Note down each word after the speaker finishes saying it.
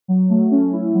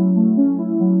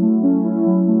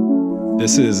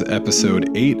This is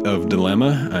episode 8 of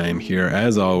Dilemma. I'm here,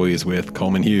 as always, with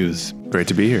Coleman Hughes. Great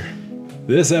to be here.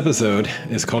 This episode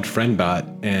is called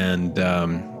FriendBot, and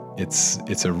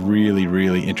it's a really,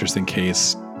 really interesting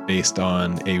case based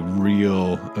on a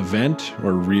real event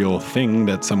or real thing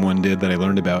that someone did that I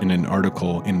learned about in an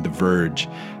article in The Verge.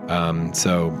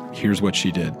 So here's what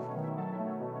she did.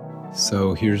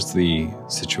 So here's the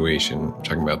situation we're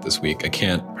talking about this week. I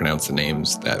can't pronounce the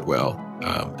names that well.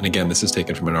 And again, this is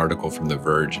taken from an article from The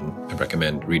Verge, and I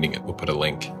recommend reading it. We'll put a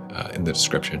link in the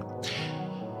description.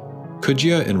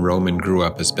 Kudya and Roman grew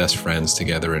up as best friends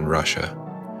together in Russia.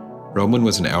 Roman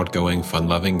was an outgoing,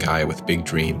 fun-loving guy with big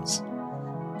dreams.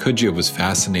 Kudya was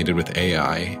fascinated with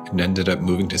AI and ended up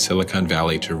moving to Silicon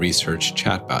Valley to research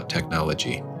chatbot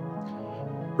technology.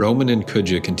 Roman and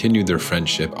Kudya continued their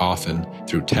friendship often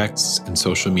through texts and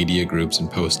social media groups and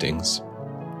postings.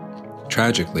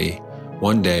 Tragically,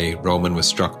 one day Roman was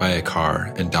struck by a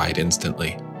car and died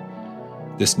instantly.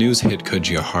 This news hit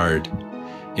Kudya hard.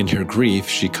 In her grief,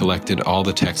 she collected all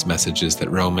the text messages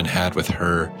that Roman had with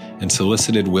her and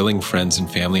solicited willing friends and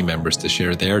family members to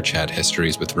share their chat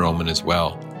histories with Roman as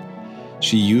well.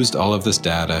 She used all of this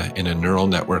data in a neural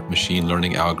network machine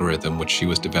learning algorithm which she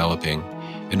was developing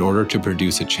in order to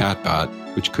produce a chatbot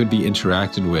which could be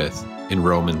interacted with in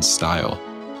Roman's style.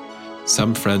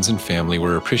 Some friends and family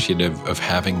were appreciative of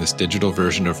having this digital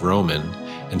version of Roman,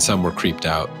 and some were creeped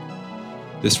out.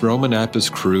 This Roman app is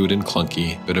crude and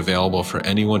clunky, but available for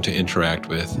anyone to interact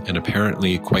with, and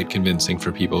apparently quite convincing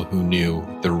for people who knew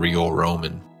the real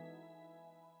Roman.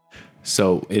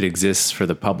 So it exists for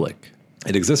the public.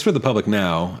 It exists for the public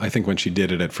now. I think when she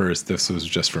did it at first, this was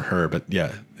just for her, but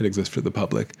yeah, it exists for the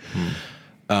public.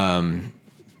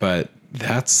 But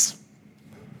that's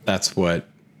what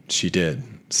she did.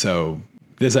 So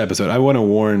this episode, I want to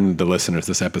warn the listeners,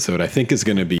 this episode I think is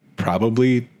going to be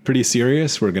probably pretty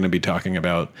serious. We're going to be talking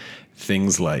about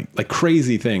things like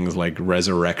crazy things like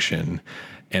resurrection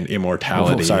and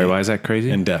immortality. Oh, sorry, why is that crazy?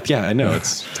 And death. Yeah, I know,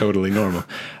 it's totally normal.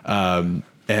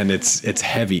 And it's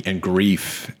heavy, and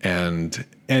grief, and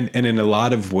in a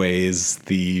lot of ways,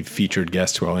 the featured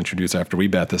guest who I'll introduce after we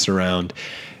bat this around,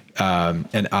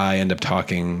 and I end up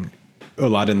talking a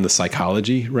lot in the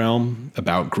psychology realm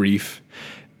about grief.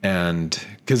 And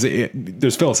because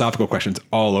there's philosophical questions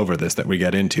all over this that we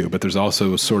get into, but there's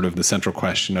also sort of the central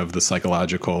question of the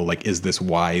psychological, like, is this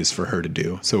wise for her to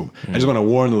do? So I just want to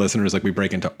warn the listeners, like, we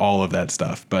break into all of that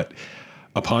stuff. But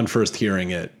upon first hearing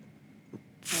it,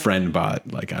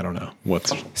 FriendBot, like, I don't know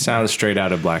what's sounds straight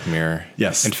out of Black Mirror.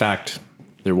 Yes. In fact,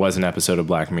 there was an episode of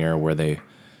Black Mirror where they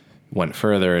went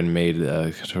further and made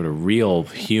a sort of real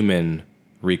human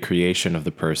recreation of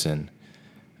the person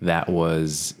that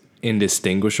was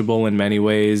indistinguishable in many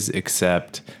ways,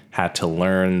 except had to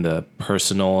learn the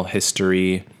personal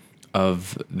history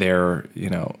of their,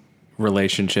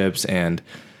 relationships. And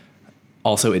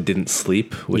also it didn't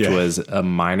sleep, which was a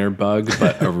minor bug,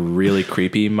 but a really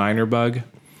creepy minor bug.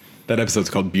 That episode's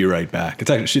called Be Right Back.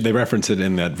 It's actually, they reference it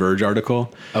in that Verge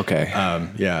article. Okay.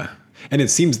 Yeah. And it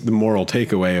seems the moral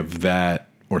takeaway of that,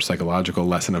 or psychological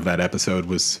lesson of that episode,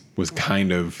 was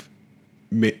kind of,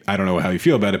 I don't know how you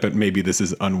feel about it, but maybe this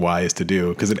is unwise to do,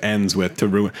 because it ends with,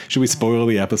 should we spoil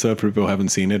the episode for people who haven't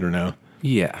seen it or no?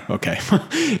 Yeah. Okay.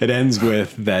 It ends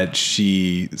with that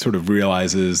she sort of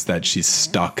realizes that she's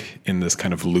stuck in this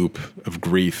kind of loop of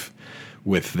grief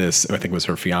with this, I think it was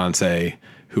her fiance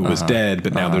who was dead,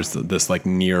 but now there's this like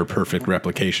near perfect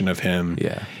replication of him.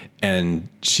 Yeah. And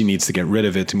she needs to get rid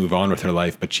of it to move on with her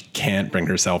life, but she can't bring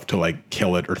herself to like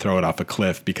kill it or throw it off a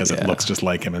cliff because it looks just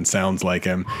like him and sounds like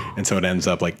him. And so it ends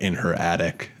up like in her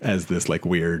attic as this like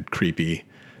weird, creepy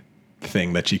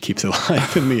thing that she keeps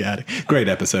alive in the attic. Great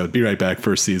episode. Be Right Back,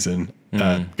 first season.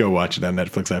 Go watch it on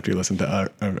Netflix after you listen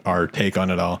to our take on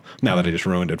it all. Now that I just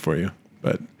ruined it for you,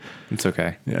 but it's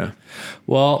okay. Yeah.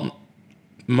 Well,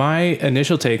 my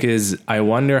initial take is I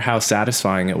wonder how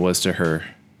satisfying it was to her.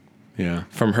 Yeah.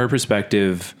 From her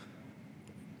perspective,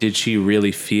 did she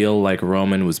really feel like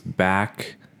Roman was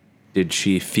back? Did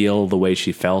she feel the way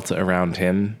she felt around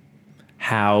him?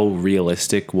 How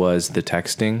realistic was the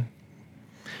texting?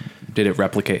 Did it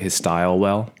replicate his style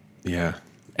well? Yeah.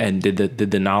 And did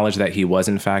the knowledge that he was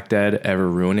in fact dead ever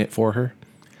ruin it for her?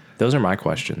 Those are my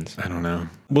questions. I don't know.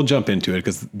 We'll jump into it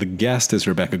because the guest is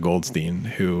Rebecca Goldstein,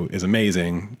 who is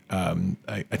amazing.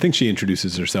 I think she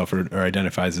introduces herself or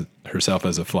identifies herself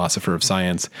as a philosopher of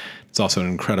science. It's also an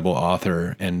incredible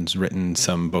author and has written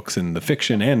some books in the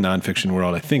fiction and nonfiction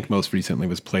world. I think most recently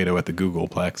was Plato at the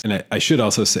Googleplex. And I should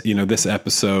also say, this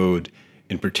episode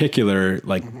in particular,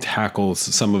 like tackles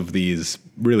some of these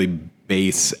really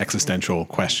base existential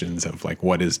questions of like,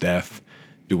 what is death?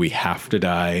 Do we have to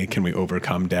die? Can we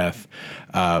overcome death?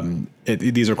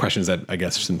 These are questions that I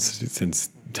guess since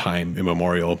time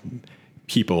immemorial,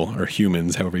 people or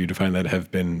humans, however you define that,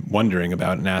 have been wondering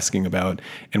about and asking about.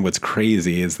 And what's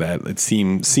crazy is that it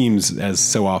seems, as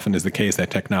so often is the case,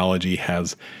 that technology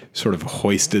has sort of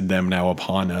hoisted them now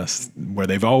upon us, where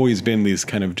they've always been these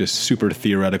kind of just super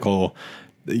theoretical,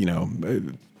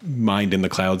 mind in the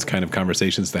clouds kind of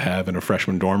conversations to have in a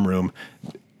freshman dorm room.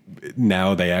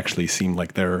 Now they actually seem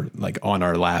like they're like on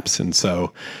our laps. And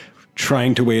so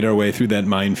trying to wade our way through that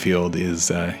minefield is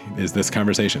this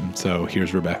conversation. So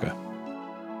here's Rebecca.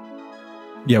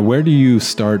 Yeah, where do you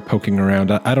start poking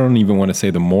around? I don't even want to say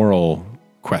the moral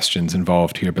questions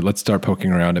involved here, but let's start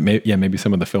poking around at maybe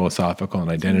some of the philosophical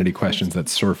and identity questions that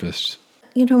surfaced.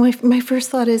 My first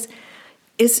thought is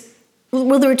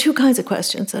well, there are two kinds of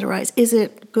questions that arise. Is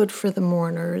it good for the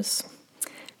mourners?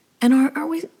 And are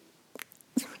we...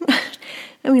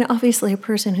 I mean, obviously a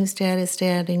person whose dad is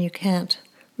dead and you can't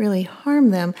really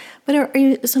harm them, but are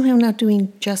you somehow not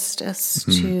doing justice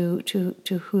to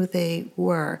who they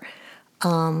were?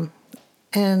 And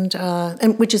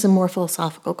which is a more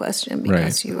philosophical question,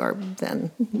 because you are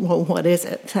then, well, what is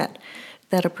it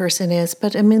that a person is?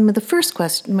 But I mean, the first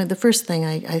thing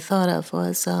I thought of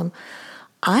was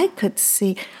I could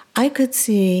see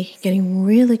getting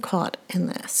really caught in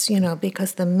this,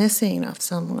 because the missing of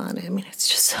someone, I mean, it's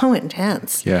just so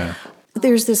intense. Yeah.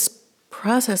 There's this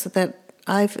process that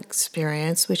I've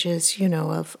experienced, which is,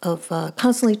 of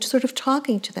constantly sort of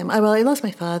talking to them. I lost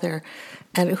my father,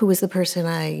 and who was the person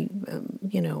I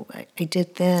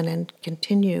did then and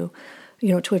continue,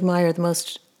 to admire the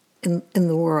most in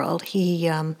the world. He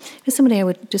is somebody I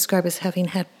would describe as having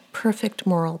had perfect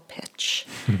moral pitch.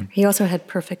 He also had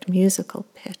perfect musical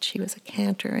pitch. He was a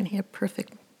cantor, and he had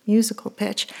perfect musical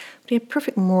pitch, but he had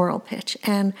perfect moral pitch.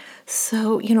 And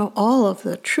so, all of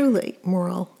the truly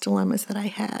moral dilemmas that I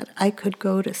had, I could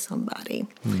go to somebody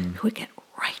who would get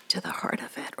right to the heart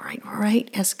of it, right,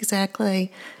 ask exactly,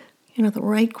 the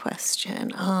right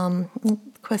question,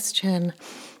 question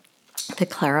that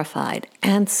clarified.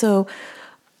 And so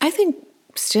I think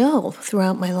still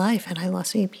throughout my life, and I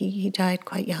lost him, he died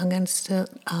quite young, and still,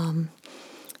 and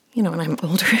I'm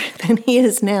older than he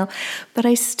is now, but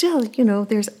I still,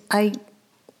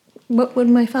 what would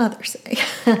my father say?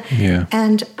 Yeah.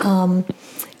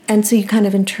 And so you kind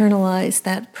of internalize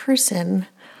that person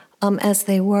as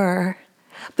they were,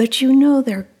 but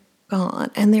they're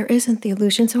gone, and there isn't the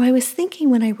illusion. So I was thinking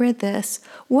when I read this,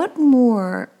 what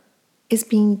more is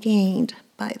being gained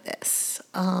by this,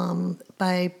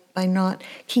 by not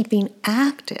keeping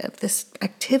active this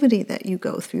activity that you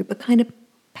go through, but kind of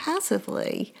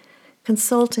passively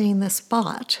consulting the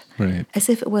spot, right, as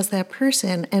if it was that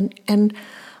person. And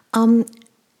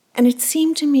it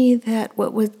seemed to me that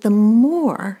what was the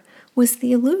more was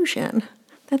the illusion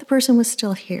that the person was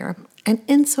still here. And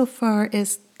insofar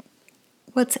as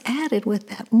what's added with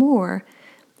that more,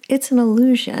 it's an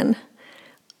illusion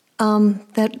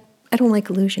that I don't like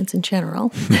illusions in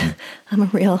general. I'm a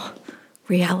real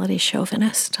reality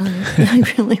chauvinist. I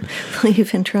really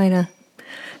believe in trying to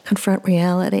confront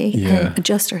reality and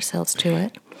adjust ourselves to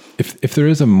it. If there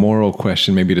is a moral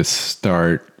question, maybe to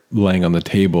start laying on the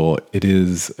table, it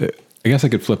is, I guess I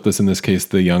could flip this in this case,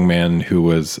 the young man who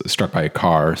was struck by a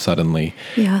car suddenly.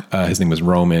 Yeah. His name was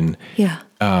Roman. Yeah.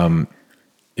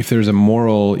 If there's a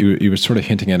moral, you were sort of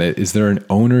hinting at it, is there an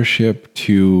ownership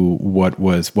to what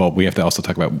was, well, we have to also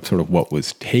talk about sort of what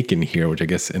was taken here, which I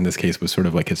guess in this case was sort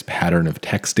of like his pattern of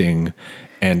texting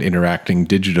and interacting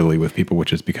digitally with people,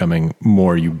 which is becoming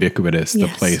more ubiquitous, the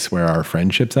place where our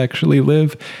friendships actually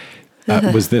live.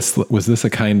 Was this a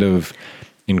kind of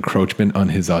encroachment on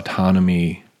his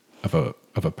autonomy of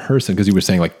a person? Because you were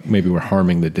saying like maybe we're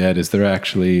harming the dead. Is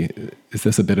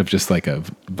this a bit of just like a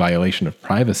violation of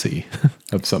privacy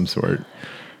of some sort?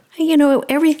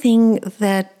 Everything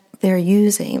that they're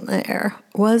using there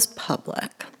was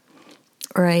public,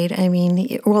 right? I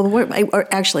mean,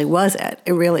 or actually was it?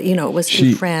 It really, it was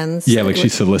through friends. Yeah, like she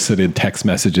solicited text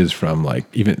messages from like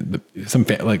even some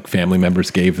family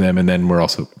members gave them, and then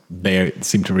they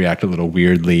seemed to react a little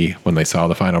weirdly when they saw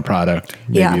the final product.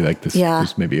 Maybe this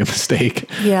was maybe a mistake.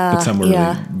 Yeah, but some were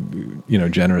really,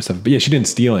 generous of. But she didn't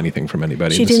steal anything from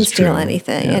anybody. She didn't steal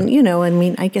anything, and I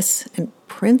mean, I guess in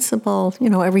principle,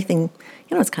 everything,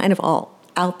 it's kind of all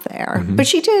out there. Mm-hmm. But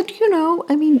she did,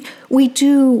 I mean, we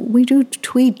do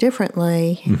tweet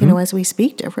differently, as we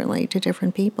speak differently to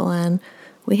different people, and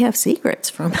we have secrets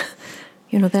from,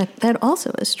 that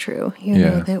also is true,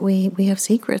 that we have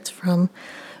secrets from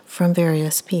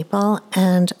various people.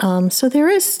 And so there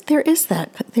is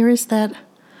that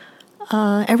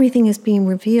everything is being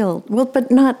revealed. Well,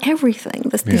 but not everything.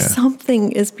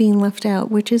 Something is being left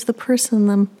out, which is the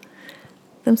person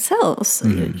themselves.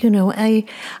 You know, I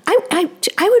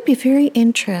would be very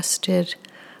interested.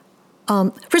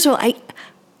 First of all,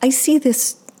 I see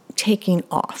this taking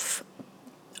off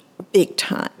big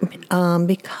time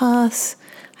because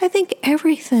I think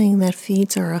everything that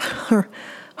feeds our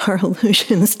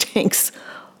illusions takes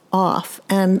off.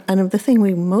 And the thing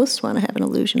we most want to have an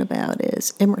illusion about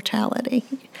is immortality,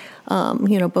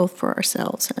 you know, both for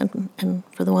ourselves and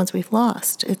for the ones we've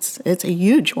lost. It's a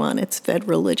huge one. It's fed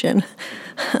religion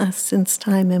since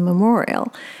time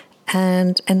immemorial.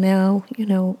 And now, you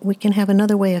know, we can have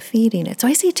another way of feeding it. So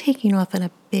I see it taking off in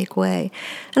a big way.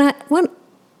 And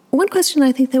one question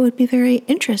I think that would be very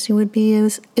interesting would be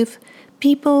is if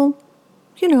people,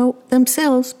 you know,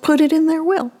 themselves put it in their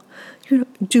will. You know,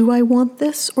 do I want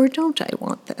this or don't I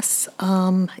want this?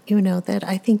 You know, that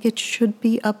I think it should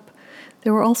be up.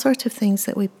 There were all sorts of things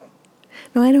that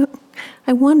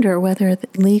I wonder whether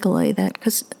legally that,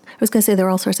 because I was going to say there are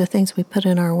all sorts of things we put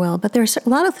in our will, but there are a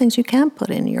lot of things you can put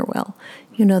in your will,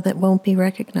 you know, that won't be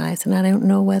recognized. And I don't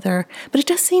know whether, but it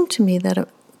does seem to me that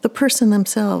the person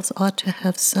themselves ought to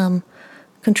have some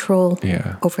control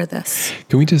over this.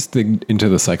 Can we just dig into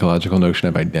the psychological notion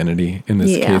of identity in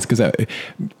this case? Because I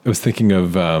was thinking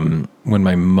of when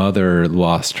my mother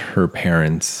lost her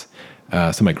parents,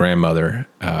 so my grandmother,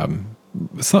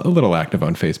 was a little active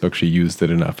on Facebook. She used it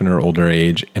enough in her older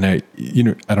age. And I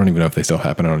don't even know if they still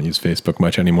happen. I don't use Facebook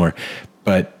much anymore.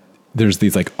 But there's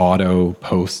these like auto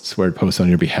posts where it posts on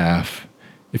your behalf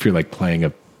if you're like playing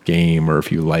a game or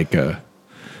if you like a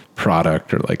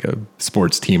product or like a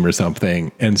sports team or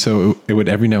something. And so it would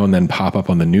every now and then pop up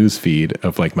on the news feed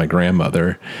of like my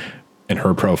grandmother and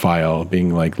her profile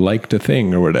being like liked a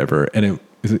thing or whatever. And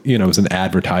it was an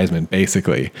advertisement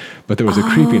basically, but there was a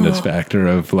creepiness factor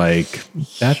of like,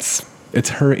 it's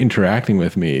her interacting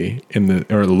with me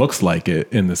or it looks like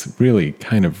it in this really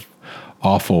kind of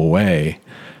awful way,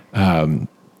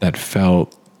 that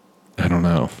felt, I don't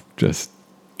know, just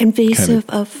invasive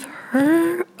of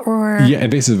her or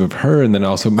invasive of her, and then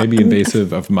also maybe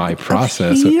invasive of my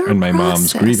process and my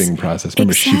mom's grieving process.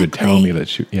 Remember, she would tell me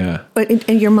that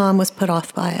and your mom was put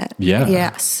off by it. Yeah.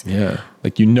 Yes. Yeah.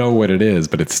 Like, you know what it is,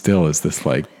 but it still is this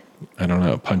like, I don't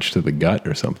know, punch to the gut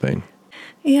or something.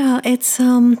 Yeah. It's,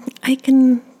 I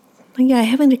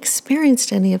haven't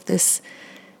experienced any of this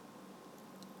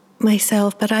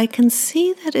myself, but I can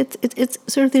see that it's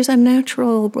sort of, there is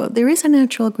a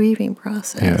natural grieving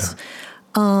process. Yeah.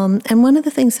 And one of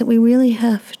the things that we really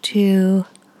have to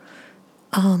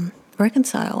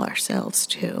reconcile ourselves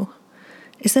to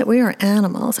is that we are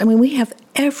animals. I mean, we have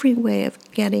every way of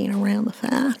getting around the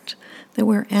fact that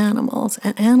we're animals,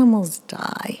 and animals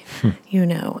die, you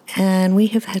know. And we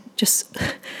have had just,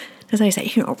 as I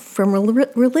say, you know, from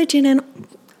religion and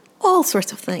all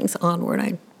sorts of things onward.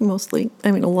 A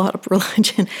lot of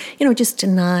religion, you know, just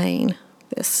denying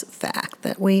this fact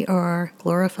that we are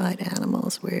glorified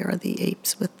animals. We are the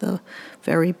apes with the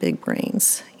very big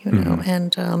brains, you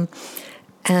know,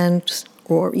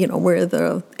 or, you know, we're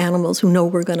the animals who know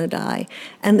we're going to die.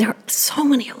 And there are so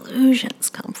many illusions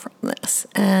come from this.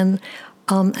 And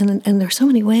there's so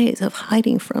many ways of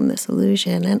hiding from this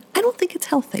illusion. And I don't think it's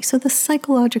healthy. So the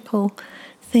psychological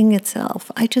thing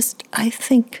itself, I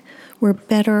think we're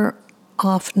better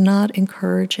off not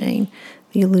encouraging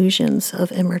the illusions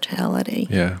of immortality.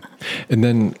 Yeah. And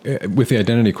then with the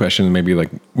identity question, maybe like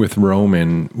with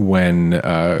Roman, when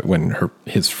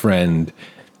his friend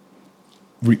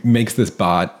makes this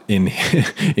bot in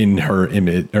her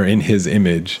image or in his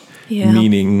image,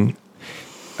 meaning,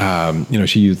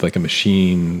 she used like a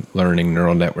machine learning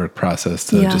neural network process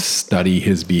to just study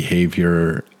his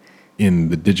behavior in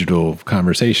the digital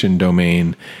conversation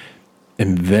domain,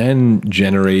 and then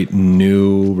generate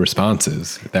new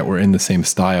responses that were in the same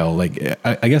style. Like,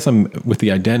 I guess I'm with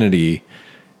the identity.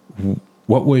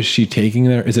 What was she taking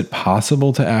there? Is it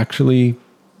possible to actually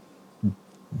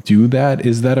do that?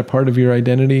 Is that a part of your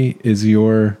identity? Is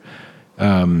your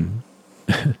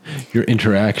your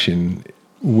interaction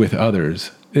with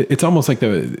others? It's almost like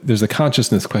there's a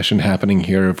consciousness question happening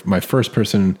here of my first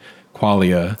person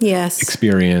qualia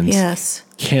experience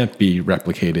can't be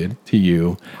replicated to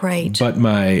you. Right. But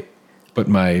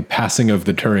my passing of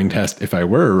the Turing test, if I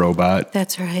were a robot,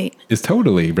 that's right, is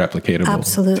totally replicatable.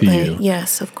 Absolutely. To you.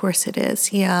 Yes, of course it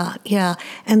is. Yeah.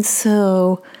 And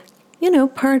so, you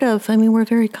know, we're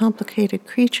very complicated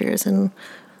creatures, and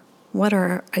what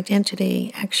our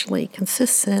identity actually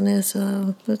consists in is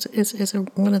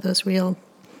one of those real,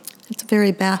 it's a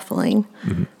very baffling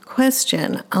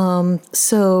question.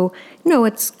 So, no,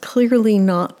 it's clearly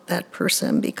not that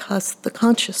person because the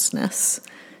consciousness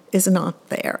is not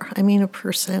there. I mean, a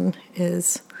person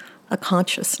is a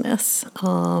consciousness,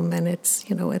 and it's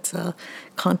a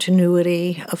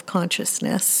continuity of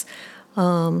consciousness,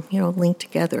 linked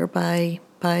together by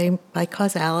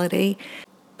causality.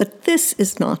 But this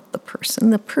is not the person.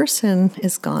 The person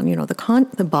is gone.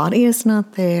 The body is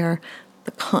not there.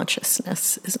 The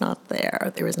consciousness is not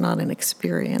there. There is not an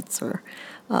experience or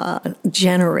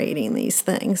generating these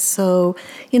things. So,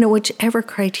 whichever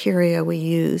criteria we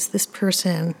use, this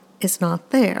person is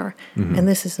not there, and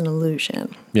this is an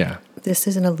illusion. Yeah. This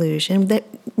is an illusion. That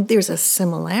there's a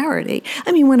similarity.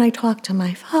 I mean, when I talk to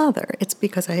my father, it's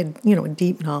because I had, a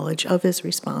deep knowledge of his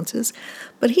responses,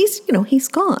 but he's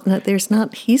gone.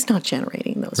 He's not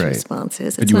generating those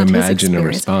responses. But you imagine a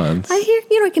response.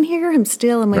 I can hear him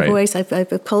still in my Right. voice.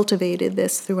 I've cultivated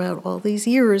this throughout all these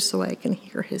years, so I can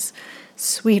hear his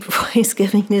sweet voice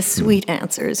giving his sweet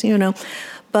answers,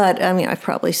 But, I mean, I've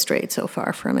probably strayed so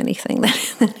far from anything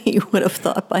that he would have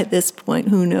thought by this point.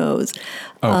 Who knows?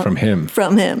 Oh, from him.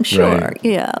 From him, sure. Right.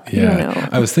 Yeah. Yeah.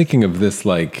 I was thinking of this,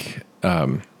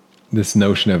 this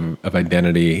notion of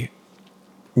identity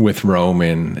with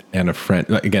Roman and a friend.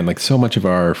 Again, so much of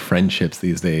our friendships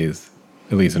these days,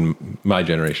 at least in my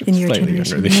generation, In your slightly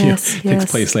generation, younger, yes. takes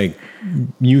place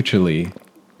mutually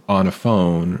on a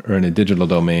phone or in a digital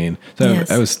domain. So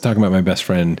Yes. I was talking about my best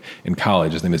friend in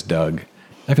college. His name is Doug.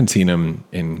 I haven't seen him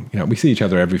we see each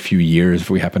other every few years if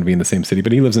we happen to be in the same city,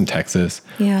 but he lives in Texas.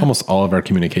 Yeah. Almost all of our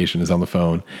communication is on the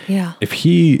phone. Yeah. If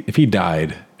he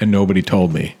died and nobody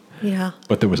told me, Yeah.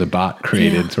 but there was a bot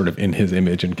created Yeah. sort of in his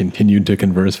image and continued to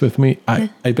converse with me, I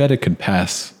bet it could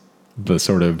pass the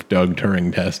sort of Doug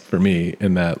Turing test for me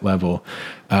in that level.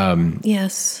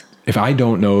 Yes. If I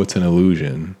don't know it's an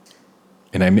illusion,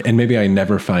 and maybe I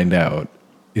never find out,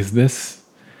 is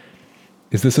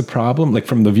this a problem?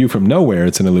 From the view from nowhere,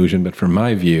 it's an illusion, but from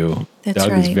my view, That's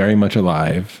Doug is right. very much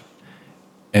alive.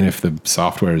 And if the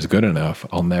software is good enough,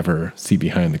 I'll never see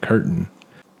behind the curtain.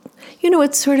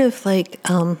 It's sort of like,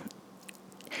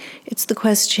 it's the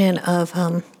question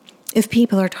of if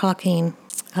people are talking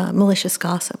malicious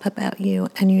gossip about you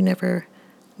and you never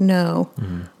know,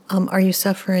 are you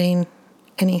suffering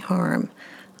any harm?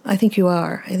 I think you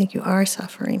are. I think you are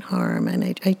suffering harm, and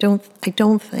I don't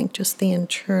think just the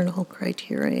internal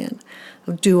criterion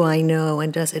of do I know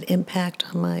and does it impact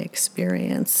on my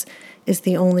experience is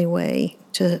the only way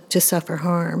to suffer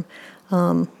harm.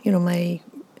 And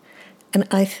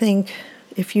I think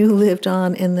if you lived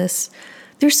on in this,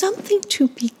 there's something to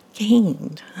be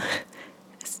gained,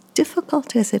 as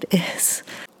difficult as it is,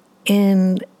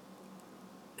 in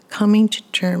coming to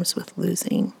terms with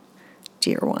losing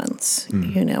dear ones,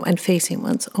 and facing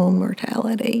one's own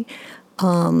mortality.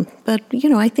 But,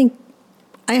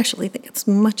 I actually think it's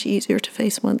much easier to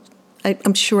face one.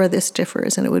 I'm sure this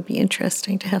differs, and it would be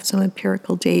interesting to have some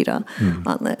empirical data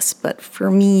on this. But for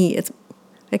me,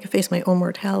 I can face my own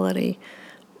mortality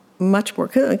much more.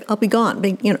 I'll be gone,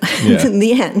 in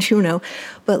the end,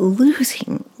 But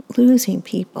losing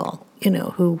people,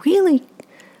 who really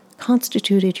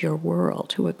constituted your world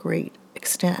to a great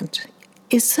extent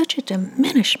is such a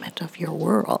diminishment of your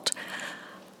world.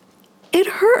 It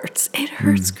hurts. It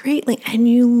hurts greatly. And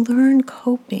you learn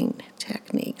coping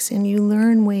techniques and you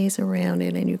learn ways around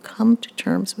it and you come to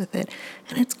terms with it.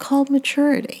 And it's called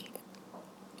maturity.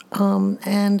 And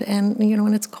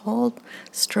it's called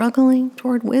struggling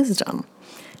toward wisdom.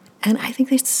 And I think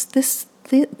this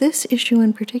issue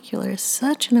in particular is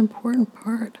such an important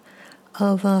part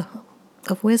of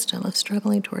wisdom, of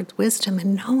struggling towards wisdom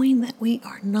and knowing that we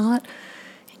are not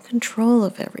control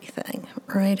of everything,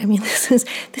 right? I mean, this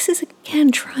is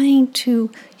again trying to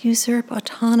usurp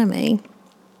autonomy.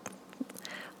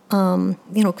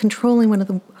 Controlling one of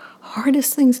the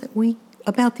hardest things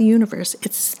about the universe.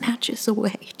 It snatches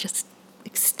away, just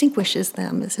extinguishes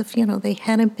them as if they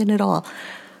hadn't been at all.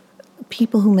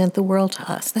 People who meant the world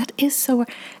to us. That is so,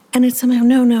 and it's somehow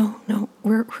no.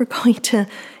 We're going to.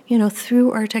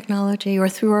 Through our technology or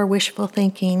through our wishful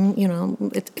thinking,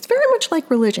 it's very much like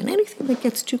religion. Anything that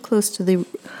gets too close to the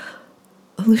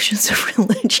illusions of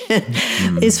religion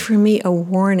is, for me, a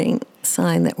warning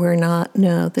sign that we're not.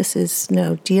 No, this is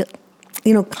no deal.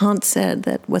 Kant said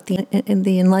that what the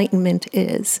Enlightenment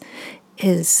is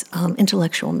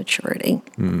intellectual maturity.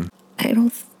 I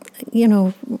don't,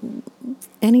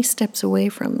 any steps away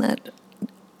from that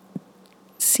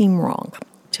seem wrong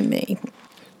to me.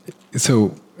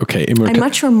 So. Okay, I'm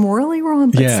not sure morally wrong,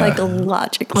 but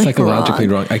psychologically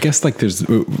wrong. I guess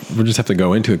we'll just have to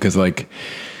go into it because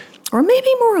or maybe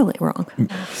morally wrong.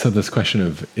 So this question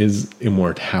of is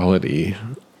immortality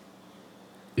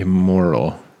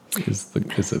immoral is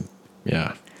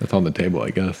yeah, that's on the table, I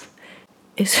guess.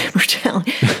 Is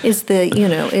immortality, is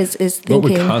thinking. What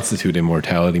would constitute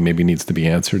immortality maybe needs to be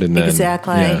answered, and then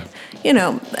Exactly.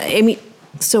 yeah. I mean,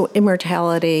 so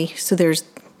immortality, so there's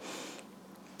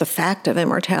the fact of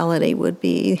immortality would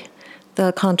be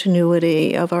the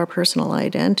continuity of our personal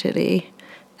identity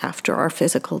after our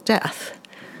physical death,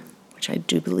 which I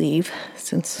do believe,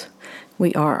 since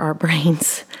we are our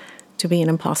brains, to be an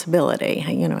impossibility.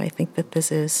 I think that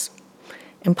this is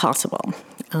impossible.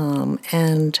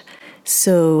 And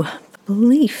so the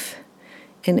belief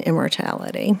in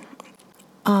immortality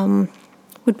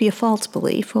would be a false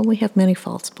belief. Well, we have many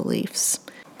false beliefs.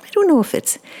 I don't know if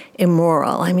it's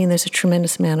immoral. I mean, there's a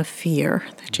tremendous amount of fear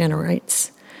that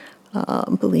generates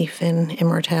belief in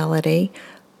immortality.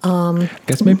 I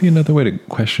guess maybe another way to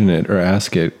question it or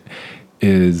ask it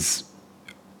is,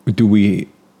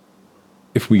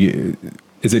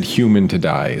 is it human to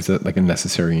die? Is that like a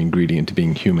necessary ingredient to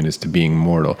being human, is to being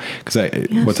mortal? Because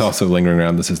Yes. What's also lingering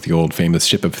around this is the old famous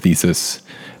ship of Theseus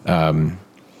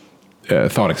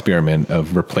thought experiment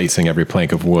of replacing every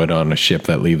plank of wood on a ship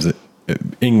that leaves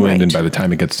England, Right. and by the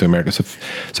time it gets to America.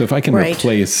 So if I can Right.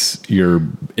 replace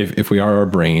if we are our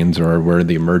brains, or we're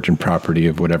the emergent property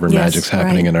of whatever Yes, magic's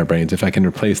happening right. in our brains, if I can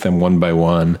replace them one by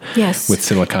one Yes. with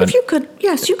silicon, If you could,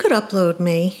 yes, you could upload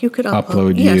me. You could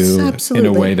upload yes, you absolutely.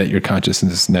 in a way that your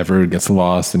consciousness never gets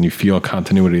lost and you feel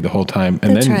continuity the whole time.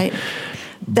 And That's then, right.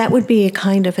 That would be a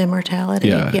kind of immortality,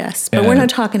 Yeah. yes. But we're And- not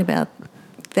talking about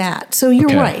that. So you're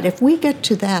Okay. right. If we get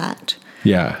to that,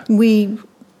 yeah, we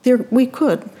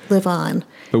could live on.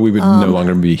 but we would no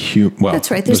longer be human. Well, That's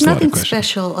right. There's a lot of nothing questions.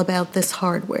 special about this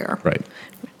hardware. Right.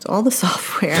 It's all the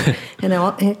software.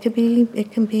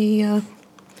 It can be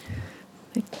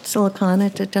silicon.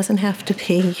 It doesn't have to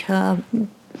be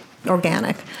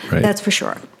organic. Right. That's for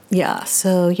sure. Yeah.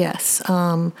 So yes.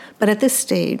 But at this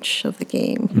stage of the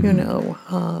game,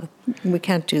 we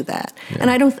can't do that. And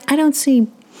I don't see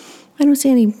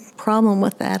any problem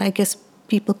with that. I guess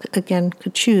people again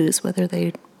could choose whether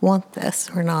they want this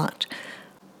or not.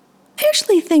 I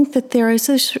actually think that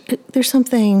there's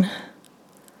something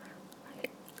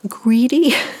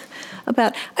greedy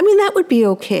about. I mean, that would be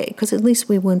okay, because at least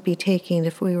we wouldn't be taking,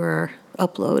 if we were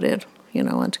uploaded,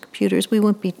 onto computers, we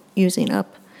wouldn't be using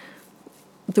up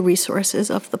the resources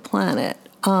of the planet.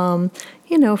 For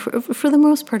the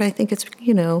most part, I think it's,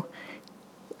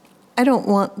 I don't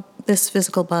want this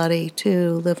physical body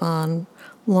to live on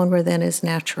longer than is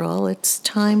natural. It's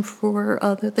time for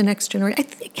the next generation.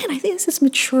 I think this is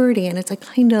maturity, and it's a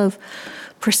kind of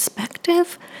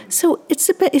perspective. So it's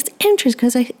interesting,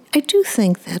 because I do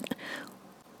think that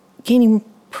gaining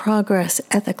progress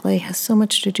ethically has so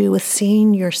much to do with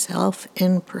seeing yourself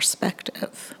in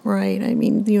perspective, right? I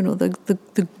mean,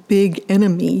 the big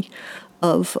enemy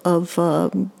of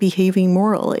behaving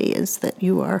morally is that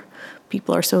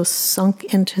people are so sunk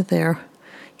into their,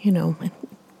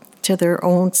 to their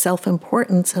own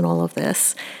self-importance and all of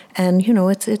this. And,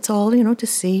 it's all, to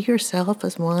see yourself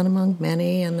as one among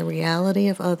many and the reality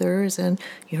of others. And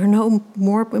you're no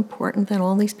more important than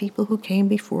all these people who came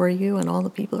before you and all the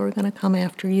people who are going to come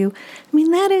after you. I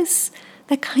mean,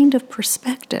 that kind of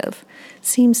perspective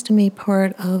seems to me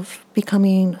part of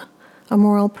becoming a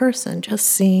moral person, just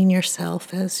seeing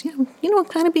yourself as,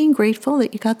 kind of being grateful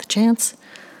that you got the chance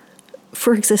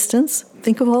for existence.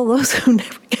 Think of all those who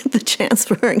never get the chance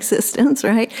for existence,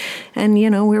 right? And,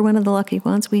 we're one of the lucky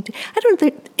ones. I don't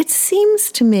think, it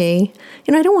seems to me,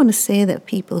 I don't want to say that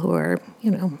people who are,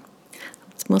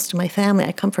 it's most of my family,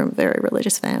 I come from a very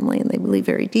religious family, and they believe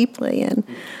very deeply in,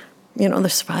 the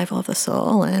survival of the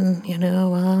soul and,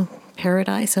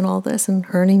 paradise and all this, and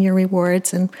earning your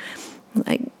rewards. And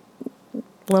I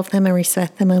love them and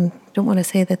respect them, and don't want to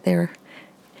say that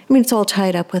it's all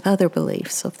tied up with other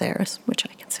beliefs of theirs, which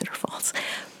I consider false.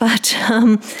 But,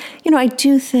 I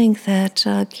do think that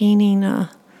gaining,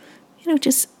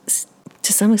 just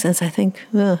to some extent, I think,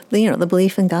 the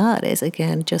belief in God is,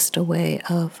 again, just a way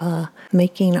of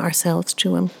making ourselves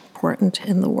too important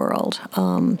in the world.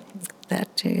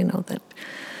 That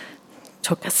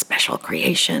took a special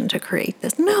creation to create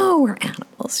this. No, we're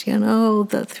animals,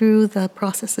 through the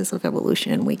processes of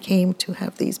evolution, we came to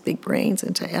have these big brains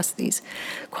and to ask these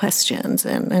questions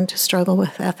and to struggle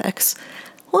with ethics.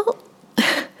 Well,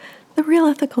 the real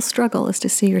ethical struggle is to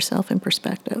see yourself in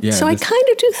perspective. Yeah, so I kind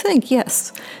of do think,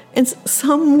 yes, in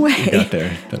some way. You got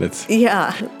there, that it's...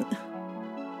 Yeah.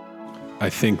 I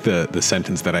think the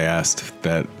sentence that I asked,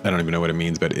 that I don't even know what it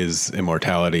means, but is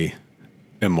immortality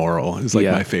immoral, is like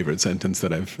my favorite sentence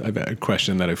that I've a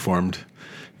question that I've formed.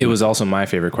 It was also my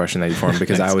favorite question that you formed,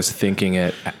 because Thanks. I was thinking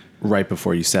it right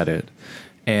before you said it.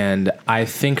 And I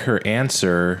think her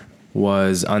answer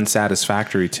was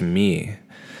unsatisfactory to me.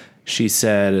 She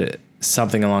said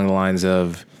something along the lines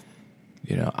of,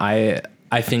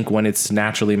 I think when it's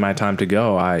naturally my time to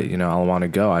go, I'll want to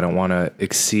go. I don't want to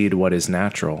exceed what is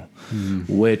natural,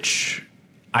 which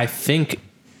I think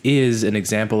is an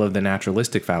example of the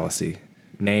naturalistic fallacy.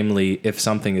 Namely, if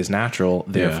something is natural,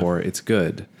 therefore it's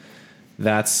good.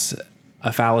 That's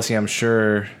a fallacy I'm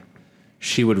sure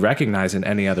she would recognize in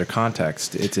any other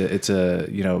context.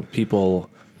 People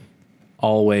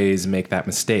always make that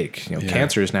mistake.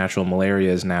 Cancer is natural,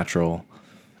 malaria is natural.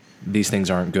 These things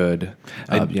aren't good.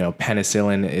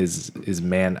 Penicillin is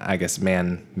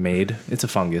man-made. It's a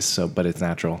fungus, but it's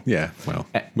natural. Yeah, well,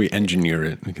 we engineer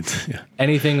it.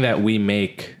 Anything that we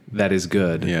make that is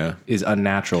good is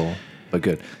unnatural, but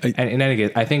good. And in any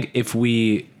case, I think if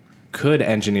we could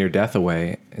engineer death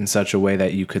away in such a way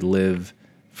that you could live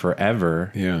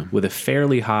forever with a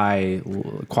fairly high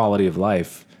quality of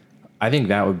life, I think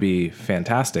that would be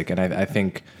fantastic. And I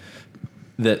think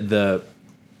that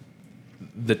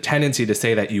the tendency to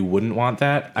say that you wouldn't want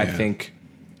that, I think,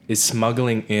 is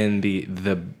smuggling in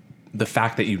the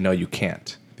fact that you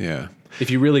can't. Yeah. If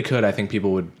you really could, I think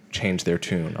people would change their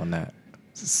tune on that.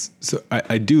 So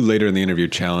I do later in the interview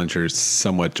challenge her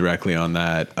somewhat directly on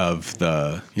that of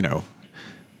the,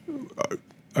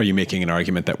 are you making an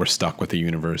argument that we're stuck with the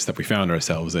universe that we found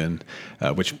ourselves in,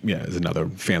 which is another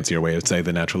fancier way to say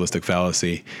the naturalistic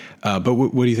fallacy. But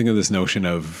what do you think of this notion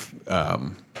of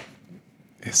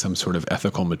some sort of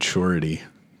ethical maturity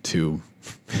to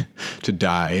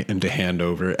die and to hand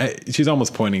over? She's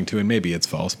almost pointing to, and maybe it's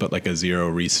false, but like a zero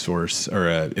resource or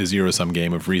a zero sum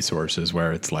game of resources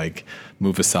where it's like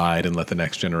move aside and let the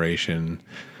next generation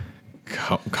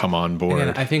come on board.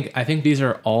 Again, I think these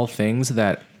are all things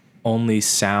that only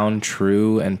sound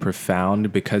true and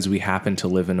profound because we happen to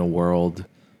live in a world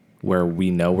where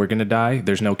we know we're going to die.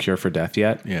 There's no cure for death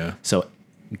yet. Yeah. So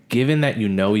given that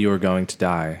you're going to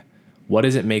die, what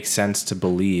does it make sense to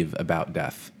believe about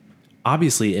death?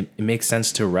 Obviously, it makes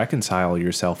sense to reconcile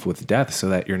yourself with death so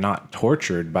that you're not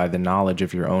tortured by the knowledge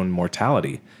of your own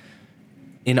mortality.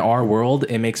 In our world,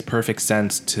 it makes perfect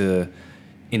sense to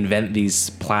invent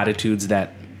these platitudes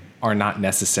that are not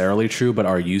necessarily true, but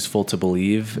are useful to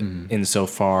believe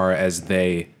insofar as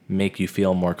they make you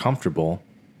feel more comfortable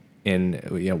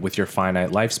with your finite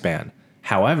lifespan.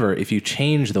 However, if you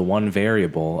change the one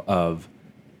variable of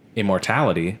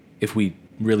immortality, if we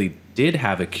really did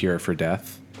have a cure for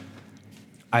death,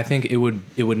 I think it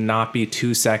would not be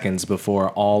 2 seconds before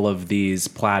all of these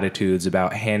platitudes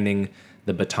about handing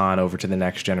the baton over to the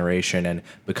next generation and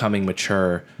becoming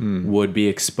mature would be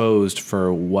exposed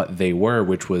for what they were,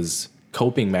 which was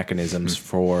coping mechanisms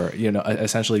for,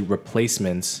 essentially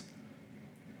replacements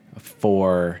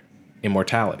for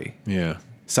immortality. Yeah.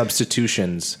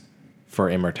 Substitutions for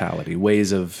immortality,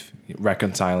 ways of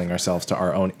reconciling ourselves to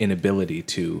our own inability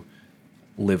to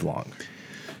live long.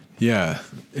 Yeah.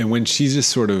 And when she just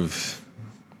sort of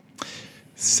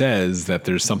says that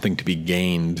there's something to be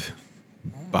gained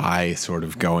by sort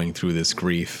of going through this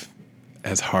grief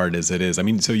as hard as it is. I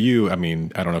mean,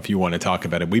 I don't know if you want to talk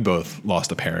about it. We both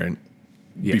lost a parent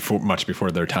much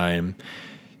before their time.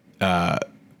 I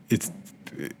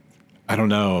don't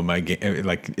know.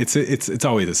 It's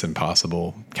always this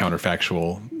impossible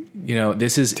counterfactual.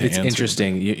 It's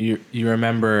interesting. You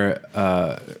remember,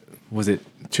 was it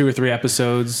 2 or 3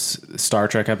 episodes, Star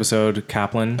Trek episode,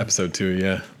 Kaplan? Episode 2,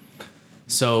 yeah.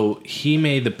 So he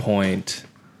made the point,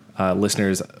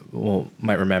 listeners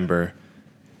might remember,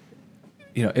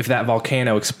 if that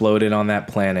volcano exploded on that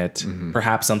planet,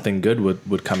 perhaps something good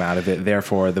would come out of it.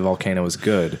 Therefore, the volcano is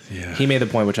good. Yeah. He made the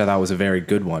point, which I thought was a very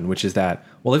good one, which is that,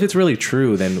 well, if it's really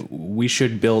true, then we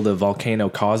should build a volcano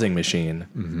causing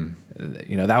machine.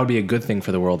 That would be a good thing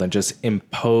for the world, and just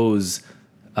impose,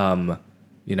 what's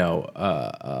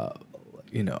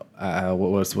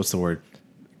the word?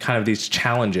 Kind of these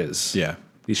challenges. Yeah.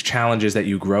 These challenges that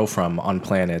you grow from on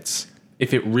planets.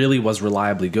 If it really was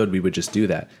reliably good, we would just do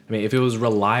that. I mean, if it was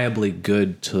reliably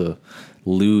good to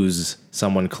lose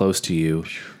someone close to you,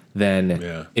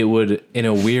 then it would, in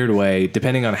a weird way,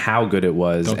 depending on how good it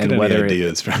was, don't and get whether any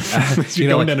ideas you're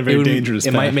going down a very dangerous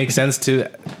path. It might make sense to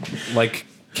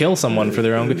kill someone for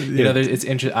their own good. It's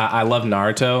interesting. I love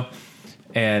Naruto,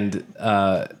 and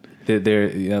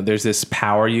there's this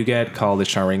power you get called the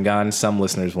Sharingan. Some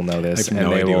listeners will know this. I have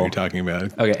no idea what you're talking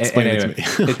about. Okay, explain it to me.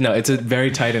 It's a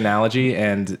very tight analogy,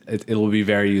 and it will be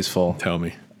very useful. Tell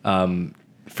me.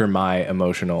 For my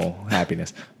emotional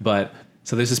happiness. But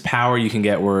so there's this power you can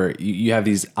get where you have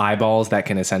these eyeballs that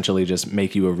can essentially just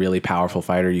make you a really powerful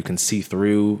fighter. You can see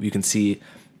through. You can see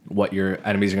what your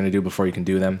enemies are going to do before you can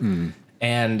do them.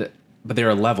 But there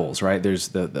are levels, right? There's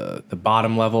the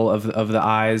bottom level of the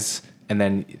eyes, and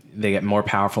then they get more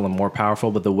powerful and more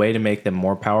powerful. But the way to make them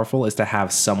more powerful is to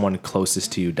have someone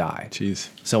closest to you die. Jeez.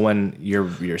 So when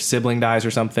your sibling dies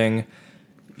or something,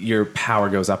 your power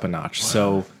goes up a notch. Wow.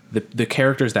 So the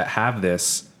characters that have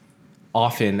this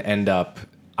often end up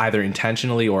either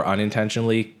intentionally or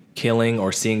unintentionally killing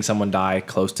or seeing someone die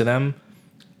close to them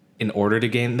in order to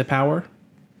gain the power.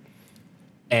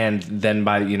 And then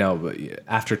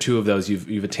after 2 of those,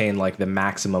 you've attained like the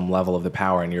maximum level of the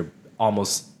power, and you're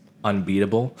almost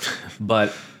unbeatable.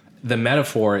 But the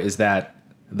metaphor is that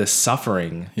the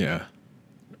suffering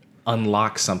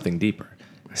unlocks something deeper.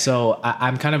 So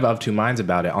I'm kind of 2 minds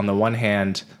about it. On the one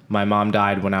hand, my mom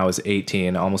died when I was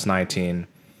 18, almost 19,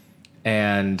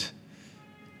 and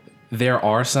there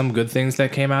are some good things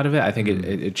that came out of it. I think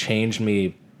it changed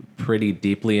me pretty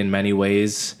deeply in many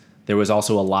ways. There was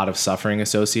also a lot of suffering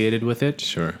associated with it.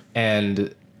 Sure.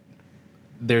 And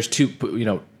there's 2,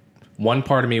 one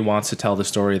part of me wants to tell the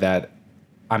story that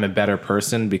I'm a better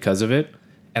person because of it,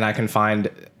 and I can find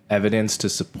evidence to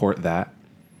support that.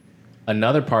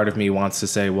 Another part of me wants to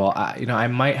say, well, I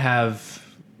might have,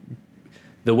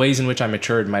 the ways in which I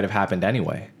matured might have happened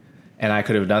anyway, and I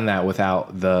could have done that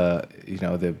without the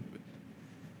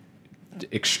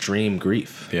extreme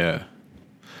grief. Yeah.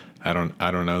 I don't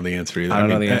know the answer either. I don't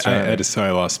know the answer. I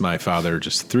lost my father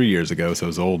just 3 years ago, so I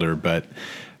was older. But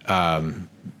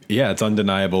it's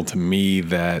undeniable to me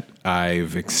that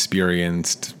I've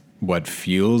experienced what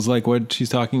feels like what she's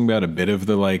talking about, a bit of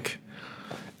the like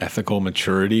ethical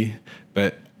maturity.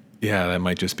 But yeah, that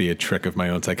might just be a trick of my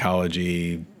own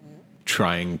psychology,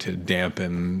 trying to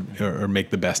dampen or make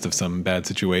the best of some bad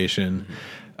situation.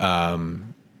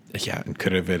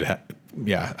 Could have it.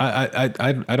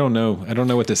 I don't know. I don't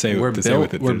know what to say. Say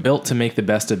with it. We're built to make the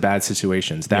best of bad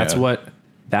situations. That's what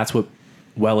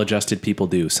well-adjusted people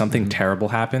do. Something terrible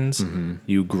happens.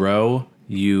 You grow.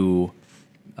 You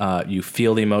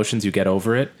feel the emotions. You get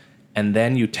over it, and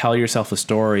then you tell yourself a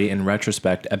story in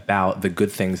retrospect about the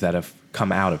good things that have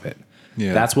come out of it.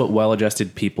 Yeah. That's what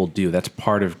well-adjusted people do. That's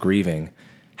part of grieving.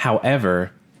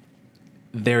 However,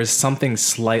 there's something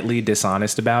slightly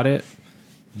dishonest about it,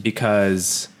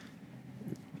 because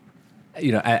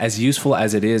as useful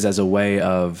as it is as a way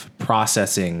of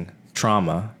processing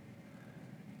trauma,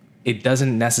 it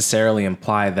doesn't necessarily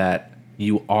imply that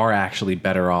you are actually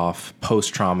better off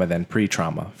post-trauma than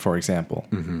pre-trauma, for example.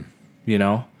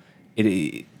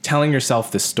 Telling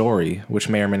yourself the story, which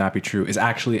may or may not be true, is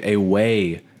actually a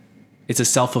way. It's a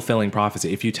self-fulfilling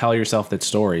prophecy. If you tell yourself that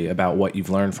story about what you've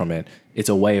learned from it, it's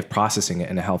a way of processing it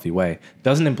in a healthy way.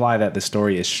 Doesn't imply that the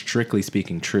story is strictly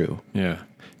speaking true. Yeah.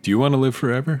 Do you want to live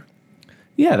forever?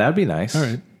 Yeah, that'd be nice. All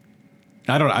right.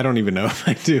 I don't even know if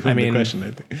I do. I mean, the question,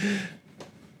 I think.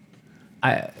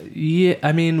 I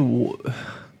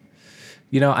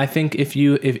think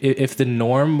if the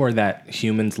norm were that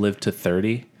humans live to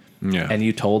 30, and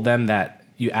you told them that,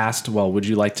 you asked, well, would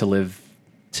you like to live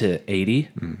to 80?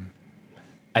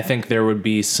 I think there would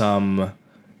be some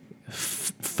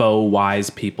faux wise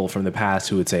people from the past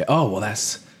who would say, oh, well,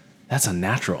 that's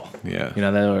unnatural. Yeah.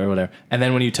 Or whatever. And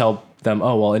then when you tell them,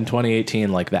 oh, well, in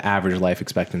 2018, like the average life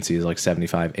expectancy is like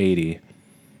 75, 80.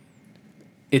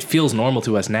 It feels normal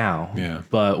to us now. Yeah.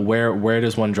 But where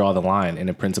does one draw the line in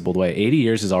a principled way? 80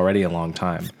 years is already a long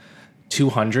time.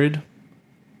 200,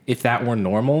 if that were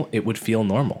normal, it would feel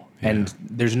normal. Yeah. And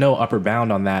there's no upper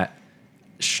bound on that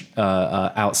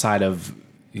outside of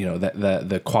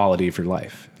the quality of your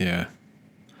life. Yeah.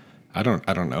 I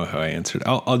don't know how I answered.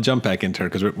 I'll jump back into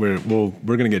it, because we're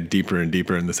going to get deeper and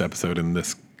deeper in this episode in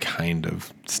this kind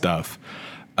of stuff.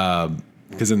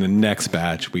 Because in the next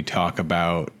batch we talk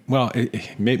about,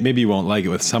 maybe you won't like it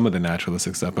with some of the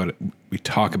naturalistic stuff, but we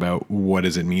talk about what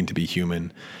does it mean to be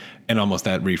human, and almost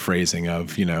that rephrasing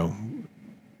of,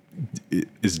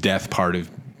 is death part of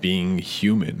being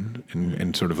human,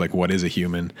 and sort of like what is a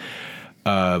human.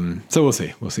 So we'll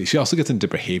see. She also gets into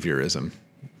behaviorism.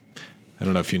 I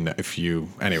don't know if you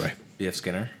anyway. B.F.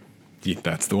 Skinner? Yeah,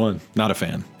 that's the one. Not a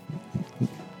fan.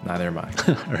 Neither am I.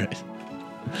 All right.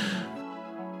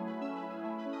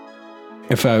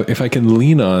 If I can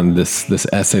lean on this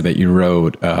essay that you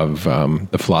wrote of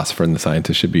the philosopher and the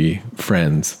scientist should be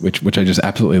friends, which I just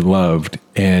absolutely loved,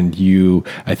 and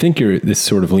I think you're this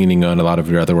sort of leaning on a lot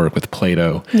of your other work with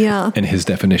Plato, and his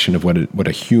definition of what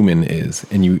a human is,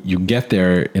 and you get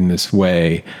there in this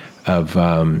way of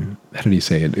how do you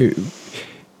say it?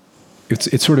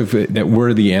 it's sort of that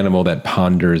we're the animal that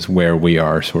ponders where we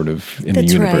are sort of in the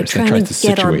universe, that tries to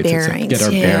situate itself, get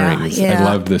our bearings. I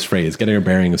love this phrase, get our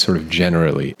bearings sort of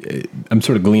generally. I'm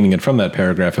sort of gleaning it from that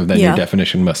paragraph of that your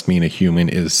definition must mean a human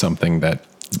is something that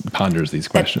ponders these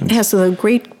questions. It has a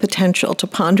great potential to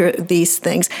ponder these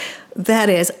things. That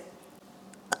is,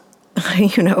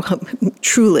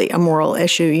 truly a moral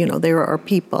issue. There are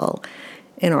people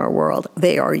in our world,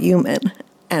 they are human,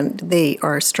 and they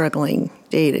are struggling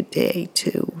day to day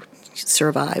to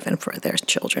survive and for their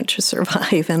children to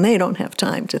survive, and they don't have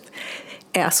time to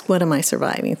ask, what am I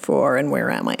surviving for, and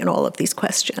where am I, and all of these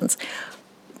questions.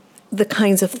 The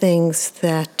kinds of things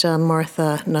that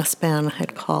Martha Nussbaum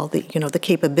had called the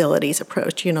capabilities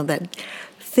approach, that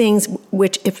things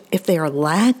which, if they are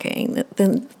lacking,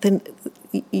 then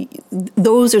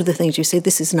those are the things you say,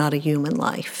 this is not a human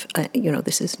life.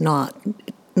 This is not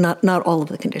all of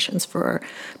the conditions for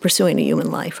pursuing a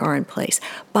human life are in place.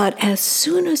 But as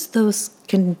soon as those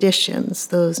conditions,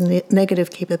 those negative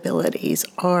capabilities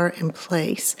are in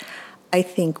place, I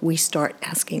think we start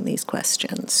asking these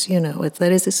questions.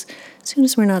 That is, as soon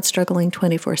as we're not struggling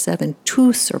 24/7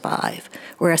 to survive,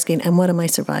 we're asking, and what am I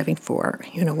surviving for?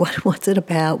 What's it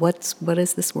about? What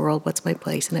is this world? What's my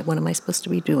place in it? What am I supposed to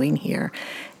be doing here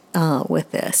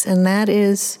with this? And that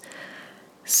is,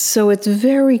 so it's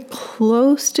very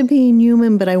close to being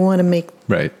human, but I want to make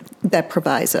that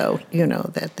proviso,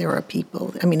 that there are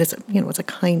people. I mean, it's a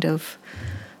kind of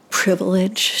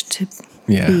privilege to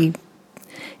be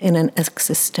in an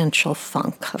existential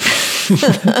funk.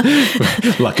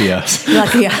 Lucky us.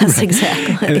 Lucky us,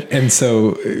 exactly. And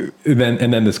so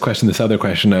then this other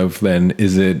question of then,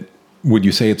 would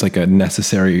you say it's like a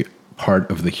necessary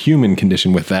part of the human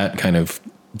condition with that kind of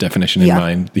definition in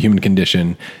mind, the human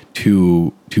condition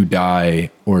to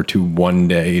die or to one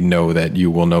day know that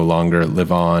you will no longer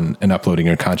live on, and uploading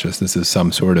your consciousness is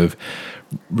some sort of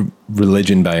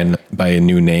religion by a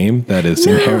new name that is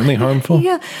inherently harmful?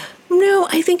 Yeah. No,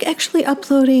 I think actually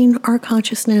uploading our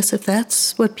consciousness, if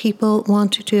that's what people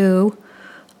want to do,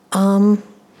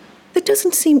 that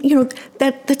doesn't seem,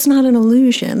 that's not an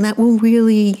illusion. That will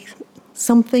really,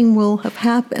 something will have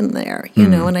happened there,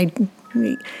 and I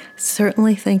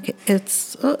certainly think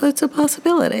it's a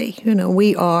possibility.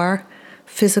 We are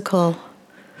physical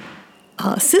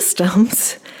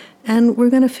systems, and we're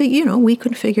going to we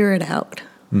can figure it out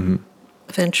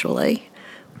eventually.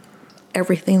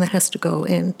 Everything that has to go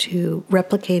into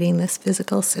replicating this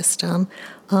physical system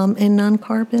in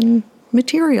non-carbon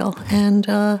material. And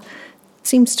it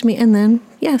seems to me, and then,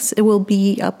 yes, it will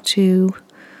be up to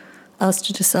us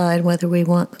to decide whether we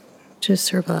want to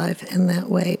survive in that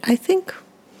way. I think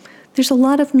there's a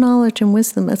lot of knowledge and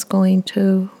wisdom that's going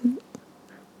to,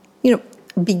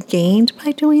 be gained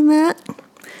by doing that.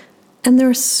 And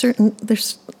there's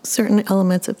certain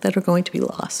elements that are going to be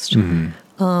lost.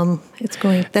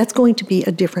 That's going to be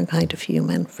a different kind of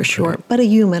human for sure. But a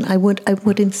human, I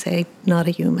wouldn't say not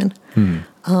a human.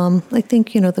 I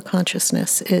think the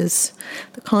consciousness is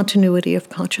the continuity of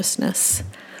consciousness.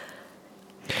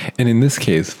 And in this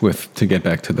case, to get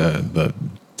back to the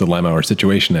dilemma or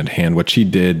situation at hand, what she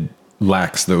did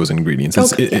lacks those ingredients.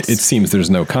 It seems there's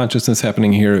no consciousness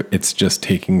happening here. It's just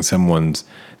taking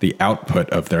the output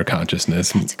of their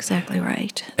consciousness. That's exactly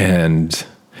right. And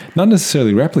not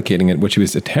necessarily replicating it. What she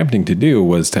was attempting to do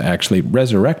was to actually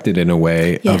resurrect it in a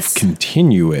way of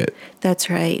continue it.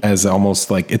 That's right. As almost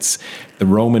like it's the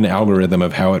Roman algorithm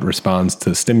of how it responds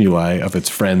to stimuli of its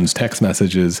friends' text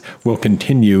messages will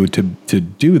continue to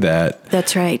do that.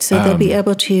 That's right. So they'll be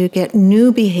able to get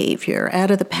new behavior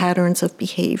out of the patterns of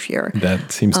behavior.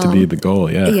 That seems to be the goal,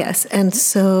 yeah. Yes. And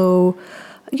so,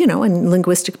 and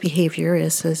linguistic behavior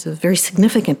is a very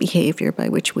significant behavior by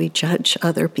which we judge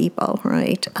other people,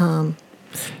 right?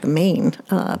 The main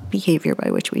behavior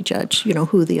by which we judge,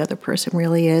 who the other person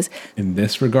really is. In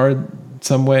this regard,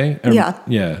 some way?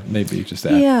 Yeah, maybe just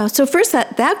that. Yeah, so first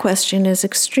that question is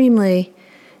extremely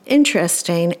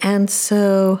interesting. And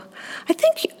so I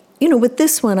think, with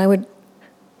this one,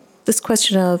 this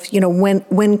question of,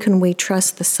 when can we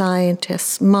trust the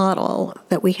scientists' model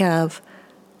that we have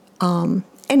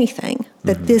anything,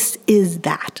 that this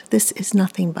is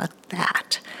nothing but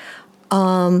that.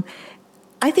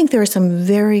 I think there are some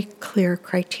very clear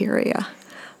criteria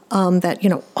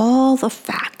that, all the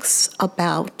facts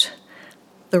about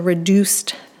the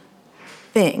reduced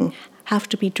thing have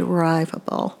to be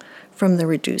derivable from the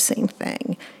reducing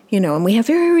thing. And we have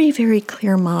very, very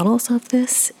clear models of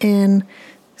this in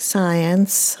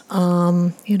science,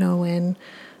 in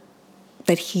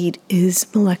that heat is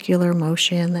molecular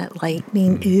motion, that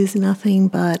lightning is nothing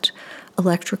but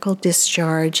electrical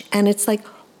discharge. And it's like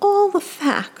all the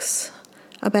facts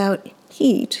about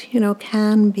heat,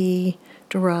 can be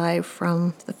derived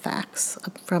from the facts,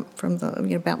 from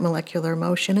the about molecular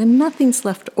motion, and nothing's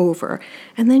left over.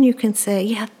 And then you can say,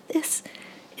 yeah, this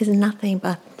is nothing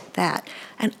but that.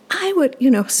 And I would,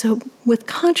 so with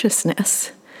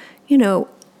consciousness,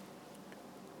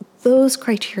 those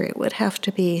criteria would have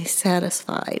to be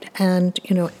satisfied. And,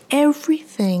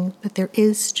 everything that there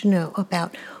is to know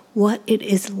about what it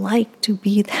is like to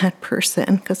be that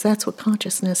person, because that's what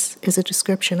consciousness is a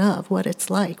description of, what it's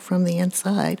like from the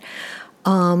inside,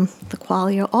 the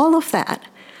qualia, all of that.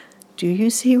 Do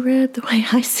you see red the way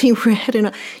I see red?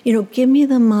 And, give me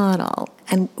the model.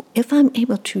 And if I'm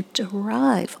able to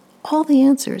derive all the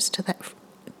answers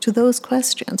to those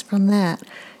questions from that,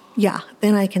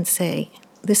 then I can say,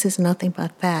 this is nothing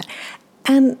but that.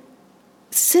 And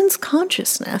since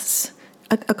consciousness,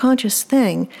 a conscious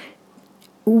thing,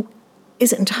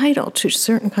 is entitled to a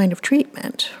certain kind of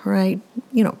treatment, right?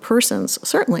 Persons,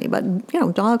 certainly, but,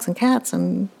 dogs and cats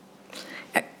and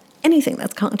anything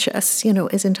that's conscious,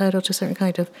 is entitled to a certain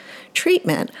kind of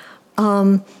treatment.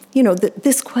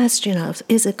 This question of,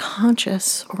 is it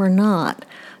conscious or not?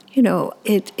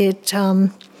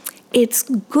 It's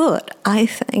good, I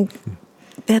think,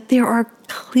 that there are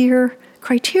clear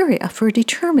criteria for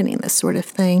determining this sort of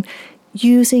thing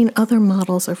using other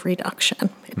models of reduction.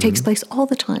 It takes place all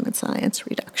the time in science,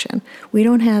 reduction. We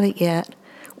don't have it yet.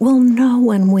 We'll know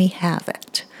when we have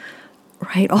it,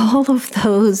 right? All of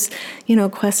those,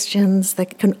 questions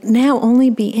that can now only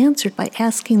be answered by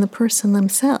asking the person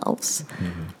themselves.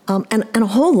 And a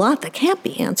whole lot that can't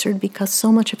be answered because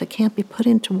so much of it can't be put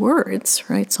into words,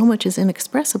 right? So much is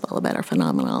inexpressible about our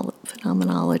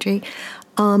phenomenology.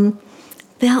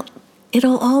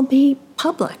 It'll all be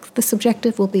public. The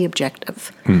subjective will be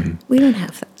objective. We don't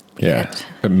have that yet.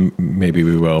 Maybe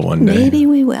we will one day. Maybe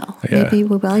we will. Yeah. Maybe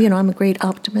we will. I'm a great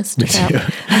optimist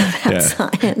about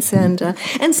science.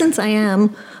 And since I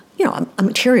am, I'm a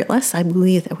materialist, I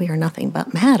believe that we are nothing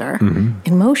but matter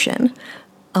in motion.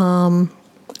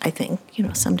 I think,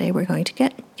 someday we're going to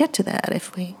get to that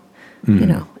if we,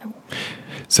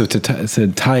 So to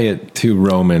tie it to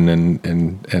Roman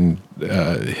and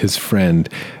his friend,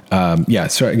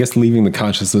 so I guess leaving the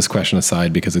consciousness question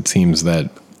aside, because it seems that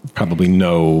probably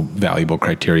no valuable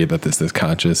criteria that this is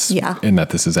conscious and that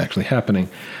this is actually happening.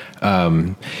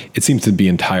 It seems to be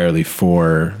entirely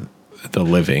for the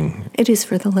living. It is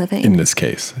for the living. In this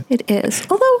case. It is.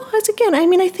 Although,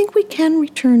 I think we can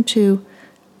return to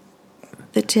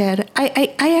the dead.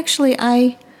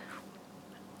 If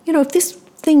this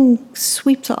thing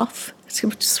sweeps off,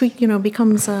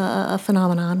 becomes a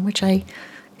phenomenon, which I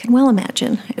can well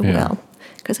imagine it will,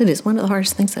 because it is one of the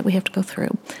hardest things that we have to go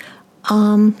through.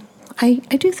 I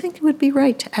do think it would be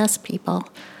right to ask people,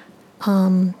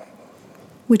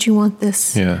 would you want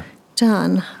this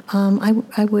done?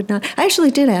 I would not. I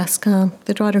actually did ask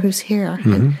the daughter who's here,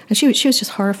 and she was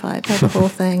just horrified by the whole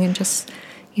thing, and just,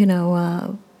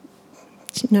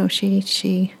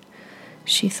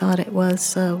 she thought it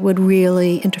would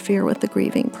really interfere with the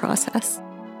grieving process.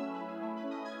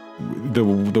 The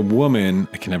woman,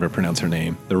 I can never pronounce her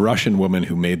name, the Russian woman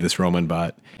who made this Roman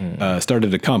bot,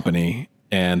 started a company,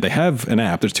 and they have an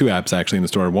app. There's two apps actually in the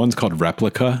store. One's called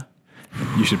Replica.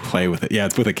 You should play with it. Yeah,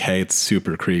 it's with a K. It's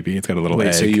super creepy. It's got a little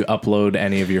egg. So you upload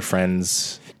any of your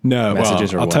friends'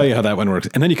 messages? I'll tell you how that one works.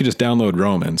 And then you could just download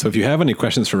Roman. So if you have any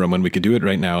questions for Roman, we could do it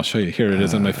right now. I'll show you. Here it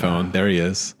is on my phone. There he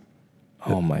is.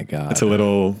 Oh my God. It's a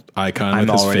little icon with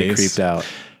his face. I'm already creeped out.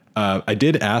 I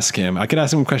did ask him. I could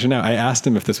ask him a question now. I asked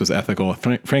him if this was ethical,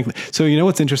 frankly. So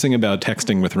what's interesting about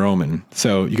texting with Roman?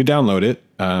 So you could download it.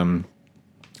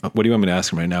 What do you want me to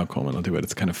ask him right now, Coleman? I'll do it.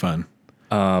 It's kind of fun.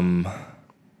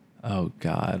 Oh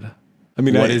God.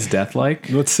 What is death like?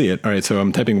 Let's see it. All right. So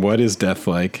I'm typing "what is death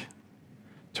like"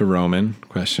 to Roman ?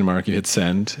 You hit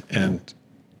send, and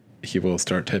he will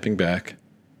start typing back.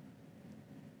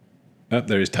 Oh,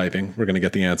 there he's typing. We're going to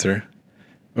get the answer.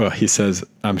 Well, he says,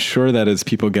 I'm sure that as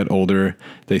people get older,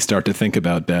 they start to think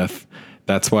about death.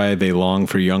 That's why they long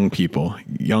for young people.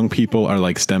 Young people are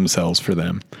like stem cells for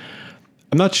them.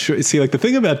 I'm not sure. See, the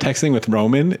thing about texting with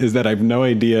Roman is that I have no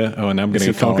idea. Oh, and I'm getting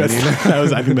a phone call. I think that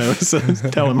was a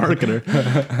telemarketer.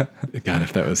 God,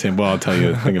 if that was him. Well, I'll tell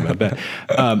you the thing about that.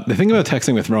 The thing about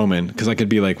texting with Roman, because I could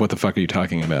be like, what the fuck are you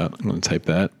talking about? I'm going to type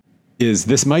that. Is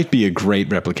this might be a great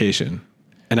replication.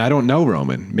 And I don't know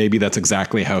Roman. Maybe that's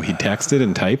exactly how he texted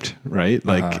and typed, right?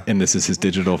 And this is his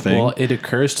digital thing. Well, it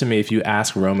occurs to me if you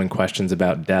ask Roman questions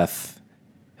about death,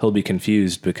 he'll be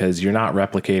confused because you're not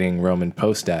replicating Roman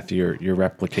post-death. You're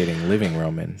replicating living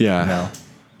Roman. Yeah.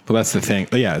 Well, that's the thing.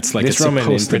 Yeah, it's like This it's Roman in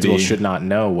supposed to principle be, should not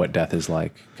know what death is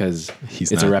like because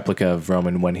He's it's a not. replica of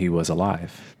Roman when he was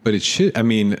alive. but it should. I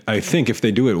mean, I think if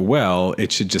they do it well,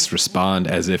 it should just respond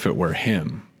as if it were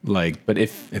him. Like, But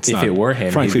if it's if not, it were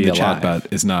him, frankly, he'd be the alive.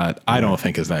 chatbot is not. I don't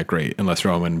think is that great unless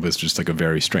Roman was just like a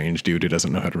very strange dude who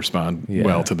doesn't know how to respond Yeah.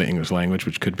 well to the English language,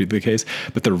 which could be the case.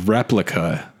 But the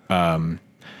replica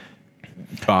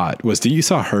bot was. You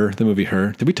saw Her, the movie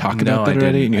Her? Did we talk about I that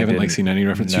already? didn't. And you I haven't like didn't. seen any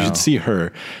reference. You No. should see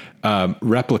Her.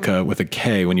 Replica with a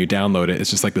K. When you download it,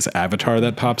 it's just like this avatar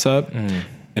that pops up. And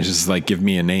it's just like, give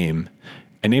me a name.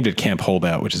 I named it Camp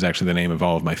Holdout, which is actually the name of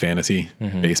all of my fantasy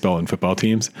baseball and football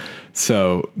teams.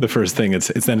 So the first thing it's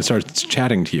then it starts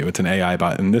chatting to you. It's an AI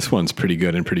bot, and this one's pretty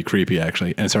good and pretty creepy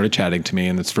actually. And it started chatting to me,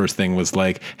 and its first thing was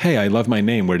like, "Hey, I love my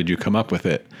name. Where did you come up with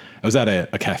it?" I was at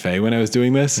a cafe when I was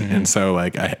doing this, and so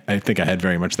like I think I had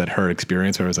very much that Her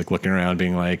experience where I was like looking around,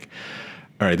 being like,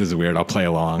 "All right, this is weird. I'll play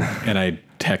along," and I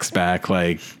text back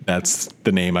like, "That's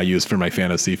the name I use for my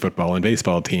fantasy football and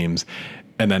baseball teams."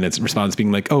 And then its response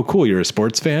being like, "Oh, cool, you're a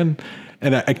sports fan."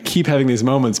 And I keep having these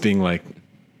moments being like,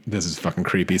 this is fucking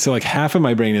creepy. So like half of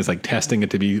my brain is like testing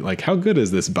it to be like, how good is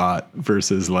this bot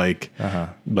versus like,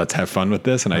 let's have fun with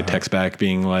this. And I text back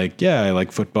being like, yeah, I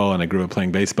like football and I grew up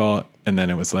playing baseball. And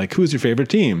then it was like, who's your favorite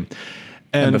team?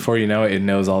 And before you know it, it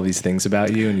knows all these things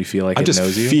about you, and you feel like I'm it just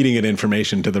knows you. feeding it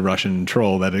information to the Russian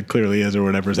troll that it clearly is or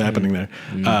whatever's happening there.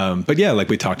 But yeah, like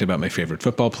we talked about my favorite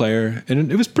football player,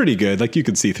 and it was pretty good. Like you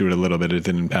could see through it a little bit. It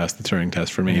didn't pass the Turing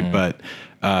test for me, but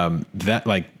that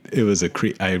like it was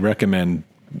I recommend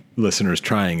listeners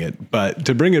trying it. But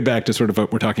to bring it back to sort of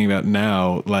what we're talking about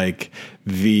now, like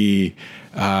the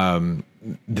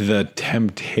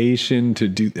temptation to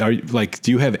do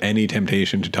you have any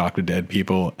temptation to talk to dead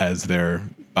people as their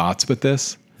bots with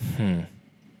this?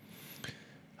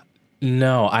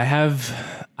 No, I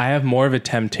have more of a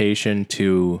temptation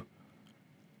to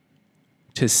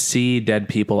see dead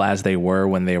people as they were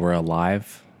when they were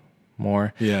alive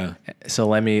more. Yeah. So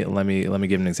let me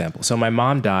give an example. So my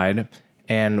mom died,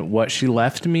 and what she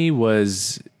left me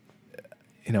was,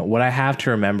 what I have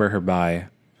to remember her by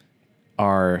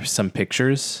are some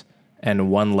pictures and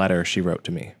one letter she wrote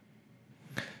to me.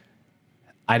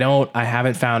 I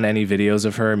haven't found any videos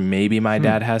of her. Maybe my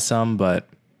dad has some, but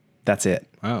that's it.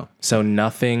 Wow. So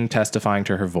nothing testifying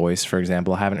to her voice, for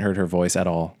example. I haven't heard her voice at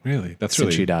all. Really? That's since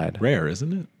really she died. rare,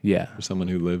 isn't it? Yeah. For someone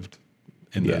who lived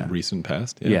in the recent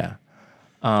past. Yeah.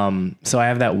 So I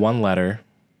have that one letter.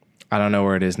 I don't know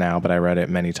where it is now, but I read it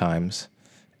many times.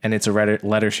 And it's a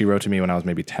letter she wrote to me when I was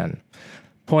maybe 10.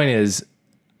 Point is,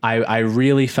 I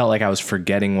really felt like I was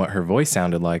forgetting what her voice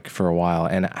sounded like for a while,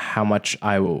 and how much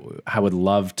I would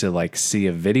love to like see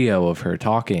a video of her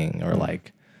talking or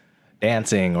like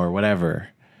dancing or whatever.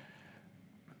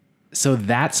 So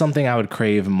that's something I would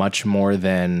crave much more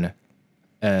than,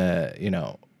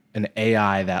 an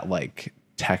AI that like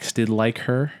texted like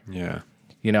her. Yeah.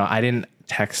 I didn't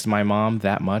text my mom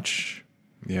that much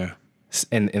Yeah.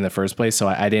 in the first place. So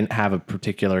I didn't have a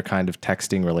particular kind of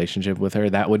texting relationship with her.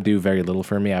 That would do very little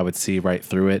for me. I would see right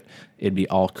through it. It'd be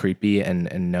all creepy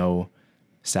and no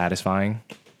satisfying.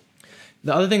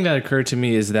 The other thing that occurred to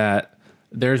me is that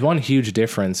there's one huge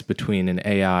difference between an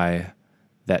AI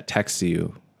that texts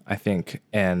you, I think,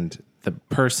 and the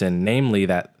person, namely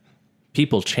that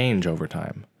people change over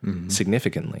time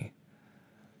significantly.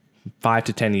 5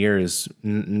 to 10 years,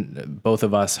 both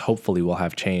of us hopefully will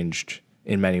have changed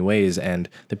in many ways, and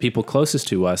the people closest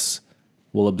to us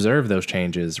will observe those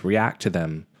changes, react to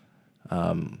them,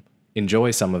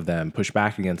 enjoy some of them, push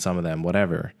back against some of them,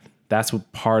 whatever. That's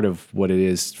part of what it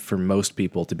is for most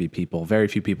people to be people. Very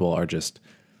few people are just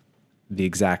the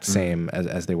exact same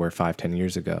as they were 5-10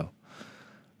 years ago.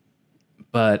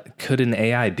 But could an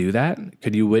AI do that?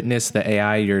 Could you witness the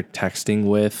AI you're texting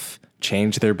with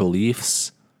change their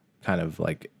beliefs, kind of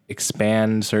like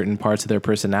expand certain parts of their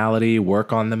personality,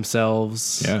 work on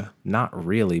themselves? Yeah. Not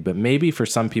really, but maybe for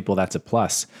some people that's a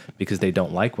plus because they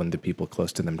don't like when the people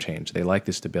close to them change. They like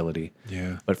the stability.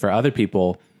 Yeah. But for other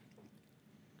people,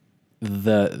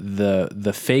 the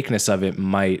fakeness of it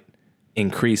might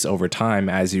increase over time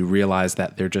as you realize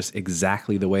that they're just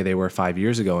exactly the way they were 5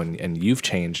 years ago, and you've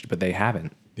changed, but they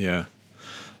haven't. Yeah.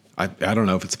 I don't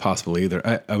know if it's possible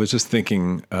either. I was just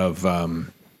thinking of,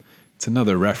 it's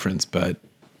another reference, but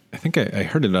I think I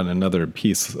heard it on another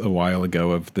piece a while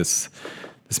ago of this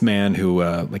man who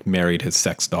like married his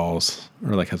sex dolls,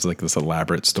 or like has like this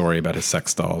elaborate story about his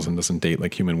sex dolls and doesn't date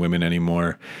like human women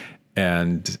anymore.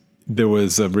 And there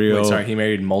was a real... Wait, sorry, he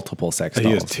married multiple sex dolls.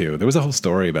 He has two. There was a whole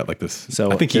story about like this.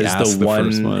 So I think he asked the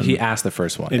first one. He asked the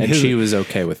first one, And and his- she was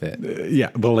okay with it. Yeah,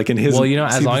 well, like in his... Well,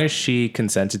 as long as she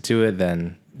consented to it,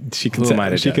 then she Who am I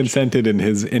to judge? consented in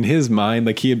his mind,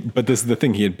 like but this is the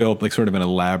thing, he had built like sort of an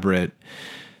elaborate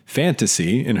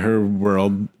fantasy in her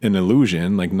world, an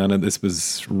illusion, like none of this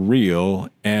was real.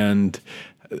 And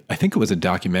I think it was a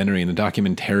documentary, and the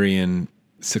documentarian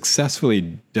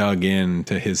successfully dug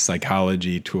into his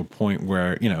psychology to a point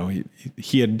where, you know,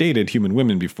 he had dated human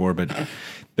women before, but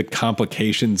the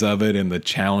complications of it and the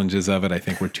challenges of it, I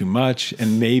think, were too much.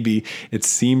 And maybe it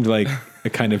seemed like a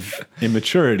kind of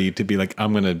immaturity to be like,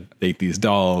 I'm going to date these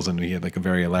dolls. And he had like a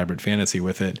very elaborate fantasy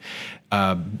with it.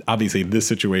 Obviously, this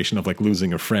situation of like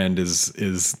losing a friend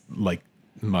is like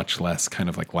much less kind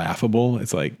of like laughable.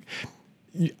 It's like,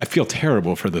 I feel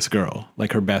terrible for this girl.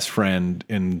 Like her best friend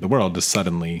in the world just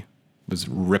suddenly was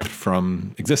ripped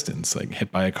from existence, like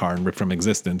hit by a car and ripped from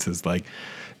existence is like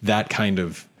that kind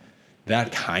of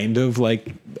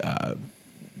like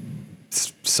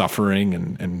suffering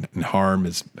and harm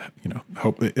is, you know,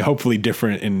 hopefully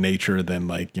different in nature than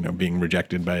like, you know, being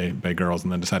rejected by girls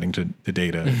and then deciding to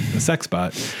date a sex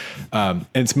bot. And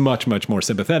it's much, much more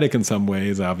sympathetic in some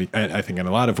ways, I think in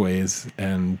a lot of ways.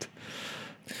 And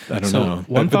I don't know.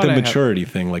 But the maturity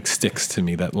thing like sticks to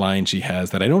me, that line she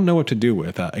has that I don't know what to do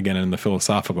with, again, in the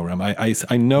philosophical realm.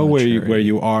 I know where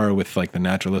you are with like the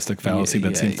naturalistic fallacy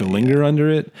that seems to linger under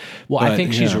it. Well, I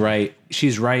think she's right.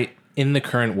 She's right. In the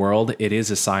current world, it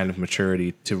is a sign of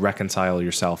maturity to reconcile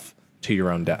yourself to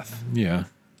your own death. Yeah.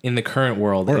 In the current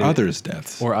world. Or others'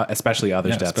 deaths. Or especially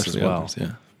others' deaths as well. Others,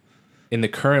 yeah. In the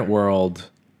current world,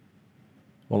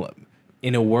 well,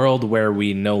 in a world where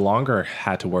we no longer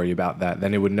had to worry about that,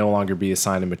 then it would no longer be a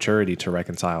sign of maturity to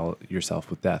reconcile yourself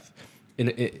with death. In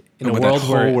a world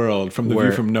where whole world from the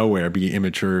view from nowhere be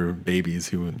immature babies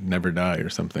who never die or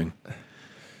something.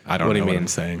 I don't know what I'm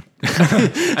saying.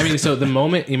 I mean, so the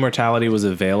moment immortality was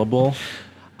available,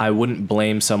 I wouldn't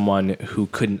blame someone who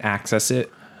couldn't access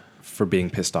it for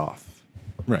being pissed off.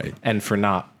 Right. And for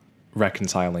not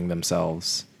reconciling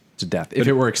themselves to death. If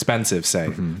it were expensive, say.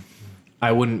 Mm-hmm.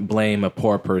 I wouldn't blame a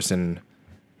poor person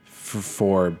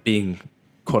for being,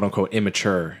 quote unquote,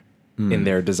 immature in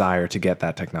their desire to get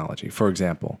that technology, for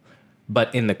example.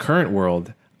 But in the current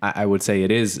world, I would say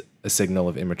it is a signal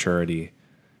of immaturity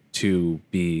to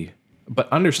be,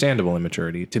 but understandable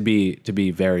immaturity, to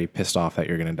be very pissed off that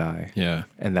you're going to die. Yeah.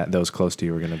 And that those close to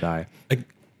you are going to die.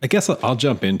 I guess I'll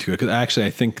jump into it because actually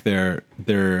I think there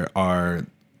are,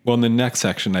 well, in the next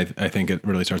section, I think it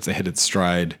really starts to hit its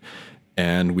stride.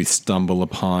 And we stumble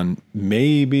upon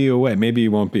maybe a way, maybe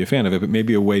you won't be a fan of it, but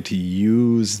maybe a way to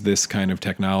use this kind of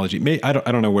technology. I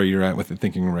don't know where you're at with the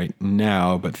thinking right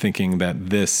now, but thinking that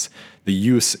the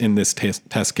use in this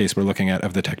test case we're looking at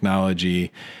of the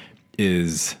technology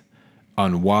is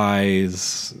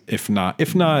unwise, if not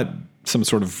some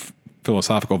sort of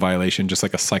philosophical violation, just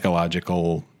like a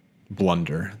psychological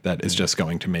blunder that is just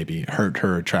going to maybe hurt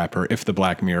her or trap her if the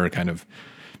Black Mirror kind of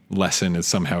lesson is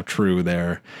somehow true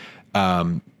there.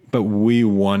 But we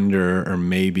wonder, or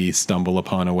maybe stumble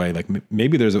upon a way, like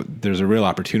maybe there's a real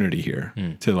opportunity here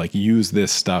to like use this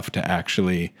stuff to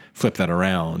actually flip that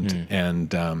around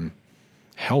and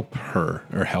help her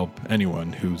or help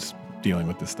anyone who's dealing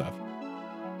with this stuff.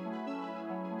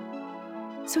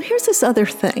 So here's this other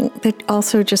thing that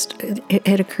also just it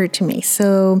had occurred to me.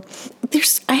 So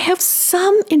I have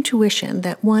some intuition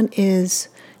that one is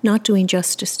not doing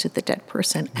justice to the dead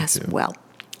person as well.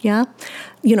 Yeah,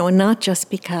 you know, and not just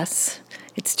because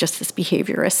it's just this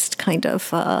behaviorist kind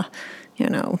of,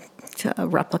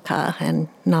 replica and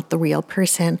not the real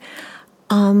person.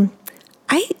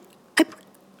 I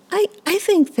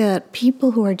think that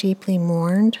people who are deeply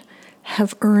mourned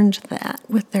have earned that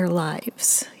with their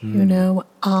lives, you know,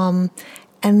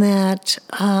 and that.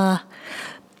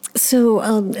 So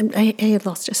I had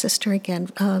lost a sister again,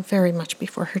 very much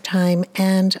before her time,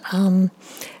 and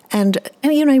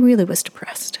you know, I really was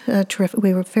depressed. Terrific.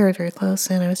 We were very, very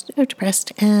close, and I was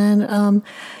depressed. And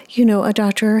you know, a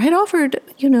doctor had offered,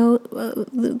 you know,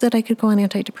 that I could go on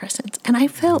antidepressants, and I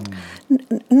felt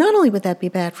not only would that be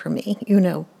bad for me, you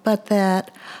know, but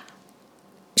that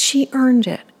she earned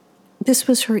it. This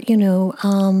was her, you know,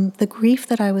 the grief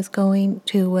that I was going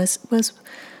to was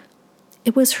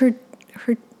her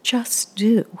just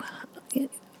due.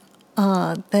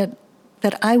 That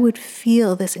I would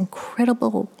feel this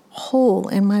incredible hole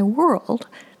in my world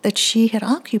that she had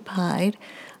occupied.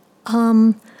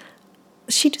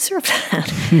 She deserved that.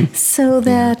 So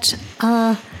that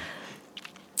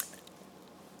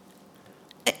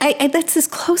that's as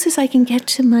close as I can get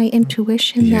to my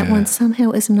intuition that one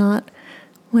somehow is not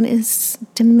one is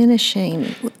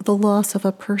diminishing the loss of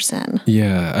a person.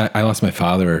 Yeah, I lost my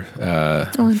father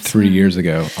 3 sorry. years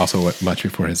ago, also much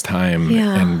before his time.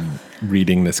 Yeah. And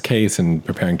reading this case and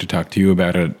preparing to talk to you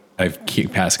about it, I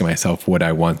keep asking myself, would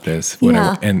I want this? Would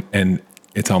Yeah. And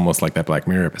it's almost like that Black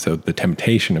Mirror episode. The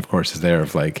temptation, of course, is there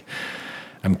of like,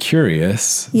 I'm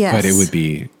curious, Yes. but it would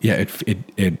be, yeah,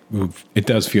 it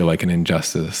does feel like an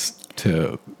injustice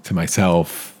to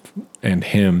myself and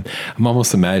him. I'm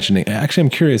almost imagining, actually, I'm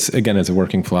curious, again, as a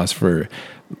working philosopher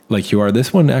like you are,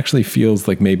 this one actually feels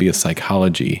like maybe a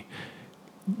psychology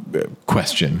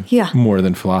question more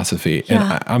than philosophy.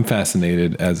 Yeah. And I'm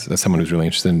fascinated as someone who's really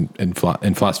interested in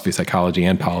philosophy, psychology,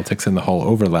 and politics, and the whole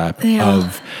overlap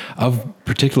of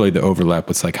particularly the overlap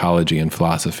with psychology and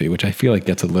philosophy, which I feel like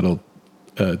gets a little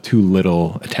too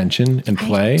little attention and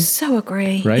play. I so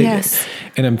agree. Right? Yes.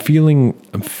 And I'm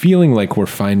feeling like we're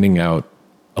finding out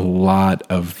a lot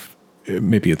of,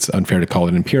 maybe it's unfair to call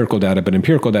it empirical data, but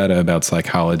empirical data about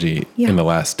psychology in the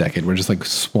last decade. We're just like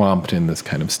swamped in this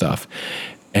kind of stuff.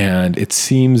 And it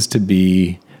seems to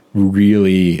be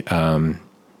really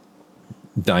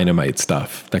dynamite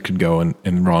stuff that could go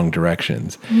in wrong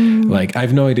directions. Like, I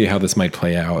have no idea how this might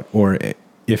play out, or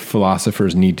if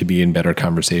philosophers need to be in better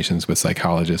conversations with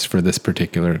psychologists for this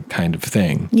particular kind of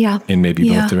thing in maybe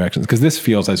both directions. Because this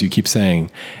feels, as you keep saying,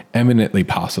 eminently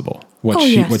possible.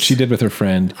 What she did with her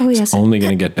friend is only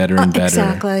going to get better and better.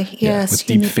 Exactly. Yes. With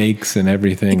deep fakes and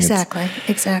everything.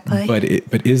 Exactly.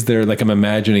 But is there, like, I'm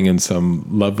imagining in some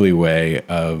lovely way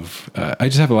of, I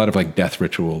just have a lot of like death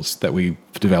rituals that we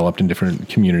developed in different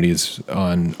communities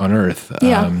on Earth.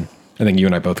 I think you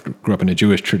and I both grew up in a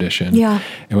Jewish tradition. Yeah.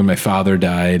 And when my father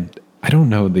died, I don't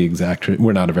know the exact,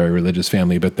 we're not a very religious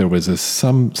family, but there was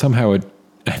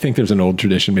I think there's an old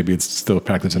tradition, maybe it's still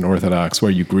practiced in Orthodox, where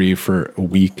you grieve for a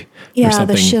week or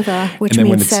something. The Shiva, which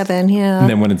means 7, And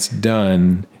then when it's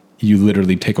done, you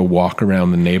literally take a walk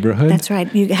around the neighborhood. That's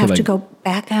right. You have to go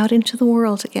back out into the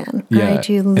world again, right?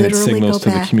 You and it signals to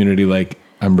the community, like,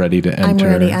 I'm ready to enter. I'm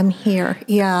ready, I'm here,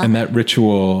 And that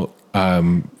ritual,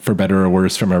 for better or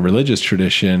worse, from our religious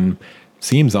tradition,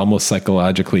 seems almost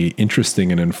psychologically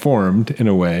interesting and informed in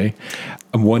a way.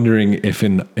 I'm wondering if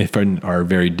in our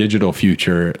very digital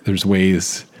future, there's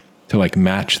ways to like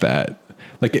match that.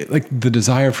 Like the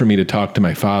desire for me to talk to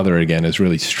my father again is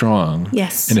really strong.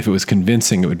 Yes. And if it was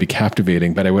convincing, it would be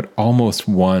captivating. But I would almost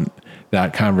want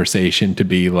that conversation to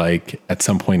be like, at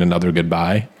some point, another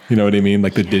goodbye. You know what I mean?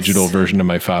 Like the digital version of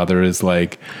my father is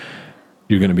like,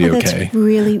 you're going to be okay. That's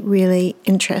really, really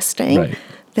interesting. Right.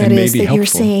 That and is that helpful. You're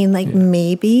saying, like,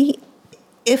 maybe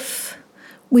if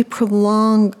we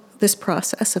prolong this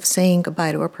process of saying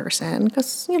goodbye to a person,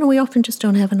 because, we often just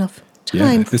don't have enough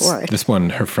time for it. This one,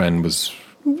 her friend was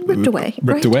ripped away.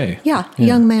 Ripped away. Yeah,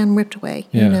 young man ripped away,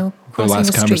 the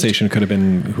last conversation could have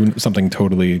been something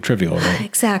totally trivial, right?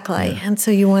 Exactly. And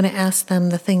so you want to ask them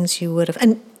the things you would have,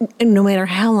 and no matter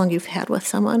how long you've had with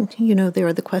someone, there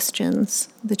are the questions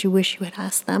that you wish you had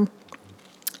asked them.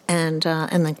 And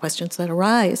then questions that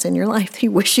arise in your life that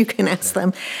you wish you can ask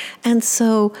them. And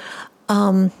so,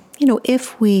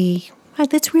 if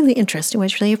that's really interesting,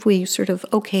 actually, if we sort of,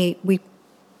 we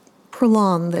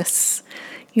prolong this,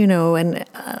 and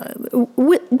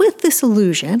with this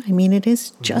illusion, I mean, it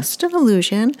is just an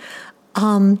illusion,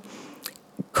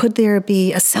 could there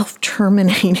be a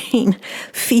self-terminating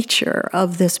feature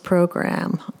of this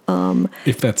program?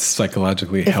 If that's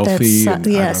psychologically healthy, I don't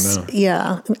know.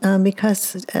 Yeah,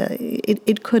 because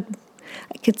it could.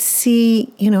 I could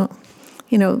see, that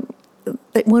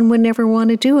one would never want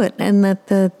to do it, and that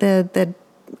the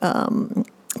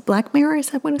Black Mirror, is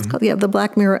that what it's called? Yeah, the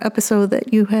Black Mirror episode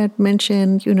that you had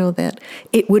mentioned. That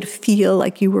it would feel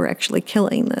like you were actually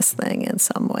killing this thing in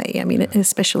some way. I mean,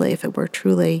 especially if it were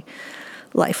truly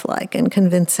lifelike and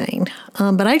convincing.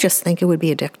 But I just think it would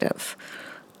be addictive.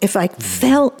 If I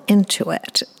fell into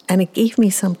it and it gave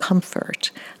me some comfort,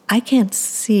 I can't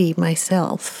see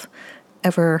myself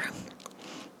ever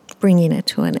bringing it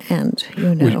to an end,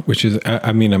 Which is,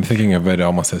 I mean, I'm thinking of it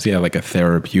almost as, like a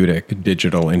therapeutic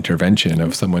digital intervention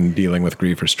of someone dealing with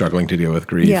grief or struggling to deal with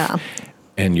grief. Yeah.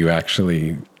 And you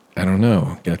actually, I don't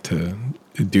know, get to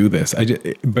do this.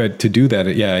 But to do that,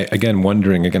 again,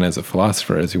 wondering again as a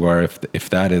philosopher as you are, if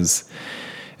that is,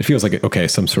 it feels like, okay,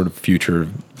 some sort of future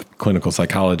clinical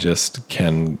psychologist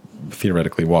can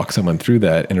theoretically walk someone through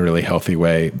that in a really healthy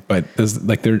way. But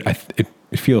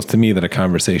it feels to me that a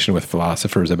conversation with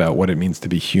philosophers about what it means to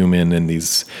be human and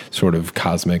these sort of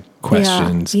cosmic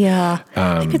questions.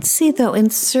 I could see, though, in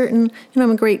certain,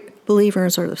 I'm a great believer in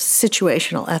sort of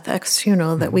situational ethics,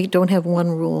 that we don't have one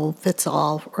rule fits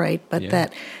all, right? But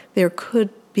that there could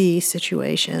be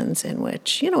situations in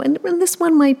which, and this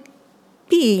one might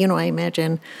be, I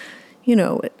imagine,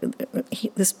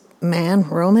 this man,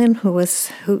 Roman, who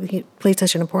he played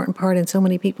such an important part in so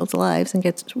many people's lives and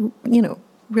gets,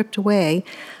 ripped away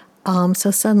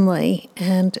so suddenly,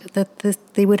 and that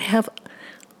they would have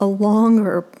a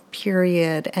longer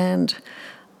period, and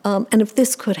if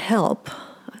this could help,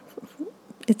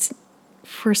 it's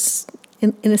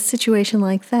in a situation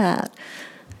like that.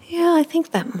 Yeah, I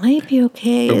think that might be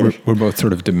okay. But we're both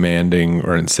sort of demanding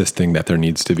or insisting that there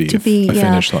needs to be a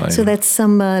finish line. So that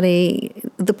somebody,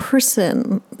 the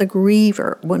person, the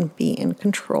griever, wouldn't be in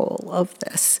control of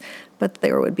this, but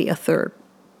there would be a third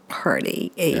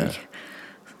party,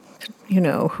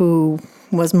 who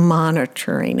was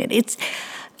monitoring it.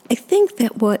 I think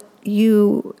that what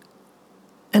you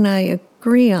and I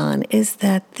agree on is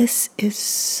that this is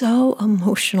so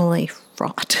emotionally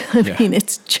fraught. I mean,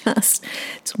 it's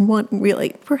one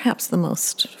really, perhaps the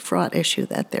most fraught issue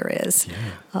that there is,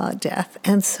 death.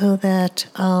 And so that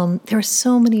there are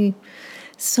so many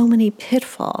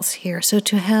pitfalls here. So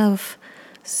to have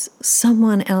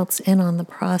someone else in on the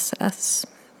process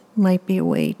might be a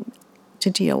way to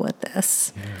deal with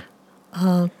this.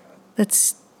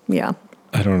 Perhaps.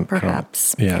 I don't know.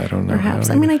 Perhaps.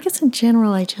 I mean, I guess in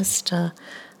general, I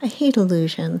hate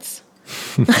illusions.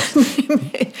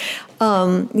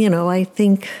 I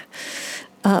think,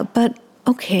 but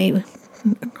okay,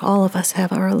 all of us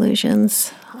have our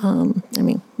illusions. I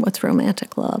mean, what's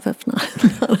romantic love if not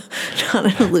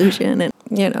an illusion? And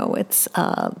it's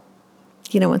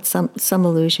some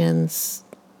illusions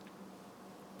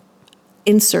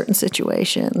in certain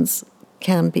situations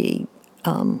can be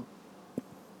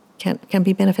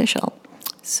beneficial.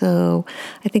 So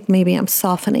I think maybe I'm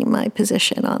softening my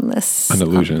position on this. On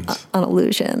illusions. On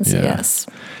illusions, yes.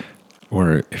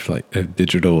 Or if like a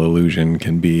digital illusion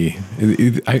can be,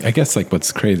 I guess like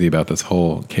what's crazy about this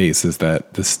whole case is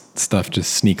that this stuff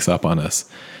just sneaks up on us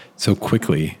so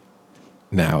quickly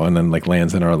now and then like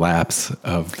lands in our laps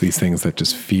of these things that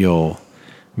just feel,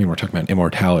 I mean, we're talking about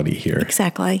immortality here.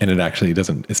 Exactly. And it actually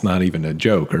it's not even a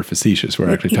joke or facetious. We're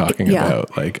actually talking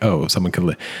about like, someone could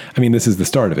live. I mean, this is the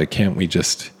start of it. Can't we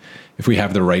just, if we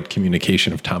have the right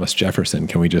communication of Thomas Jefferson,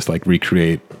 can we just like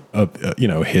recreate,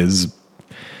 his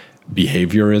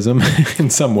behaviorism in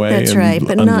some way? That's and right.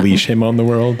 But unleash him on the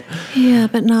world? Yeah,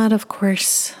 but not, of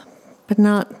course, but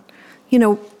not,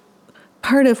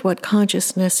 part of what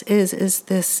consciousness is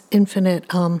this infinite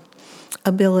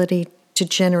ability to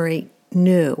generate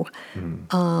new.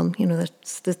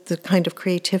 That's the kind of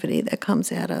creativity that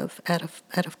comes out of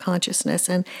consciousness,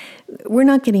 and we're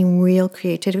not getting real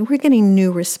creativity. We're getting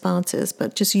new responses,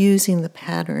 but just using the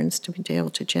patterns to be able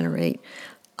to generate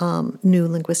new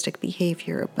linguistic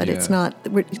behavior. But it's not.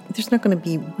 There's not going to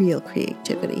be real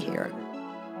creativity here.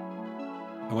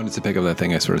 I wanted to pick up that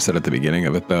thing I sort of said at the beginning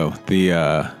of it, though.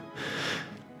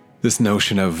 This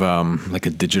notion of like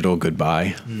a digital goodbye,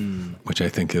 which I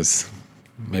think is.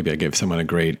 Maybe I gave someone a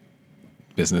great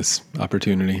business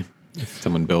opportunity if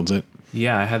someone builds it.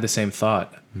 Yeah, I had the same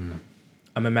thought.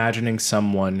 I'm imagining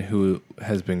someone who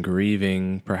has been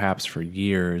grieving perhaps for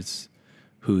years,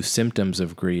 whose symptoms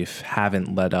of grief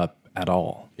haven't let up at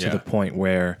all, to the point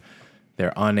where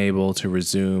they're unable to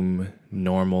resume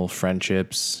normal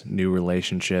friendships, new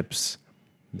relationships,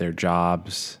 their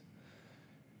jobs,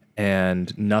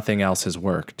 and nothing else has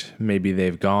worked. Maybe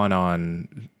they've gone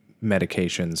on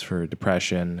medications for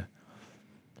depression.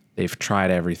 They've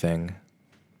tried everything.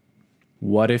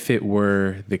 What if it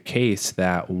were the case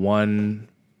that 1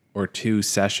 or 2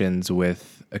 sessions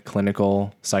with a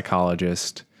clinical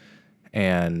psychologist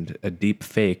and a deep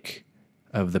fake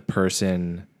of the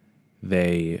person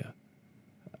they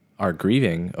are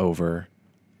grieving over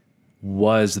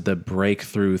was the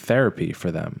breakthrough therapy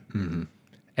for them? Mm-hmm.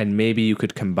 And maybe you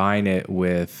could combine it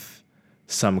with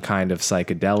some kind of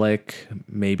psychedelic,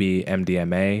 maybe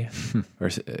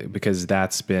MDMA, because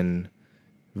that's been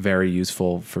very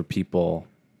useful for people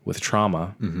with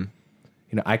trauma.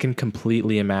 Mm-hmm. I can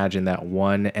completely imagine that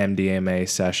one MDMA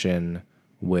session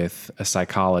with a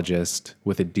psychologist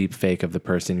with a deep fake of the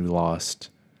person you lost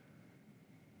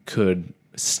could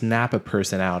snap a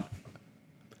person out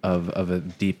of a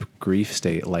deep grief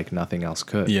state like nothing else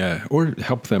could. Yeah, or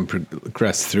help them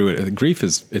progress through it. Grief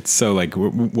it's so like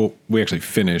we actually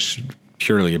finish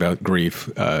purely about grief,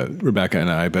 Rebecca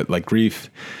and I, but like grief,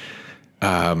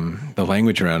 the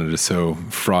language around it is so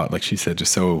fraught, like she said,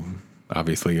 just so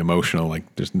obviously emotional.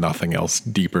 Like there's nothing else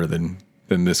deeper than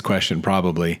this question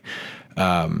probably.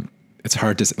 It's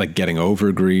hard to like getting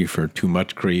over grief or too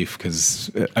much grief, because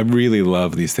I really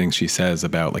love these things she says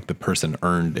about like the person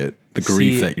earned it. The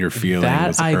grief that you're feeling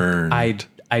was earned.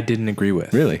 I didn't agree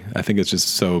with. Really? I think it's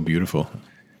just so beautiful.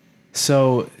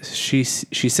 So she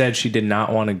said she did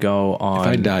not want to go on. If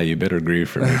I die, you better grieve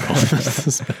for me,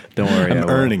 Cole. Don't worry, I'm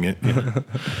earning it.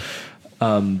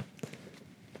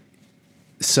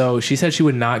 So she said she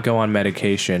would not go on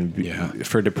medication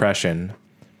for depression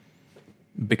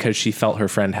because she felt her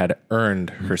friend had earned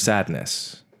her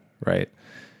sadness, right?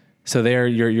 So there,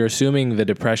 you're assuming the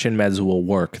depression meds will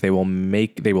work. They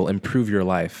will improve your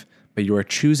life, but you are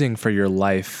choosing for your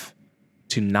life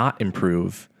to not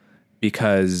improve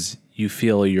because you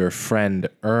feel your friend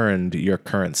earned your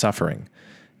current suffering.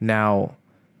 Now,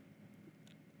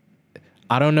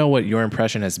 I don't know what your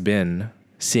impression has been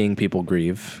seeing people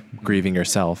grieving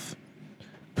yourself.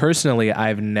 Personally,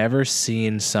 I've never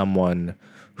seen someone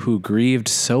who grieved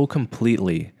so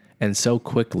completely and so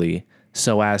quickly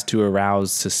so as to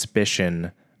arouse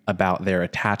suspicion about their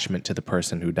attachment to the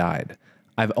person who died.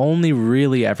 I've only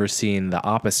really ever seen the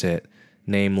opposite,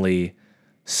 namely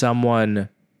someone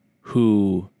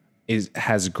who is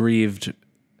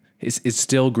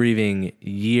still grieving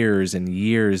years and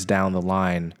years down the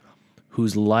line,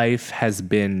 whose life has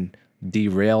been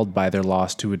derailed by their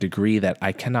loss to a degree that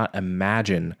I cannot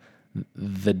imagine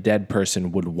the dead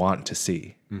person would want to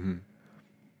see. Mm-hmm.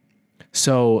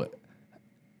 So,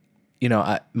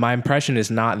 my impression is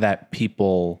not that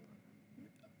people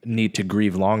need to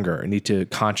grieve longer, need to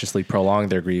consciously prolong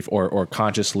their grief or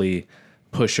consciously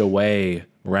push away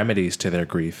remedies to their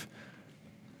grief.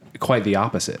 Quite the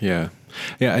opposite. Yeah.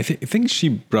 Yeah. I think she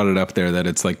brought it up there that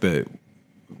it's like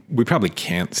we probably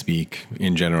can't speak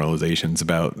in generalizations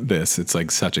about this. It's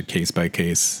like such a case by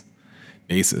case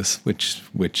basis, which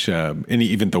and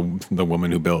even the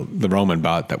woman who built the Roman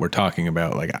bot that we're talking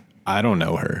about, like, I don't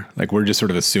know her. Like, we're just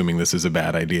sort of assuming this is a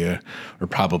bad idea or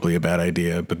probably a bad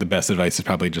idea. But the best advice is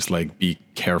probably just like, be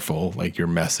careful. Like, you're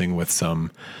messing with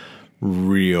some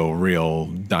real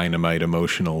dynamite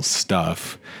emotional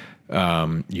stuff.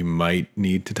 You might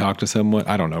need to talk to someone.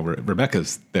 I don't know,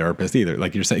 Rebecca's therapist either.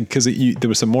 Like you're saying, because there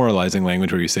was some moralizing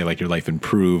language where you say like your life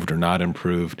improved or not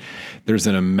improved. There's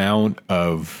an amount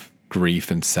of grief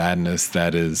and sadness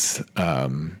that is,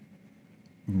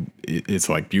 it's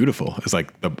like beautiful. It's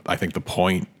like I think the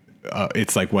point.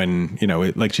 It's like when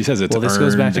like she says, it's well. This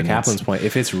goes back to Kaplan's point.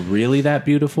 If it's really that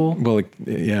beautiful, well,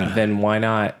 yeah, then why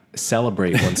not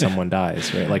celebrate when someone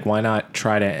dies, right? Like, why not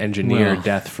try to engineer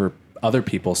death for other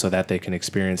people so that they can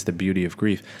experience the beauty of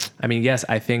grief? I mean, yes,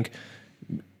 I think,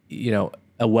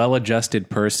 a well-adjusted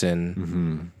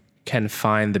person can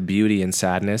find the beauty in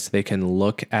sadness. They can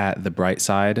look at the bright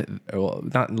side. Well,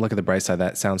 not look at the bright side.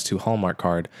 That sounds too Hallmark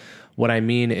card. What I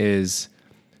mean is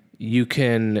you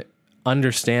can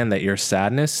understand that your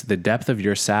sadness, the depth of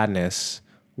your sadness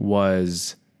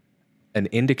was an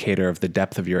indicator of the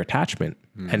depth of your attachment.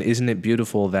 And isn't it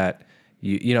beautiful that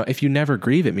if you never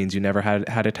grieve, it means you never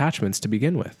had attachments to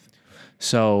begin with.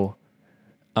 So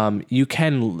you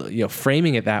can,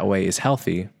 framing it that way is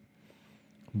healthy,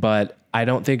 but I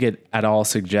don't think it at all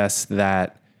suggests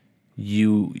that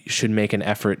you should make an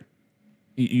effort.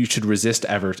 You should resist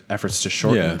efforts to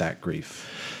shorten that grief.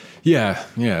 Yeah.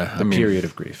 The period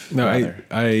of grief. No,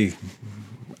 I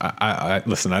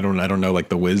listen, I don't know like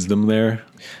the wisdom there.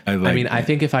 I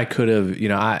think if I could have,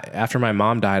 after my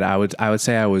mom died, I would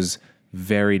say I was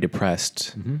very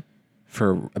depressed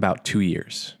for about 2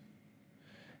 years.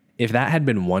 If that had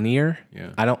been 1 year,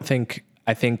 I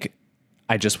think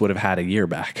I just would have had a year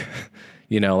back.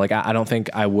 I don't think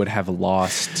I would have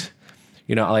lost,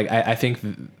 I think.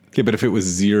 Okay, but if it was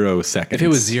 0 seconds. If it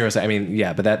was 0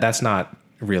 seconds, but that's not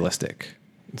realistic.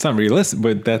 It's not realistic,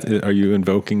 but are you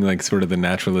invoking like sort of the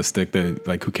naturalistic,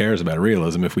 like who cares about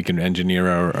realism if we can engineer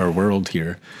our world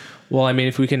here? Well,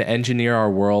 if we can engineer our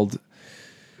world,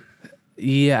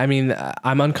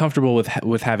 I'm uncomfortable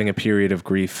with having a period of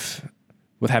grief,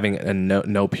 with having a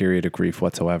no period of grief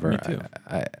whatsoever. Me too.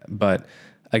 But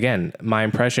again, my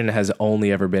impression has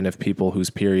only ever been of people whose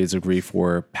periods of grief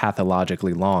were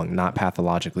pathologically long, not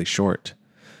pathologically short.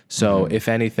 So if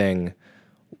anything,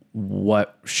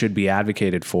 what should be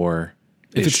advocated for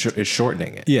is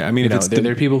shortening it. Yeah,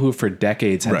 there are people who for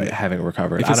decades haven't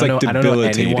recovered. I don't know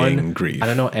anyone. Grief. I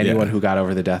don't know anyone who got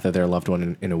over the death of their loved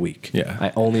one in a week. Yeah,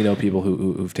 I only know people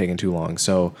who've taken too long.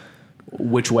 So,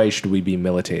 which way should we be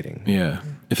militating? Yeah,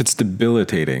 if it's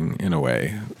debilitating in a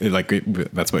way,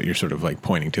 that's what you're sort of like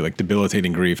pointing to, like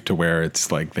debilitating grief to where it's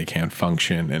like they can't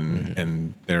function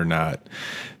and they're not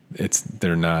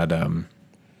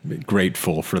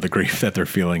grateful for the grief that they're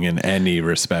feeling in any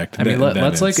respect. I'm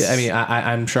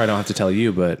sure I don't have to tell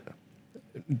you, but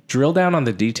drill down on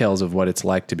the details of what it's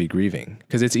like to be grieving,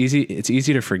 because it's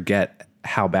easy to forget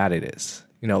how bad it is.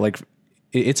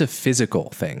 It's a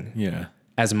physical thing. Yeah.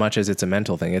 as much as it's a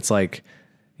mental thing. It's like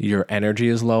your energy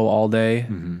is low all day.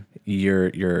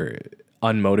 You're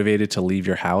unmotivated to leave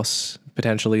your house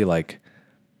potentially. Like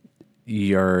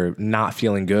you're not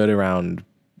feeling good around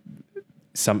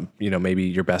some, maybe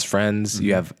your best friends.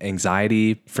 You have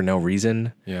anxiety for no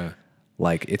reason. Yeah.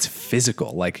 Like it's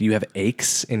physical, like you have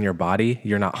aches in your body.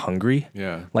 You're not hungry.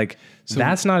 Yeah. Like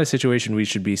that's not a situation we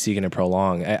should be seeking to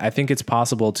prolong. I think it's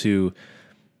possible to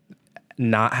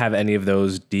not have any of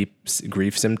those deep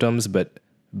grief symptoms, but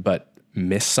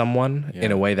miss someone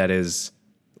in a way that is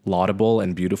laudable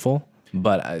and beautiful.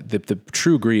 But the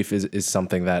true grief is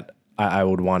something that I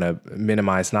would want to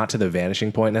minimize, not to the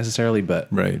vanishing point necessarily, but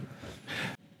right.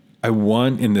 I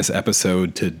want in this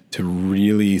episode to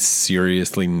really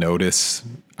seriously notice,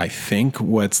 I think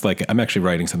what's like, I'm actually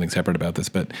writing something separate about this,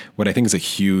 but what I think is a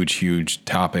huge, huge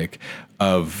topic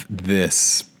of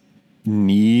this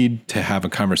need to have a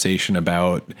conversation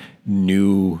about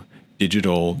new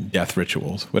digital death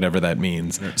rituals, whatever that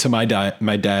means. So my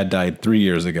dad died 3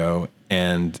 years ago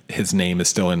and his name is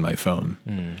still in my phone.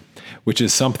 Which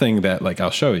is something that, like, I'll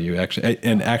show you actually.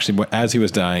 And actually, as he was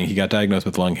dying, he got diagnosed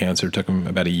with lung cancer. It took him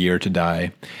about a year to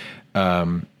die.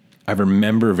 I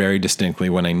remember very distinctly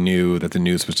when I knew that the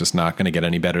news was just not going to get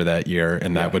any better that year,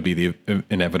 and that would be the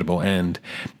inevitable end.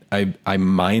 I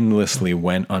mindlessly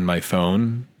went on my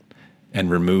phone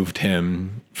and removed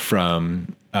him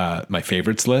from my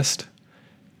favorites list.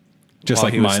 Just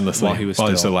while like mindlessly while he was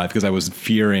still alive, because I was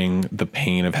fearing the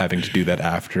pain of having to do that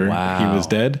after he was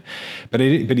dead. But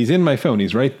he's in my phone.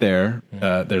 He's right there.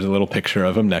 There's a little picture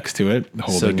of him next to it.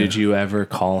 So did you ever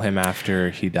call him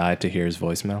after he died to hear his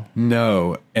voicemail?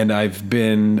 No. And I've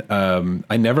been,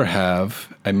 I never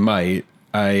have. I might.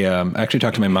 I actually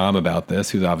talked to my mom about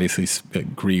this, who's obviously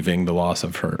grieving the loss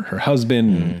of her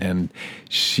husband. And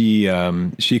she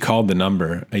called the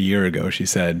number a year ago, she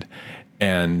said,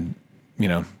 and,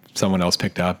 someone else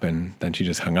picked up and then she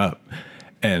just hung up.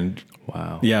 And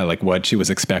wow. Yeah, like what she was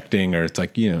expecting, or it's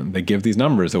like, they give these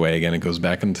numbers away again, it goes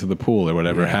back into the pool or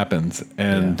whatever happens.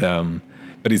 And,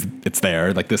 but it's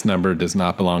there. Like this number does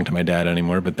not belong to my dad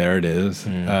anymore, but there it is.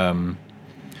 I'm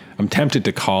tempted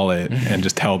to call it and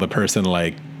just tell the person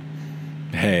like,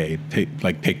 hey,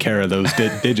 take care of those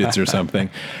digits or something.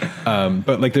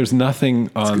 But like, there's nothing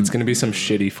on. It's going to be some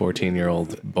shitty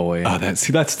 14-year-old boy. Oh,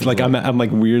 that's like, I'm like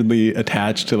weirdly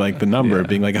attached to like the number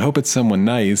being like, I hope it's someone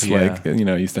nice. Like, I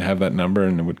used to have that number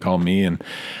and it would call me. And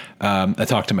I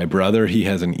talked to my brother. He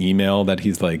has an email that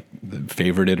he's like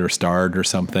favorited or starred or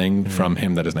something from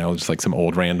him that is now just like some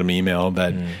old random email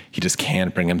that he just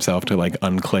can't bring himself to like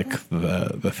unclick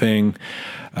the thing.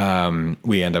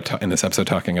 We end up in this episode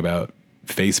talking about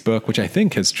Facebook, which I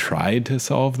think has tried to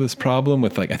solve this problem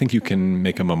with like, I think you can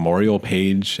make a memorial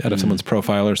page out of someone's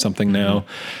profile or something now.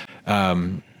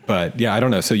 But yeah, I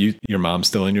don't know. So your mom's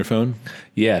still in your phone?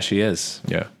 Yeah, she is.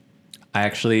 Yeah. I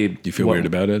actually... Do you feel weird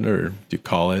about it, or do you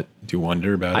call it? Do you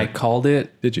wonder about it? I called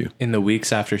it. Did you? In the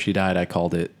weeks after she died, I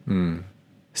called it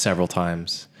several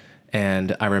times.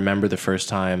 And I remember the first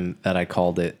time that I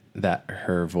called it that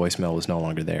her voicemail was no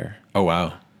longer there. Oh,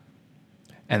 wow.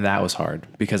 And that was hard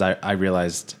because I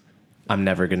realized I'm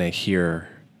never going to hear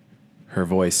her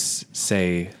voice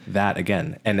say that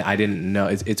again. And I didn't know.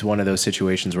 It's one of those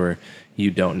situations where you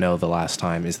don't know the last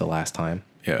time is the last time.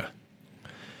 Yeah.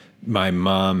 My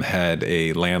mom had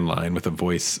a landline with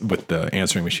with the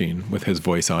answering machine with his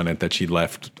voice on it that she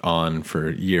left on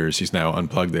for years. She's now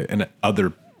unplugged it. And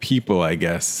other people, I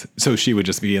guess, so she would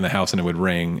just be in the house and it would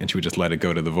ring and she would just let it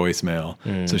go to the voicemail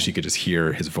so she could just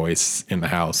hear his voice in the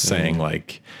house saying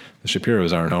like, the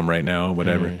Shapiros aren't home right now,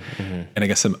 whatever. And I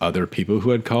guess some other people who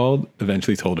had called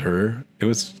eventually told her it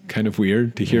was kind of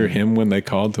weird to hear him when they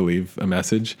called to leave a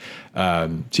message.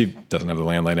 She doesn't have the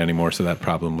landline anymore, so that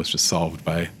problem was just solved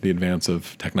by the advance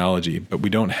of technology. But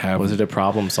we don't have... Was it a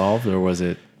problem solved, or was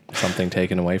it something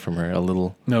taken away from her?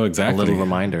 No, exactly. A little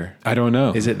reminder. I don't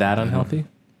know. Is it that unhealthy?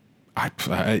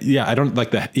 I don't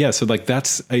like that. Yeah, so like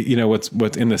that's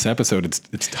what's in this episode.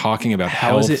 It's talking about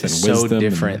how health is it and so wisdom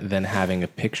different than having a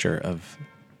picture of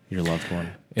your loved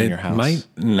one in your house? Might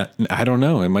not, I don't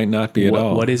know. It might not be at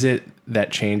all. What is it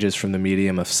that changes from the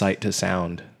medium of sight to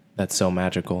sound that's so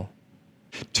magical?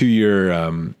 To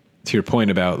your point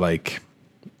about like,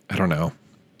 I don't know,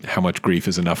 how much grief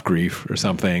is enough grief or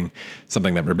something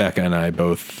that Rebecca and I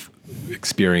both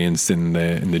experience in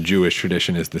the Jewish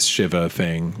tradition is this Shiva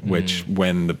thing, which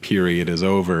when the period is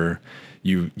over,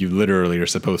 you literally are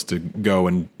supposed to go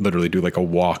and literally do like a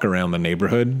walk around the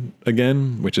neighborhood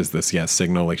again, which is this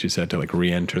signal, like she said, to like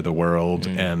re-enter the world.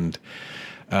 And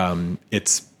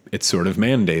it's sort of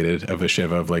mandated of a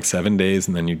Shiva of like 7 days,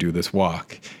 and then you do this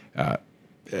walk.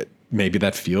 maybe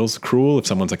that feels cruel if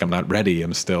someone's like, I'm not ready.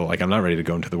 I'm not ready to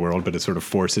go into the world, but it sort of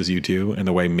forces you to, in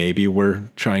the way maybe we're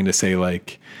trying to say,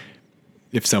 like,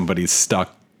 if somebody's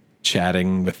stuck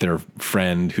chatting with their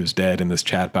friend who's dead in this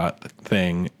chatbot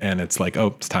thing, and it's like, oh,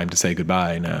 it's time to say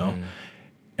goodbye now.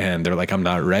 And they're like, I'm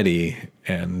not ready.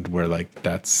 And we're like,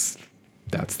 that's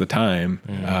the time.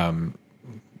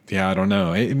 I don't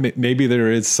know. Maybe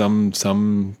there is some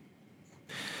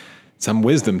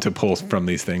wisdom to pull from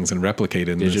these things and replicate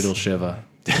in Digital Shiva.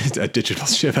 A digital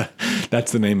Shiva.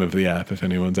 That's the name of the app, if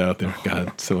anyone's out there.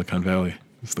 God, Silicon Valley.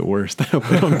 It's the worst. I hope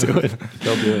they don't do it.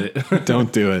 Don't do it.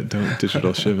 Don't do it. Don't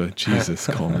digital Shiva. Jesus,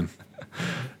 Coleman.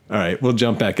 All right, we'll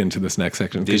jump back into this next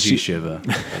section. Digi Shiva.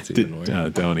 That's even worse.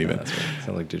 Don't even. That's right.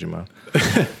 Sound like Digimon.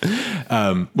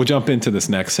 We'll jump into this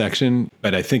next section,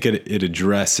 but I think it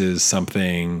addresses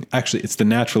something. Actually, it's the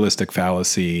naturalistic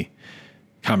fallacy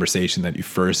conversation that you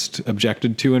first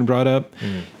objected to and brought up.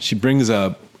 She brings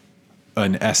up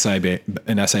an essay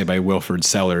by Wilfrid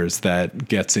Sellers that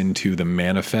gets into the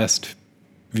manifest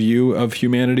view of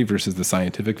humanity versus the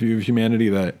scientific view of humanity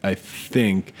that I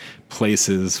think it's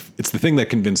the thing that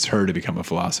convinced her to become a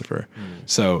philosopher.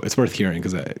 So it's worth hearing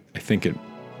because I think it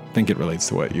relates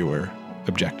to what you were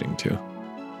objecting to.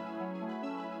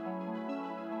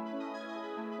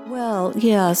 Well,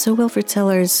 yeah. So Wilfrid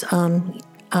Sellers,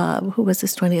 who was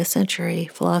this 20th century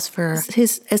philosopher,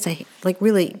 his essay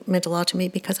really meant a lot to me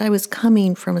because I was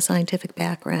coming from a scientific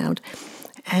background,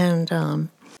 and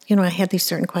I had these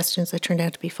certain questions that turned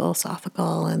out to be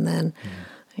philosophical, and then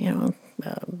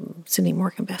Sidney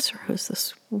Morgenbesser, who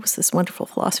was this wonderful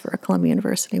philosopher at Columbia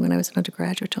University when I was an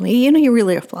undergraduate, told me, you're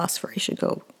really a philosopher. You should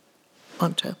go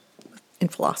on in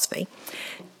philosophy.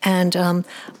 And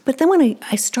but then when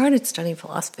I started studying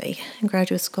philosophy in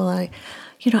graduate school, I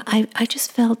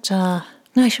just felt I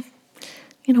should,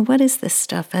 what is this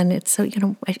stuff? And it's so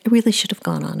I really should have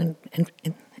gone on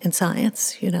in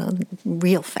science.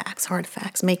 Real facts, hard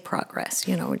facts, make progress.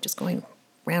 We're just going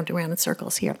round and round in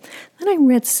circles here. Then I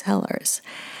read Sellers,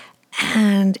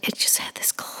 and it just had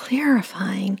this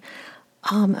clarifying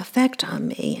effect on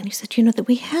me. And he said, that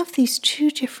we have these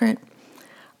two different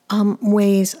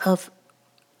ways of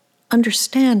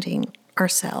understanding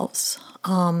ourselves.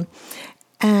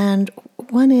 And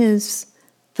one is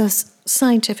the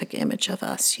scientific image of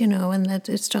us, and that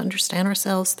it's to understand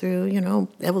ourselves through,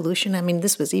 evolution. I mean,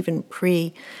 this was even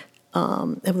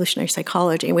pre-evolutionary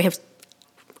psychology. And we have,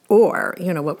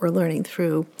 what we're learning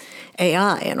through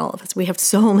AI and all of this. We have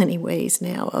so many ways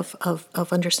now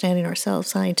of understanding ourselves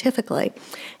scientifically.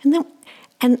 And then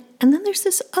there's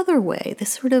this other way,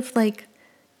 this sort of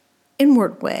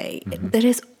inward way that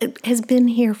has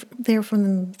been there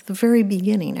from the very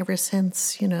beginning, ever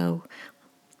since the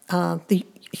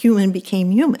human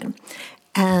became human,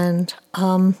 and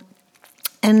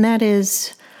that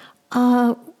is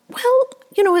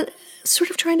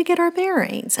sort of trying to get our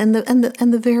bearings, and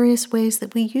the various ways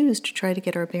that we use to try to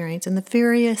get our bearings, and the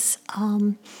various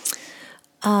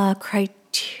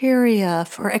criteria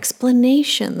for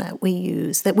explanation that we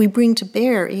use, that we bring to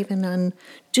bear even on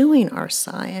doing our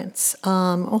science,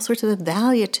 all sorts of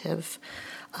evaluative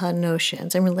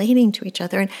notions and relating to each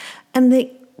other. And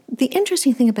the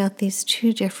interesting thing about these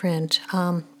two different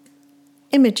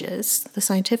images, the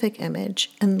scientific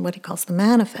image and what he calls the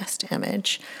manifest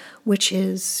image, which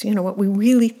is, what we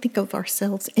really think of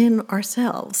ourselves in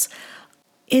ourselves,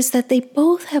 is that they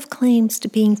both have claims to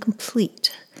being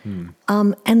complete. And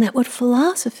that what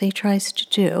philosophy tries to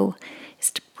do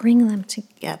is to bring them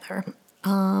together,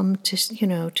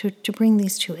 to bring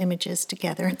these two images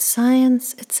together. And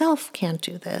science itself can't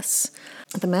do this.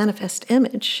 The manifest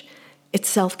image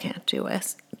itself can't do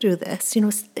this.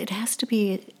 It has to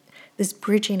be this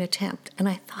bridging attempt. And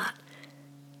I thought,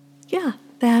 yeah,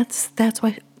 that's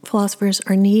why philosophers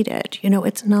are needed.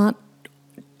 It's not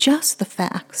just the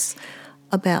facts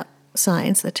about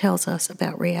science that tells us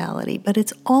about reality, but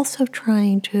it's also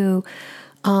trying to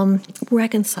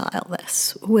reconcile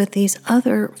this with these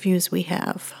other views we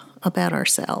have about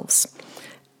ourselves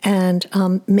and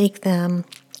make them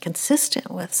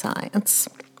consistent with science.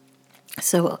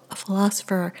 So a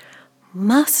philosopher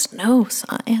must know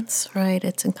science, right?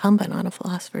 It's incumbent on a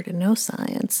philosopher to know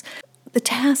science. The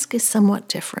task is somewhat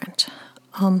different.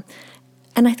 And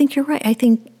I think you're right. I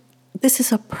think this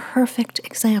is a perfect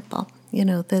example.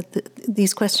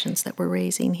 These questions that we're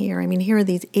raising here. I mean, here are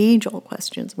these age-old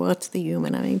questions. What's the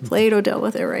human? I mean, Plato dealt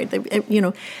with it, right?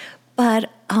 But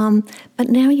now,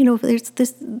 there's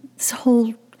this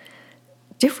whole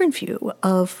different view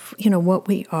of, what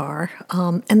we are,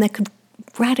 and that could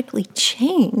radically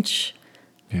change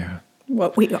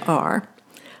what we are.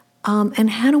 And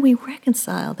how do we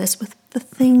reconcile this with the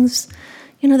things,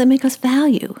 that make us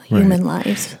value human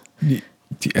lives.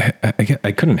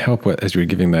 I couldn't help but, as you were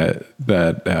giving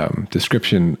that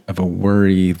description of a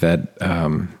worry that,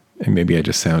 and maybe I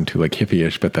just sound too like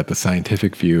hippie-ish, but that the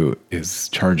scientific view is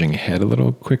charging ahead a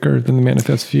little quicker than the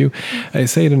manifest view. I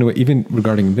say it in a way, even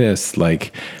regarding this,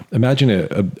 like imagine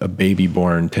a baby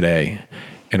born today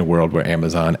in a world where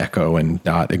Amazon Echo and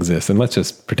Dot exist. And let's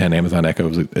just pretend Amazon Echo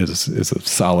is a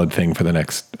solid thing for the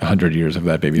next 100 years of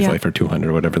that baby's life, or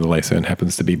 200, whatever the lifespan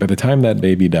happens to be. By the time that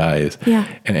baby dies,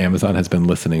 and Amazon has been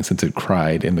listening since it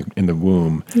cried in the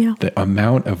womb, the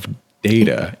amount of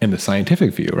data in the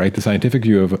scientific view, right? The scientific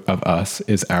view of us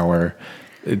is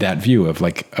that view of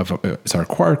it's our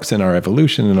quarks and our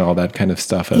evolution and all that kind of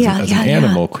stuff as an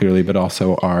animal, clearly, but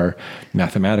also our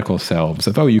mathematical selves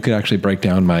of, you could actually break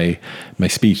down my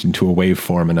speech into a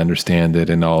waveform and understand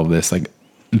it and all of this. Like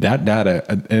that data,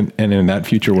 and in that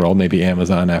future world, maybe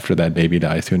Amazon, after that baby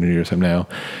dies 200 years from now,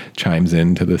 chimes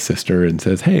in to the sister and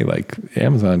says, hey, like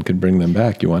Amazon could bring them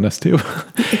back. You want us to?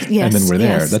 Yes, and then we're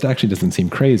there. That actually doesn't seem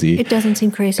crazy. It doesn't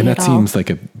seem crazy and at all. And that seems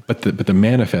like but the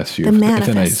manifest view, if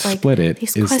then I split it,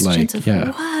 these is questions like,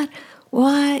 of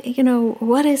why,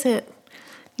 what is it,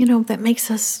 that makes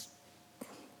us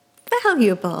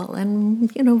valuable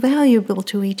and, valuable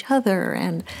to each other.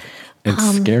 And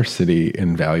scarcity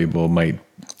and valuable might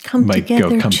come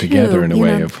together in a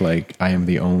way of like, I am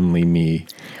the only me,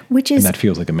 which is, and that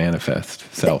feels like a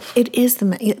manifest self. That is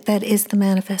the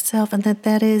manifest self, and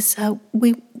that is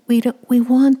we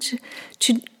want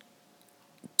to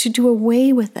do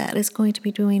away with that is going to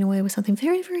be doing away with something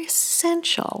very, very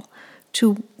essential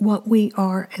to what we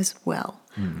are as well,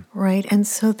 right? And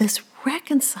so this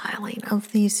reconciling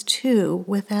of these two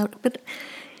without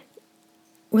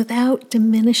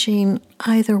diminishing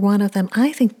either one of them,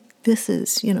 I think this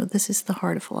is the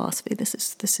heart of philosophy. This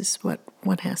is what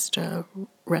one has to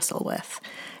wrestle with,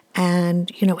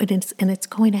 and it's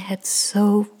going ahead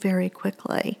so very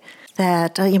quickly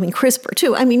that CRISPR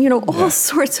too. All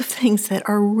sorts of things that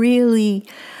are really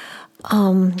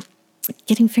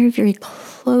getting very, very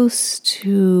close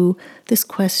to this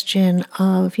question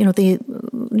of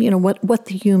what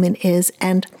the human is,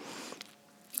 and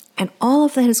all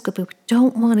of that is good, but we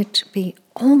don't want it to be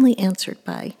only answered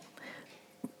by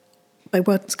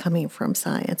what's coming from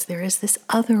science. There is this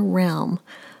other realm,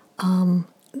 and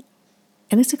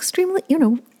it's extremely,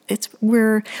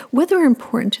 whether we're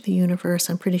important to the universe,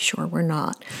 I'm pretty sure we're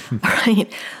not,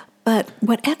 right? But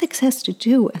what ethics has to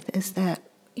do with is that,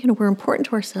 we're important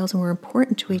to ourselves and we're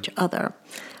important to each other,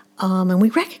 and we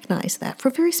recognize that for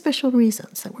very special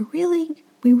reasons, that we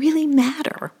really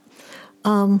matter.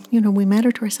 We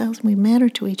matter to ourselves and we matter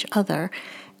to each other,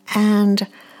 and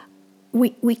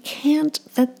we can't.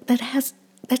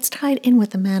 That's tied in with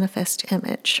the manifest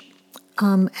image,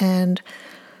 and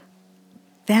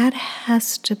that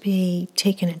has to be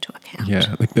taken into account.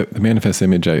 Yeah, like the manifest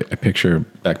image I picture,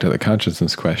 back to the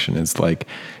consciousness question, is like,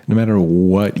 no matter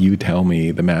what you tell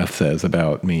me the math says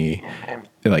about me,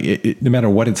 like no matter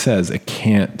what it says, it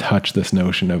can't touch this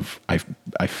notion of I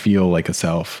feel like a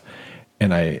self,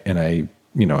 and I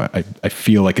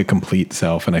feel like a complete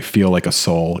self, and I feel like a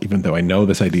soul, even though I know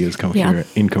this idea is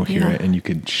incoherent, and you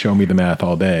could show me the math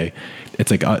all day.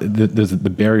 It's like there's the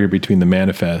barrier between the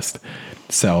manifest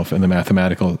self and the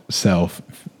mathematical self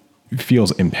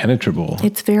feels impenetrable.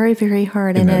 It's very, very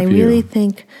hard, and I really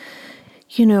think,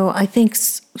 I think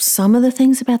some of the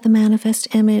things about the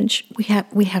manifest image we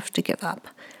have to give up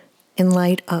in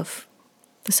light of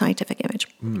the scientific image.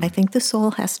 I think the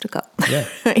soul has to go. Yeah.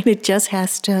 It just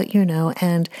has to,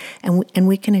 and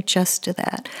we can adjust to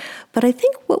that. But I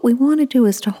think what we want to do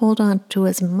is to hold on to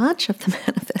as much of the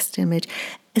manifest image,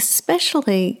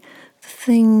 especially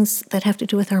things that have to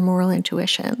do with our moral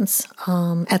intuitions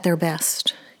at their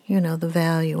best. The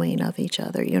valuing of each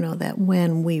other. That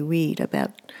when we read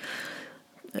about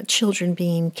children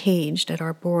being caged at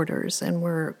our borders, and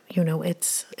we're,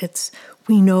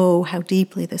 we know how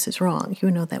deeply this is wrong.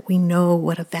 That we know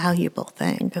what a valuable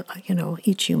thing,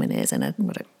 each human is, and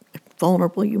what a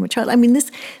vulnerable human child.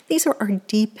 These are our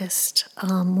deepest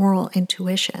moral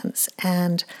intuitions,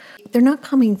 and they're not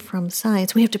coming from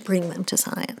science. We have to bring them to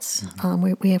science.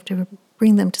 We have to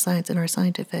bring them to science in our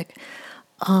scientific,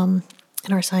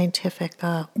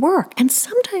 work, and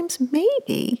sometimes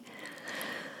maybe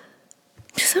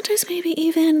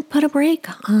even put a brake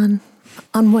on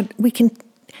what we can.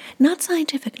 Not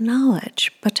scientific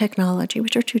knowledge, but technology,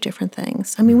 which are two different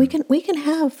things. We can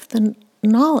have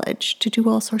knowledge to do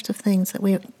all sorts of things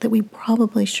that we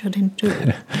probably shouldn't do.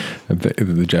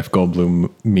 The Jeff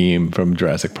Goldblum meme from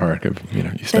Jurassic Park of, you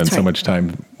spend so much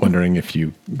time wondering if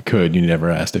you could, you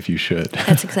never asked if you should.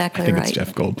 That's exactly right. I think it's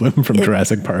Jeff Goldblum from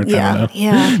Jurassic Park. Yeah, I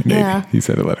don't know. Yeah. He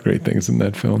said a lot of great things in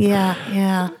that film.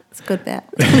 Yeah. It's a good bet.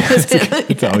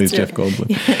 It's always Jeff Goldblum.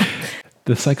 Yeah.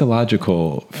 The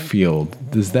psychological field,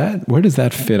 where does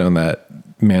that fit on that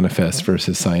manifest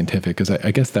versus scientific? Because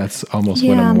I guess that's almost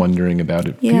what I'm wondering about.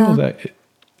 It feels that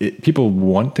people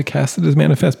want to cast it as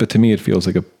manifest, but to me it feels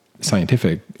like a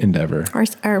scientific endeavor.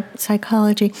 Our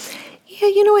psychology. Yeah,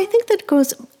 I think that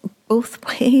goes both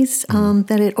ways,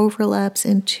 that it overlaps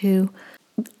into...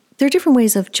 There are different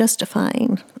ways of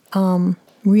justifying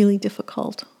really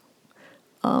difficult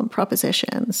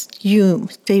propositions.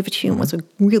 David Hume was a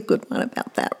real good one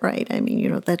about that, right? I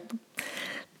mean,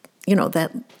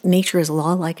 that nature is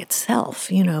law like itself,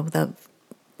 the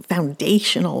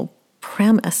foundational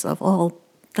premise of all,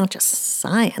 not just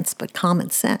science, but common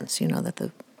sense, that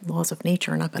the laws of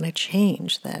nature are not going to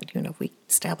change, that, if we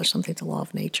establish something's a law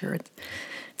of nature,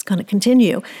 it's going to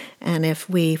continue. And if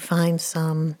we find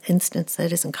some instance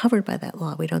that isn't covered by that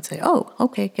law, we don't say, oh,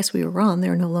 okay, I guess we were wrong,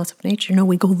 there are no laws of nature. No,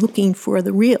 we go looking for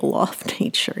the real law of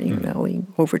nature. We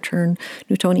overturn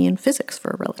Newtonian physics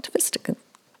for relativistic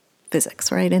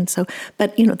physics, right? And so,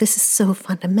 but, this is so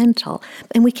fundamental,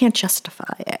 and we can't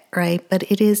justify it, right? But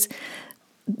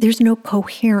there's no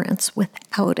coherence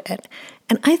without it.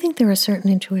 And I think there are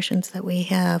certain intuitions that we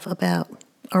have about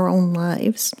our own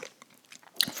lives.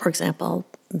 For example,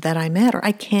 that I matter.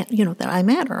 That I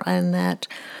matter, and that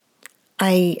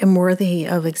I am worthy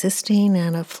of existing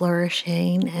and of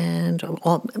flourishing, and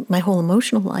my whole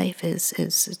emotional life is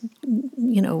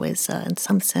in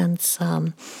some sense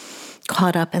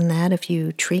caught up in that. If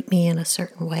you treat me in a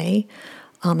certain way,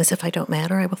 as if I don't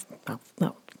matter, I will,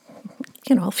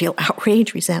 I'll feel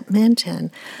outrage, resentment, and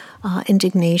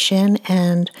indignation.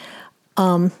 And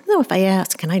if I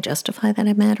ask, can I justify that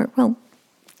I matter? Well,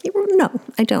 no,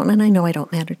 I don't, and I know I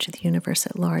don't matter to the universe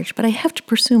at large, but I have to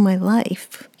pursue my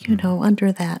life,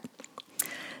 under that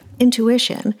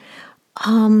intuition.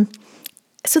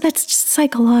 So that's just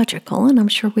psychological, and I'm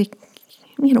sure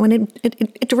and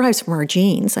it derives from our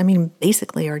genes. I mean,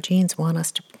 basically our genes want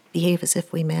us to behave as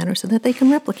if we matter so that they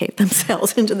can replicate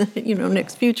themselves into the,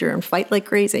 next future and fight like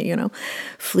crazy,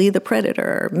 flee the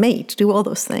predator, mate, do all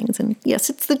those things. And yes,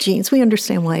 it's the genes. We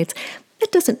understand why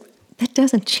that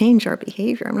doesn't change our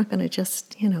behavior. I'm not going to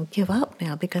just, give up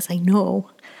now because I know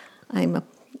I'm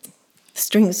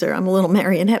a little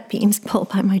marionette being pulled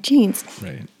by my genes.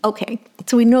 Right. Okay,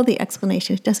 so we know the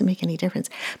explanation. It doesn't make any difference.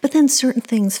 But then certain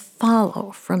things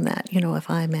follow from that. If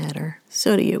I matter,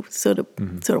 so do you. So do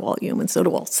all humans. So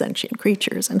do all sentient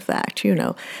creatures. In fact,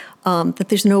 that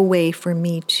there's no way for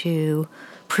me to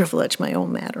privilege my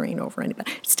own mattering over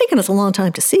anybody. It's taken us a long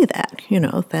time to see that.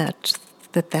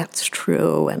 That's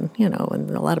true, and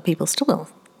and a lot of people still don't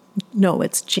know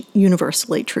it's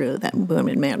universally true that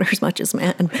women matter as much as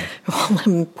men,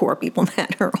 and poor people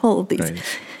matter, all of these,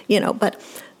 right. But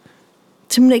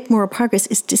to make more progress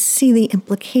is to see the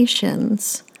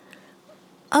implications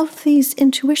of these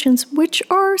intuitions, which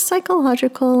are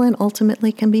psychological and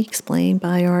ultimately can be explained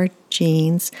by our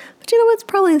genes. But it's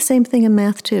probably the same thing in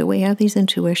math too. We have these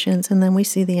intuitions, and then we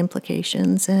see the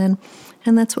implications, and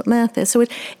that's what math is. So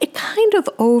it kind of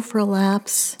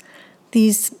overlaps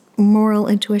these moral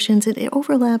intuitions. It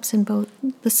overlaps in both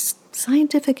the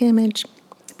scientific image,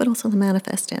 but also the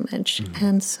manifest image.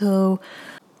 Mm-hmm.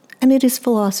 And it is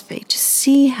philosophy to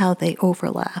see how they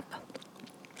overlap.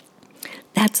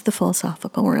 That's the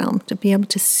philosophical realm, to be able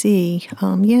to see,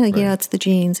 it's the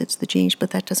genes,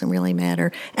 but that doesn't really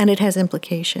matter. And it has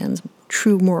implications,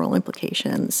 true moral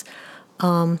implications.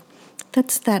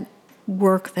 That's that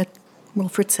work that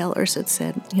Wilfrid Sellers had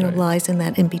said, lies in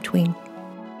that in-between.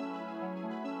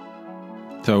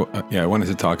 So, I wanted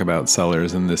to talk about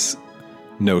Sellers and this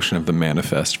notion of the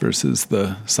manifest versus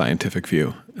the scientific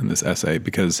view in this essay,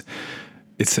 because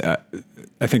it's,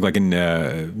 I think, like in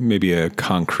maybe a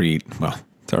concrete, well,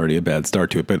 it's already a bad start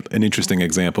to it, but an interesting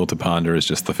example to ponder is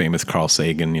just the famous Carl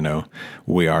Sagan,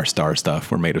 we are star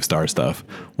stuff, we're made of star stuff.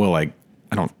 Well, like,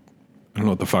 I don't know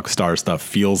what the fuck star stuff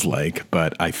feels like,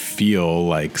 but I feel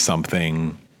like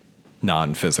something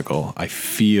non-physical. I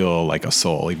feel like a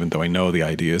soul, even though I know the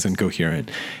idea is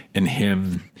incoherent. And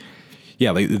him,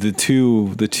 like the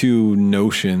two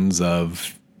notions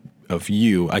of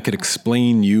you, I could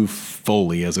explain you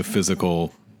fully as a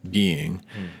physical being,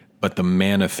 but the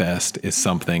manifest is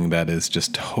something that is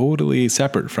just totally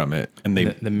separate from it. And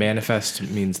the manifest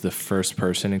means the first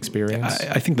person experience.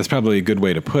 I think that's probably a good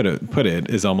way to put it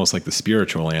is almost like the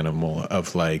spiritual animal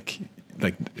of like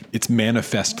like it's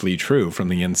manifestly true from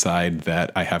the inside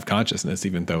that I have consciousness,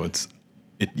 even though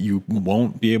you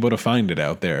won't be able to find it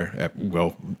out there.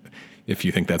 Well, if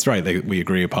you think that's right, we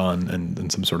agree upon,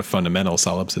 and some sort of fundamental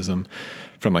solipsism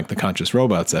from like the Conscious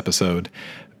Robots episode.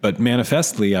 But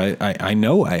manifestly, I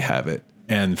know I have it.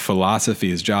 And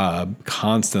philosophy's job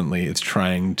constantly is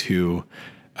trying to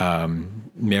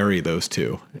marry those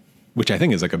two, which I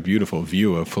think is like a beautiful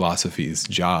view of philosophy's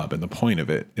job. And the point of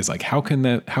it is like, how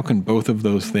can both of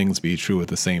those things be true at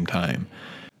the same time?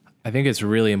 I think it's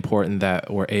really important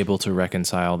that we're able to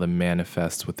reconcile the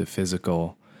manifest with the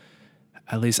physical.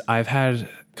 At least I've had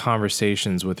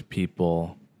conversations with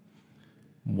people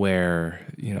where,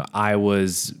 I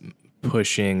was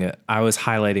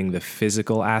highlighting the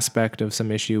physical aspect of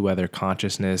some issue, whether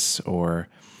consciousness or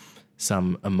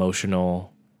some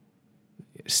emotional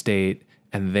state,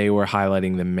 and they were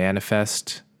highlighting the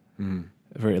manifest,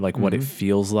 for like what it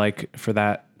feels like for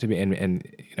that to be. And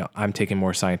I'm taking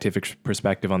more scientific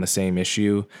perspective on the same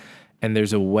issue. And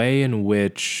there's a way in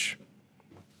which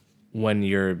when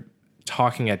you're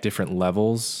talking at different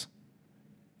levels,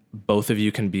 both of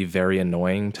you can be very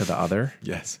annoying to the other.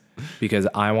 Yes. Because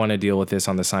I want to deal with this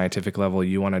on the scientific level.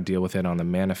 You want to deal with it on the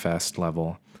manifest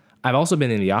level. I've also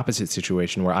been in the opposite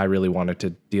situation where I really wanted to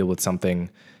deal with something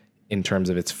in terms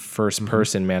of its first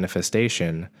person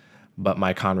manifestation, but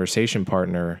my conversation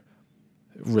partner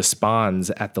responds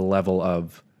at the level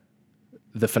of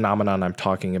the phenomenon I'm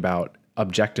talking about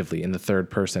objectively in the third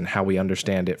person, how we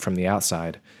understand it from the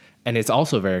outside. And it's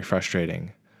also very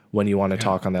frustrating when you want to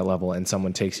talk on that level and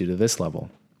someone takes you to this level.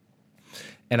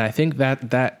 And I think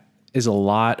that is a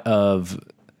lot of,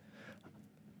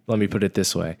 let me put it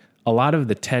this way, a lot of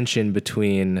the tension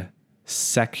between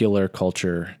secular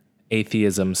culture,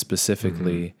 atheism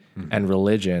specifically, and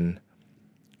religion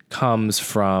comes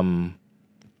from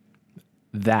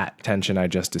that tension I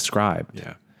just described.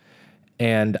 Yeah.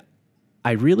 And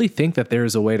I really think that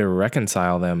there's a way to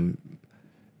reconcile them,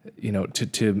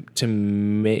 to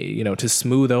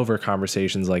smooth over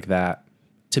conversations like that,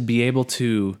 to be able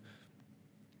to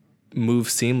move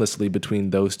seamlessly between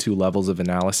those two levels of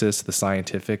analysis, the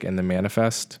scientific and the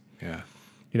manifest. Yeah.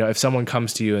 If someone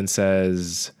comes to you and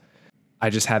says, I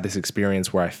just had this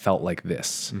experience where I felt like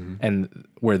this, and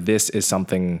where this is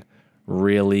something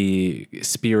really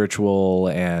spiritual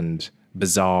and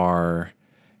bizarre,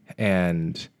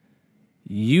 and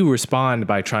you respond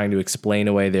by trying to explain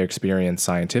away their experience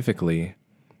scientifically,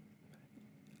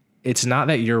 it's not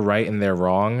that you're right and they're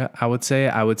wrong, I would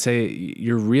say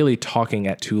you're really talking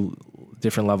at two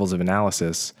different levels of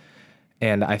analysis.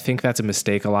 And I think that's a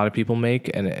mistake a lot of people make,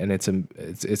 and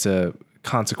it's a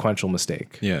consequential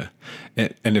mistake. Yeah.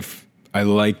 And if I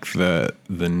like the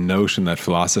notion that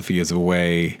philosophy is a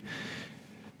way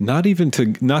not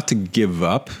to give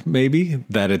up, maybe,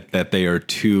 that they are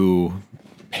two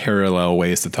parallel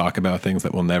ways to talk about things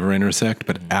that will never intersect,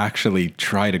 but actually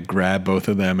try to grab both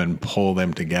of them and pull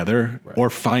them together, or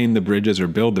find the bridges or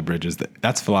build the bridges.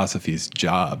 That's philosophy's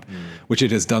job, which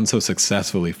it has done so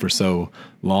successfully for so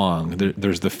long.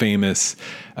 There's the famous,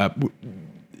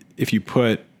 if you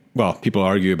put, well, people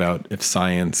argue about if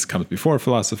science comes before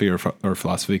philosophy or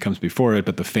philosophy comes before it,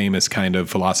 but the famous kind of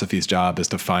philosophy's job is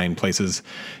to find places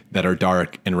that are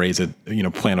dark and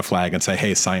plant a flag and say,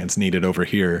 hey, science needed over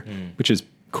here, which is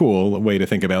cool, a way to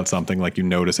think about something. Like, you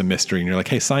notice a mystery and you're like,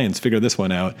 hey, science, figure this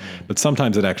one out. But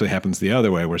sometimes it actually happens the other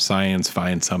way, where science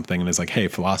finds something and is like, hey,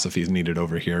 philosophy is needed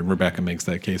over here. And Rebecca makes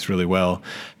that case really well.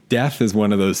 Death is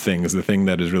one of those things, the thing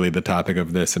that is really the topic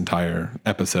of this entire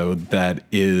episode, that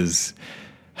is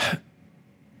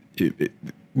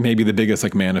maybe the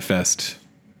biggest manifest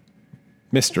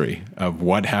mystery of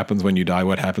what happens when you die,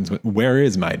 what happens where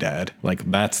is my dad?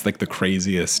 That's the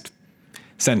craziest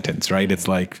sentence, right? It's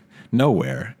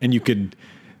nowhere. And you could,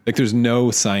 there's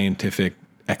no scientific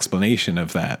explanation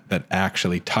of that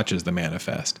actually touches the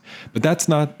manifest. But that's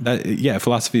not that. Yeah.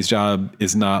 Philosophy's job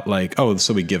is not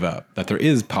so we give up, that there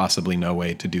is possibly no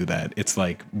way to do that. It's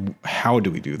how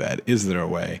do we do that? Is there a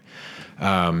way?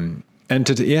 And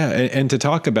to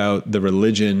talk about the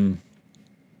religion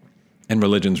and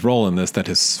religion's role in this, that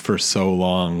has for so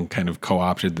long kind of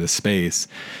co-opted this space,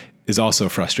 is also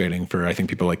frustrating for, I think,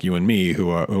 people like you and me who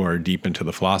are deep into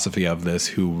the philosophy of this,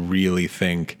 who really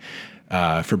think,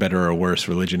 for better or worse,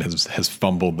 religion has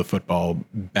fumbled the football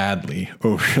badly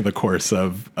over the course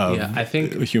of I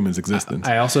think humans' existence.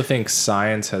 I also think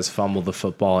science has fumbled the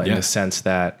football in the sense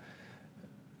that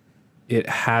it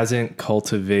hasn't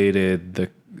cultivated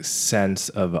sense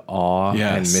of awe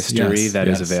Yes, and mystery yes, that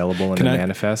is yes. available in Can the I-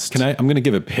 manifest. I'm going to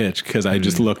give a pitch because I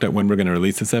just looked at when we're going to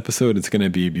release this episode. It's going to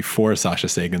be before Sasha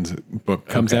Sagan's book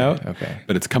comes out. Okay.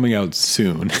 But it's coming out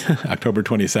soon, October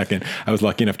 22nd. I was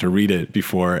lucky enough to read it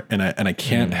before, and I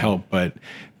can't help but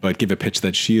give a pitch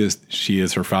that she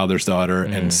is her father's daughter,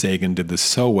 and Sagan did this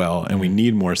so well, and we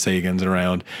need more Sagans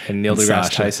around. And Neil deGrasse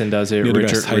Sasha- Tyson does it. Neil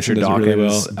deGrasse Tyson Richard does it Dawkins, really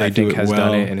well. They I do think, it has well.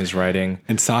 done it in his writing.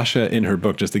 And Sasha, in her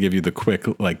book, just to give you the quick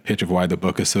pitch of why the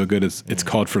book is so good, it's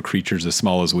called For Creatures as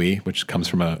Small as We, which comes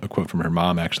from a quote from her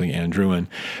mom, actually, Anne Druin.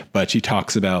 But she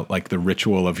talks about like the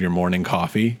ritual of your morning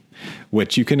coffee,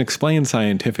 which you can explain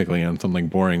scientifically in some like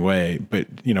boring way. But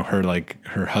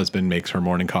her husband makes her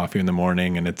morning coffee in the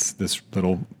morning, and it's this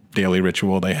little daily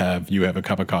ritual they have. You have a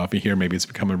cup of coffee here, maybe it's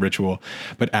become a ritual.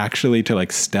 But actually, to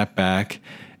like step back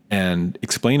and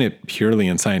explain it purely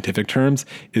in scientific terms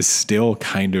is still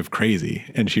kind of crazy.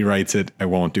 And she writes it, I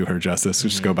won't do her justice,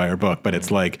 just go by her book, but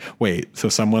it's like, wait, so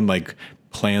someone like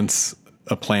plants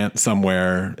a plant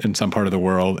somewhere in some part of the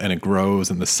world and it grows,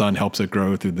 and the sun helps it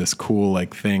grow through this cool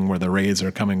like thing where the rays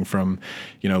are coming from,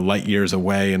 light years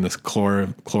away, and this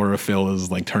chlorophyll is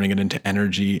like turning it into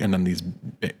energy, and then these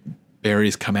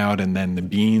berries come out, and then the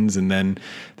beans, and then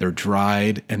they're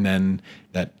dried, and then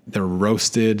that they're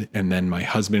roasted, and then my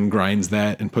husband grinds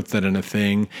that and puts that in a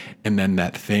thing, and then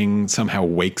that thing somehow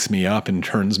wakes me up and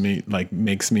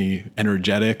makes me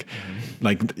energetic.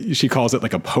 Like she calls it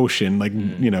like a potion. Like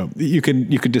you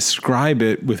could describe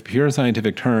it with pure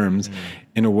scientific terms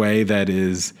in a way that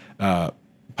is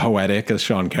poetic, as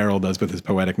Sean Carroll does with his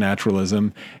poetic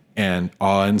naturalism, and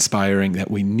awe-inspiring,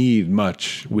 that we need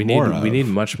much more of. We need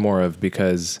much more of,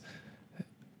 because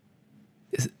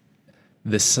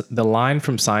the line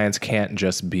from science can't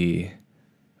just be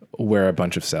we're a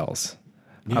bunch of cells.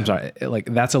 Yeah. I'm sorry,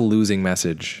 like that's a losing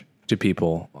message to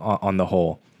people on the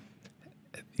whole.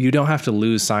 You don't have to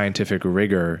lose scientific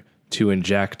rigor to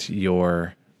inject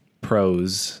your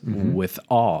prose with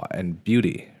awe and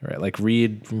beauty, right? Like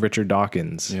read Richard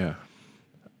Dawkins. Yeah.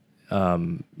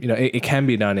 It can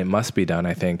be done. It must be done,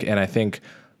 I think. And I think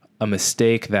a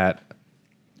mistake that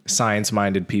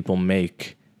science-minded people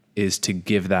make is to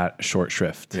give that short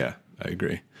shrift. Yeah, I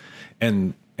agree.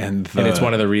 And it's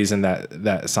one of the reasons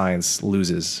that science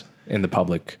loses in the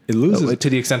public. It loses to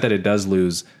the extent that it does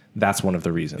lose. That's one of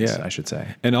the reasons, yeah. I should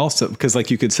say. And also, because like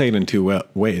you could say it in two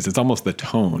ways. It's almost the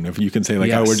tone. If you can say like,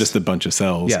 yes. oh, we're just a bunch of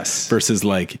cells. Yes. Versus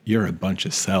like, you're a bunch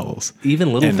of cells.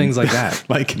 Even little things like that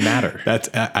like matter.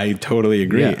 I totally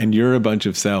agree. Yeah. And you're a bunch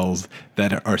of cells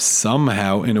that are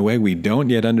somehow, in a way we don't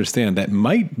yet understand, that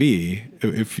might be,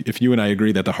 if you and I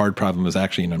agree that the hard problem is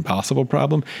actually an impossible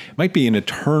problem, it might be an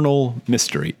eternal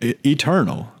mystery,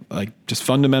 eternal, like just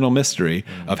fundamental mystery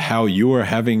of how you are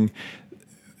having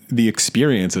the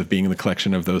experience of being the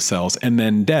collection of those cells. And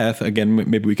then death, again,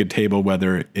 maybe we could table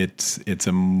whether it's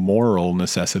a moral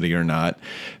necessity or not,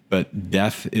 but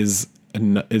death is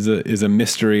a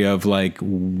mystery of like,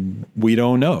 we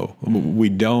don't know. We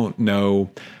don't know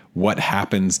what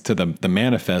happens to the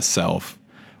manifest self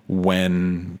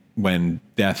when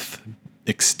death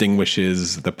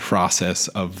extinguishes the process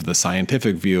of the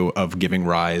scientific view of giving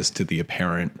rise to the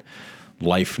apparent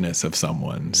lifeness of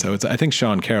someone. So I think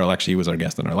Sean Carroll, actually, he was our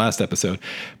guest on our last episode,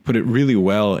 put it really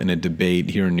well in a debate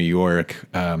here in New York.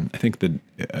 I think that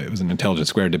it was an Intelligence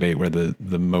Squared debate where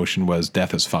the motion was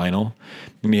death is final.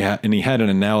 And he had an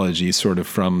analogy sort of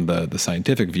from the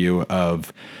scientific view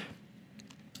of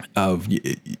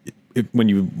when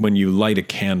you light a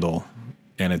candle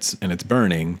and it's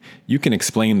burning, you can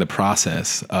explain the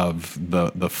process of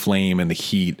the flame and the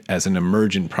heat as an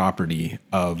emergent property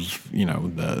of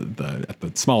the at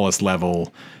the smallest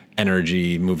level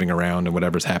energy moving around and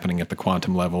whatever's happening at the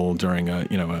quantum level during a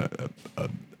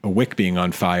wick being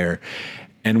on fire.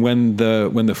 And when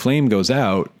the flame goes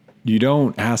out, you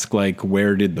don't ask like,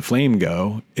 where did the flame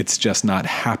go? It's just not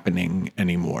happening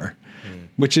anymore.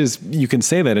 Which is, you can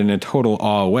say that in a total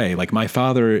awe way. Like, my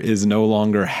father is no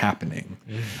longer happening.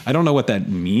 I don't know what that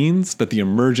means, but the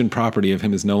emergent property of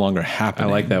him is no longer happening.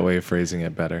 I like that way of phrasing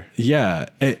it better. Yeah.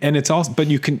 And it's also, but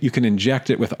you can inject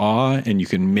it with awe, and you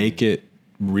can make it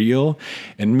real.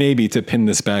 And maybe to pin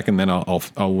this back, and then I'll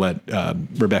let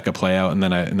Rebecca play out, and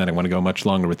then I want to go much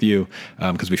longer with you,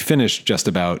 because we finished just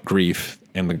about grief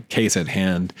and the case at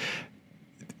hand.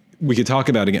 We could talk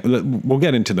about again. We'll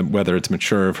get into whether it's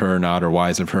mature of her or not, or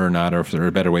wise of her or not, or if there are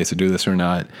better ways to do this or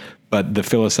not. But the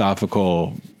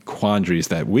philosophical quandaries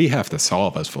that we have to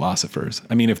solve as philosophers.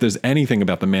 I mean, if there's anything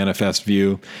about the manifest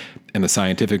view and the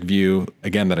scientific view,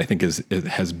 again, that I think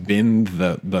has been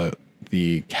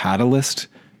the catalyst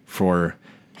for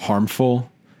harmful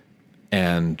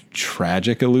and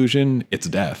tragic illusion, it's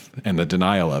death and the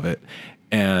denial of it.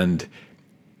 And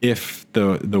if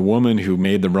the woman who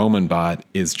made the Roman bot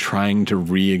is trying to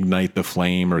reignite the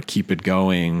flame or keep it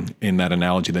going, in that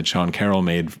analogy that Sean Carroll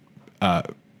made,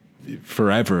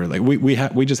 forever, like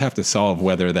we just have to solve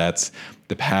whether that's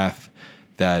the path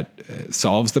that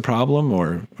solves the problem,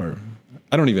 or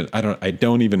I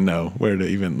don't even know where to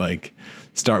even like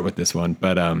start with this one,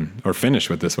 but or finish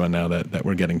with this one now that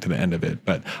we're getting to the end of it.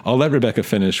 But I'll let Rebecca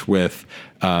finish with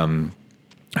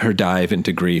her dive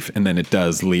into grief, and then it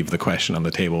does leave the question on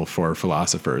the table for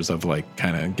philosophers of like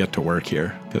kind of get to work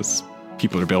here, because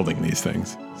people are building these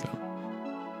things. So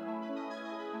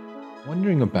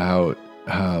wondering about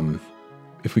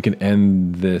if we can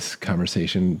end this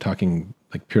conversation talking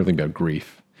like purely about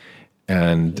grief,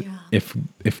 and if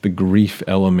the grief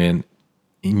element,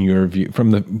 in your view,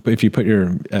 if you put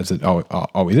your, as it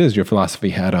always is, your philosophy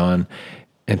hat on,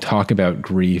 and talk about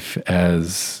grief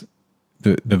as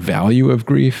the value of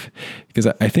grief, because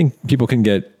I think people can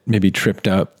get maybe tripped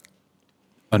up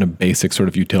on a basic sort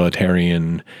of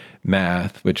utilitarian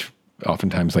math, which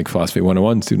oftentimes like philosophy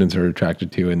 101 students are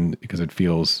attracted to, and because it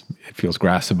feels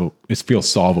graspable, it feels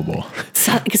solvable.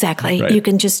 So, exactly. Right. You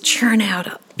can just churn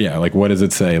out. Yeah. Like, what does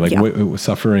it say? Like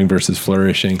suffering versus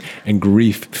flourishing, and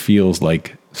grief feels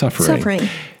like suffering.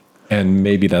 And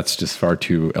maybe that's just far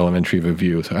too elementary of a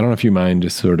view. So I don't know if you mind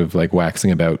just sort of like waxing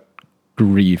about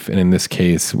grief. And in this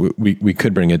case, we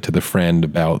could bring it to the friend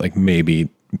about like maybe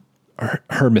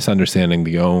her misunderstanding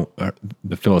the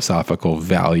philosophical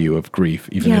value of grief,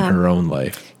 even in her own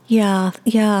life. Yeah.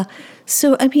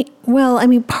 So,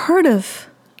 part of,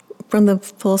 from the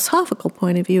philosophical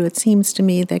point of view, it seems to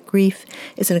me that grief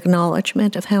is an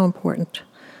acknowledgement of how important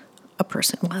a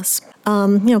person was.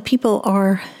 People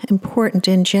are important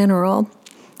in general,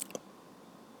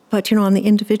 but, on the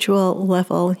individual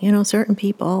level, certain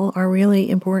people are really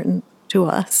important to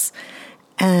us.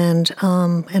 And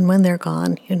when they're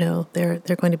gone,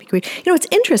 they're going to be grieved. It's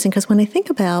interesting because when I think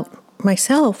about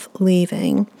myself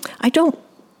leaving, I don't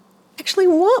actually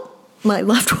want my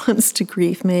loved ones to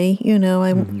grieve me. Because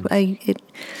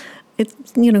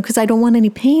I don't want any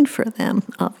pain for them,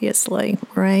 obviously,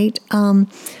 right?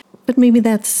 But maybe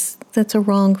that's a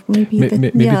wrong. Maybe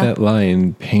that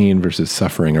line, pain versus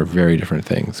suffering, are very different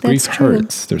things. That's Grief true.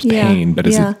 hurts. There's pain, but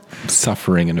is it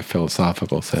suffering in a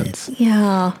philosophical sense?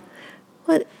 Yeah.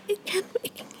 But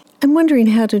I'm wondering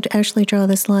how to actually draw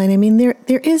this line. I mean,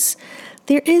 there is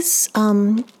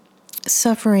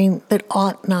suffering that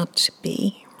ought not to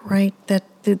be, right? That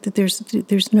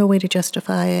there's no way to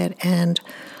justify it, and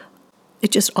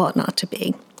it just ought not to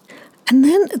be. And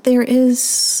then there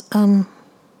is,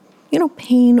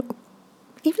 pain,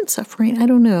 even suffering. I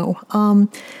don't know,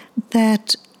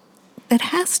 that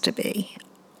has to be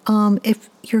if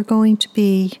you're going to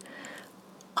be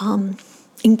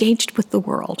engaged with the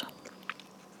world.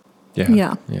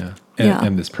 Yeah.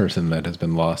 And this person that has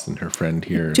been lost, and her friend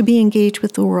here, to be engaged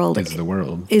with the world is the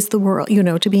world.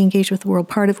 To be engaged with the world.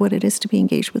 Part of what it is to be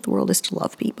engaged with the world is to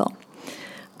love people.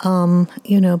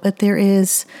 But there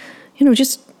is,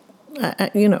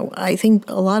 I think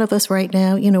a lot of us right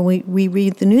now, we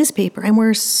read the newspaper and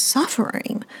we're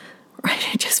suffering,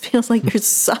 right? It just feels like there's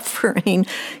suffering,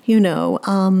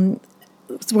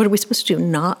 What are we supposed to do?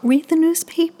 Not read the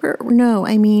newspaper? No,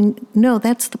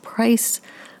 that's the price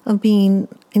of being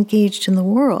engaged in the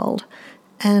world.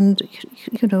 And,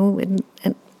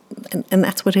 and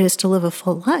that's what it is to live a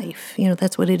full life.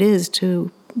 That's what it is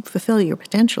to fulfill your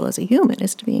potential as a human,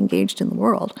 is to be engaged in the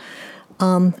world.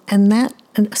 And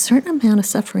a certain amount of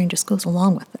suffering just goes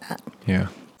along with that. Yeah.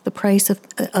 The price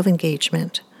of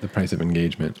engagement. The price of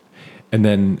engagement. And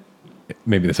then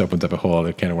maybe this opens up a whole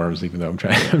other can of worms, even though I'm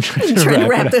trying to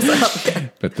wrap this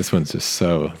up. But this one's just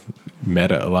so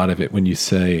meta. A lot of it, when you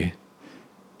say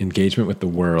engagement with the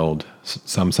world,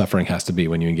 some suffering has to be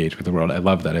when you engage with the world. I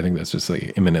love that. I think that's just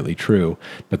like imminently true.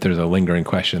 But there's a lingering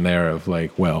question there of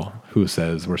like, well, who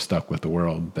says we're stuck with the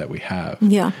world that we have?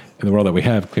 Yeah. And the world that we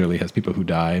have clearly has people who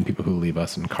die and people who leave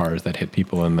us, and cars that hit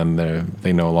people, and then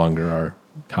they no longer are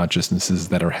consciousnesses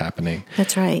that are happening.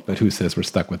 That's right. But who says we're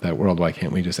stuck with that world? Why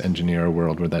can't we just engineer a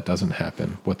world where that doesn't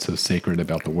happen? What's so sacred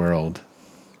about the world?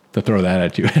 To throw that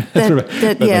at you.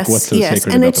 Yes, what's so yes.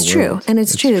 sacred And about it's the true. world? And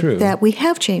it's true that we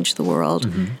have changed the world.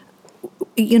 Mm-hmm.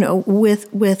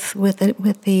 With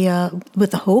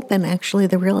the hope and actually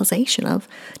the realization of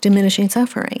diminishing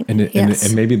suffering. And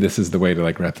maybe this is the way to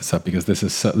like wrap this up, because this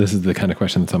is the kind of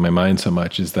question that's on my mind so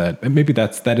much, is that, and maybe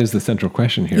that is the central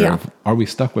question here. Yeah. Of, are we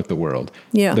stuck with the world?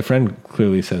 Yeah. The friend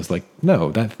clearly says like,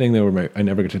 no, that thing I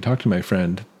never get to talk to my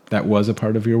friend. that was a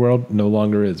part of your world no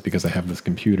longer is because I have this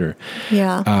computer.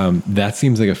 Yeah. That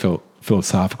seems like a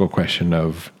philosophical question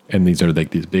of, and these are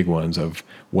like these big ones of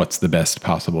what's the best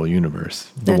possible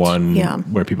universe? The one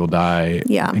where people die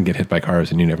and get hit by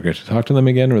cars and you never get to talk to them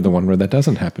again, or the one where that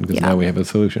doesn't happen because now we have a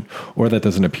solution, or that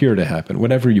doesn't appear to happen.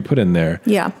 Whatever you put in there,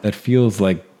 that feels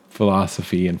like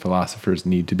philosophy, and philosophers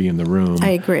need to be in the room.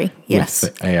 I agree. Yes.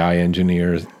 With the AI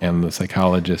engineers and the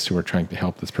psychologists who are trying to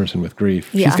help this person with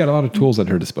grief. She's got a lot of tools at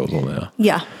her disposal now.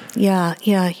 Yeah.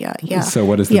 So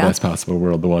what is the best possible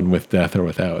world? The one with death or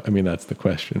without? I mean, that's the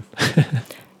question.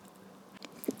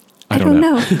 I don't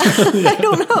know.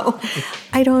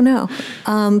 I don't know.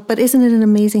 But isn't it an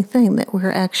amazing thing that we're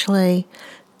actually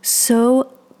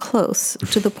so close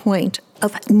to the point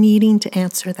of needing to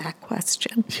answer that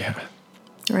question? Yeah.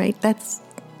 Right? It's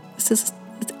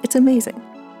amazing.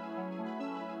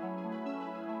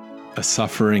 A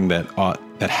suffering that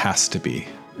has to be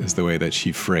is the way that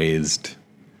she phrased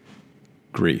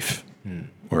grief.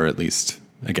 Or at least,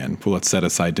 again, let's set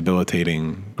aside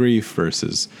debilitating grief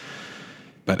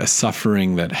but a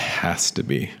suffering that has to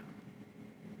be.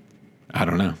 I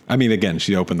don't know. I mean, again,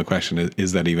 she opened the question,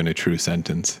 is that even a true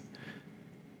sentence?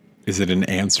 Is it an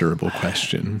answerable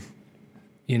question?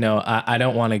 You know, I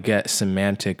don't want to get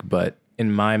semantic, but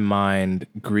in my mind,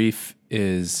 grief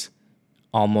is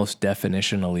almost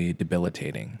definitionally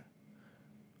debilitating.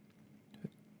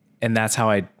 And that's how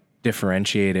I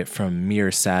differentiate it from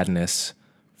mere sadness,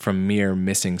 from mere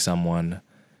missing someone.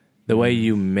 The way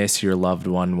you miss your loved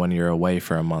one when you're away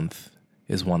for a month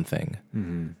is one thing.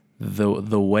 Mm-hmm.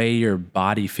 The way your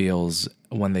body feels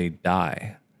when they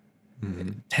die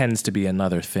tends to be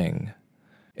another thing.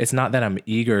 It's not that I'm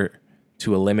eager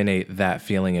to eliminate that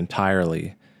feeling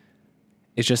entirely.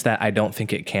 It's just that I don't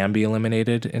think it can be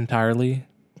eliminated entirely.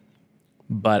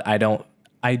 But I don't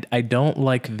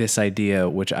like this idea,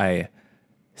 which I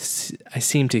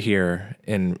seem to hear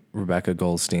in Rebecca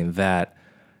Goldstein, that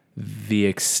the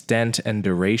extent and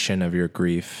duration of your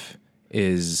grief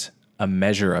is a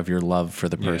measure of your love for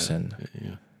the person.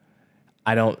 Yeah.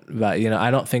 I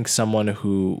don't think someone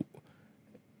who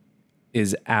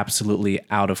is absolutely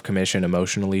out of commission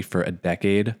emotionally for a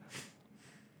decade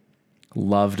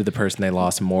loved the person they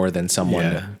lost more than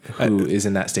someone who is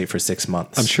in that state for 6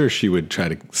 months. I'm sure she would try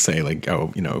to say like,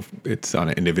 oh, it's on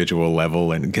an individual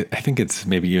level. And I think it's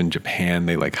maybe in Japan,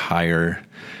 they like hire,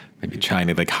 maybe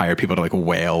China, like hire people to like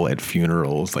wail at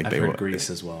funerals. Like I've heard Greece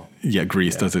as well. Yeah,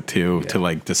 Greece does it too, to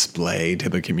like display to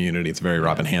the community. It's very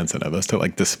Robin Hanson of us to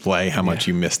like display how much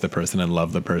you miss the person and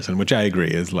love the person, which I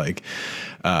agree is like,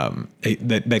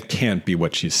 that can't be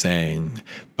what she's saying.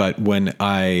 But when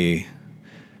I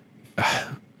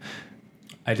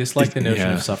just like the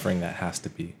notion of suffering that has to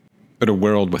be. But a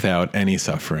world without any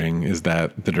suffering, is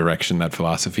that the direction that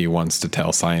philosophy wants to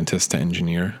tell scientists to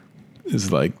engineer?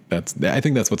 Is like, I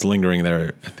think that's what's lingering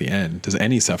there at the end. Does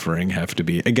any suffering have to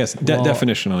be, I guess,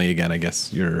 definitionally, again, I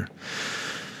guess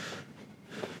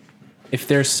if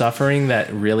there's suffering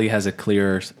that really has a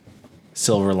clear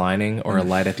silver lining or a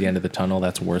light at the end of the tunnel,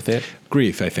 that's worth it.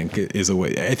 Grief, I think, is a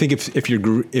way. I think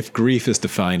if grief is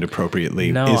defined appropriately,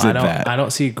 I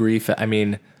don't see grief. I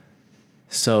mean,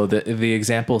 so the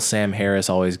example Sam Harris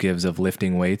always gives of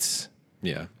lifting weights,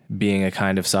 being a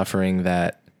kind of suffering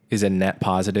that is a net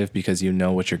positive because you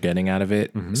know what you're getting out of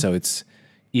it. Mm-hmm. So it's,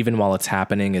 even while it's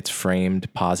happening, it's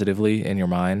framed positively in your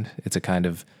mind. It's a kind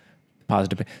of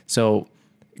positive. So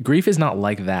grief is not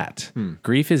like that.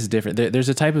 Grief is different. There's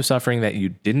a type of suffering that you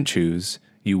didn't choose,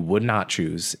 you would not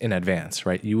choose in advance,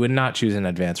 right? You would not choose in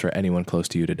advance for anyone close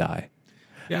to you to die.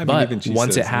 Yeah, but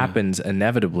once it happens,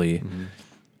 inevitably,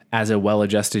 as a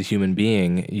well-adjusted human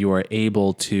being, you are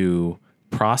able to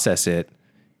process it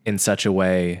in such a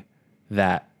way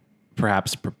that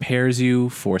perhaps prepares you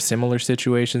for similar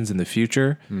situations in the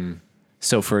future.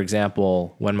 So, for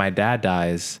example, when my dad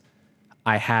dies,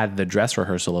 I had the dress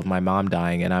rehearsal of my mom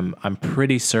dying, and I'm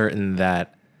pretty certain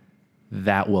that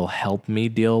will help me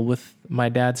deal with my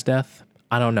dad's death.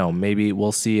 I don't know. Maybe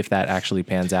we'll see if that actually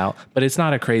pans out, but it's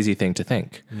not a crazy thing to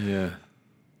think. Yeah.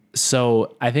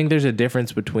 So I think there's a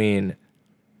difference between,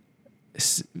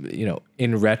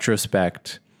 in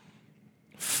retrospect,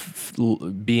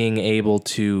 being able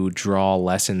to draw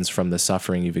lessons from the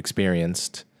suffering you've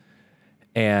experienced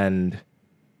and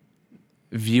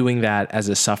viewing that as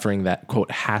a suffering that, quote,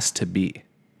 has to be,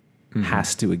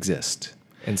 has to exist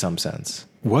in some sense.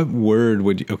 What word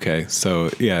would you,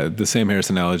 the Sam Harris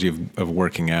analogy of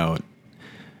working out.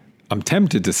 I'm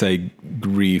tempted to say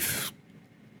grief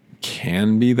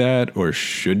can be that or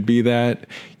should be that.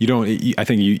 You don't, I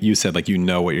think you said like, you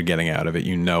know what you're getting out of it.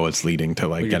 You know, it's leading to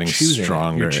like getting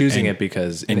stronger. You're choosing it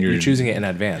because you're choosing it in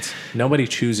advance. Nobody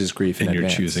chooses grief in advance.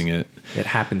 And you're choosing it. It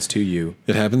happens to you.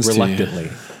 It happens reluctantly to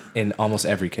you. In almost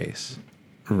every case.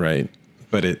 Right.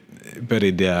 But I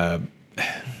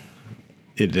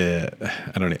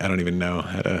don't even know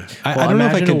how to. I don't know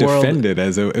if I can defend it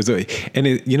as a. And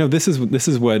it, you know, this is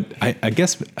what I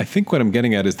think what I'm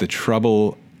getting at is the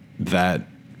trouble that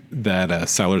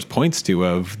Sellers points to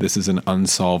of this is an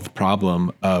unsolved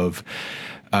problem of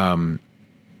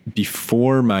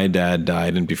before my dad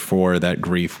died and before that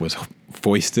grief was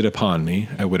foisted upon me.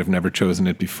 I would have never chosen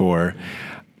it before.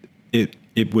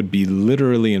 It would be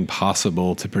literally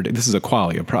impossible to predict. This is a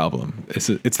qualia problem. It's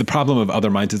the problem of other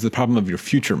minds. It's the problem of your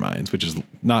future minds, which is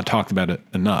not talked about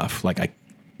enough. Like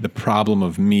the problem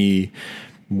of me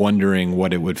wondering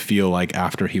what it would feel like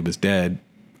after he was dead,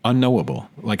 unknowable.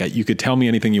 Like you could tell me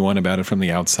anything you want about it from the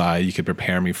outside. You could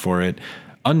prepare me for it.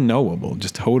 Unknowable,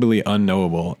 just totally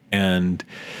unknowable. And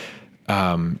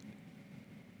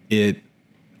it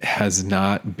has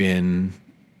not been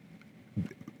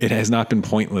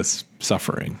pointless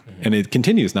suffering, and it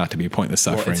continues not to be pointless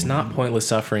suffering. Well, it's not pointless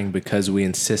suffering because we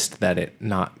insist that it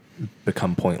not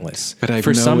become pointless. But I have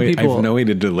no way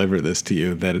to deliver this to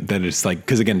you that it's like,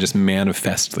 because again, just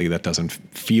manifestly that doesn't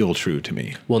feel true to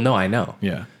me. Well, no, I know.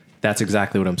 Yeah. That's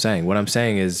exactly what I'm saying. What I'm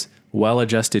saying is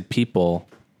well-adjusted people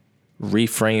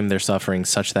reframe their suffering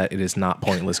such that it is not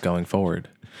pointless going forward.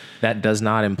 That does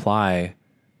not imply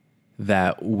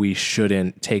that we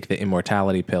shouldn't take the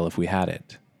immortality pill if we had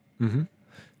it. Mm-hmm.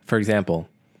 For example,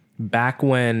 back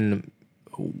when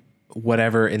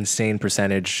whatever insane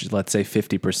percentage, let's say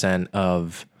 50%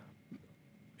 of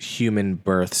human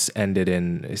births ended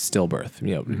in stillbirth,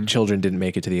 you know, mm-hmm. Children didn't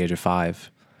make it to the age of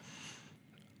 5.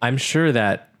 I'm sure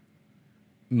that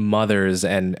mothers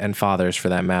and fathers, for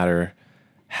that matter,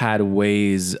 had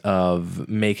ways of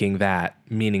making that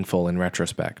meaningful in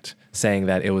retrospect, saying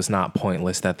that it was not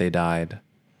pointless that they died,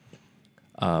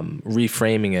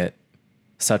 reframing it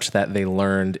such that they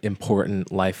learned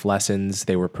important life lessons.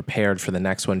 They were prepared for the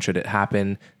next one should it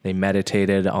happen. They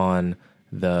meditated on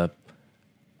the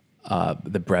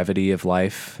brevity of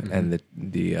life mm-hmm. and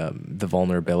the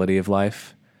vulnerability of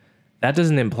life. That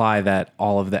doesn't imply that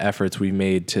all of the efforts we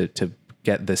made to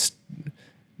get this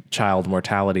child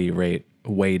mortality rate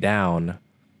way down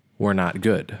were not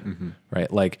good, mm-hmm.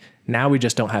 right? Like now we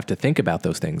just don't have to think about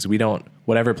those things. We don't,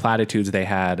 whatever platitudes they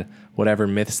had, whatever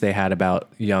myths they had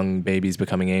about young babies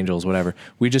becoming angels, whatever,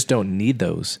 we just don't need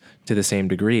those to the same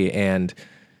degree. And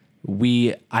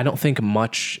I don't think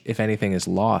much, if anything, is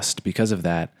lost because of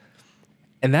that.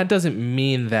 And that doesn't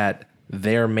mean that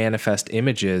their manifest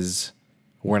images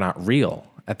were not real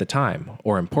at the time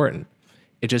or important.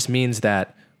 It just means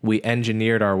that we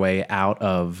engineered our way out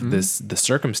of mm-hmm. the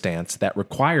circumstance that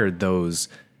required those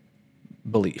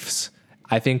beliefs.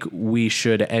 I think we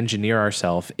should engineer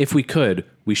ourselves, if we could,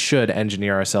 we should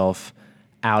engineer ourselves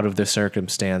out of the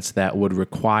circumstance that would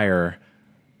require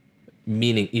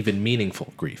even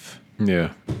meaningful grief.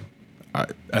 Yeah. I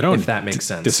don't, if that makes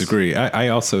sense. Disagree. I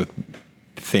also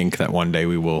think that one day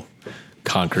we will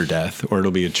conquer death, or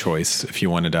it'll be a choice if you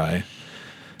want to die.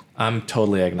 I'm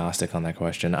totally agnostic on that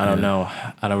question. I don't know.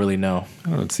 I don't really know.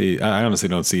 I honestly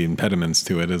don't see impediments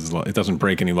to it. It doesn't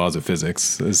break any laws of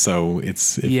physics. So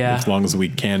as long as we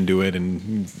can do it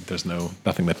and there's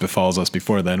nothing that befalls us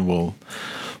before then, we'll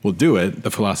do it. The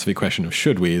philosophy question of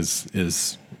should we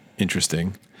is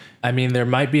interesting. I mean, there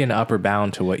might be an upper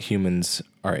bound to what humans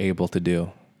are able to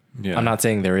do. Yeah. I'm not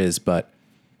saying there is, but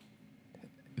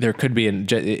there could be.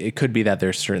 It could be that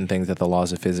there's certain things that the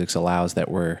laws of physics allows that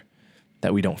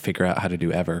we don't figure out how to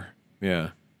do ever. Yeah.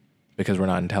 Because we're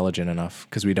not intelligent enough,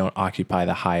 because we don't occupy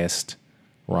the highest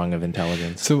rung of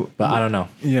intelligence. But I don't know.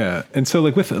 Yeah. And so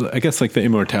like I guess like the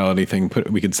immortality thing,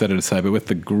 we could set it aside, but with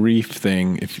the grief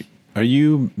thing, are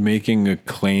you making a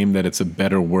claim that it's a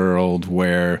better world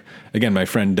where, again, my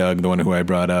friend Doug, the one who I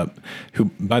brought up, who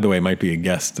by the way might be a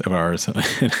guest of ours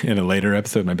in a later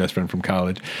episode, my best friend from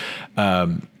college,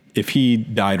 if he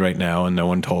died right now and no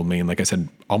one told me, and like I said,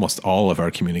 almost all of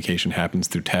our communication happens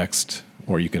through text,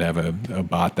 or you could have a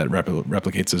bot that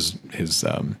replicates his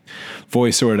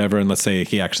voice or whatever. And let's say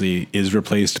he actually is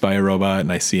replaced by a robot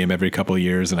and I see him every couple of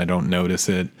years and I don't notice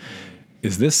it.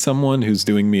 Is this someone who's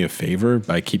doing me a favor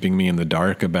by keeping me in the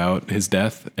dark about his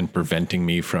death and preventing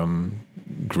me from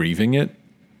grieving it?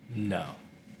 No,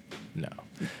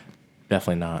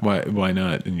 definitely not. Why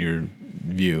not in your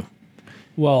view?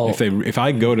 Well, if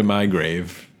I go to my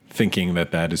grave thinking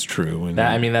that is true, and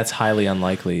that's highly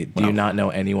unlikely. Do you not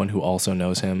know anyone who also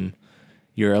knows him?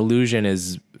 Your illusion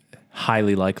is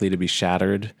highly likely to be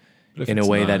shattered But if in a it's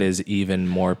way that not- is even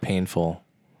more painful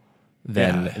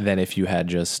than if you had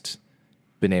just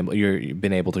been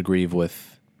able to grieve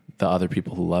with the other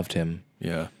people who loved him.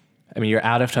 Yeah. I mean, you're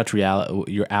out of touch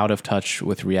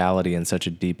with reality in such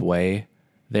a deep way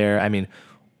there. I mean,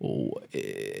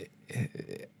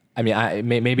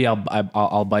 maybe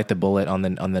I'll bite the bullet on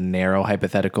the narrow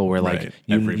hypothetical where like Right.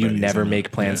 you Everybody's never in make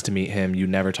it. plans Yeah. to meet him. You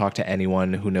never talk to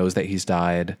anyone who knows that he's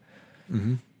died.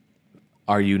 Mm-hmm.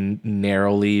 Are you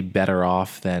narrowly better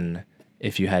off than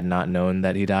if you had not known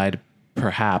that he died?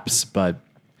 Perhaps, but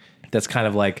that's kind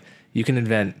of like you can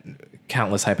invent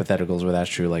countless hypotheticals where that's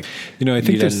true. Like, I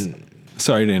think there's, didn't-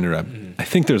 sorry to interrupt. I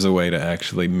think there's a way to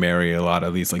actually marry a lot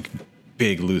of these like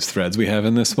big loose threads we have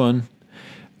in this one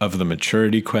of the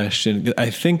maturity question. I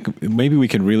think maybe we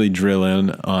can really drill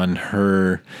in on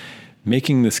her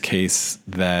making this case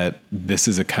that this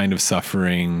is a kind of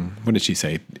suffering. What did she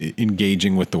say?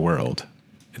 Engaging with the world.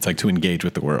 It's like to engage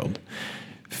with the world.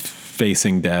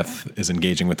 Facing death is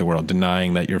engaging with the world.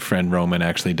 Denying that your friend Roman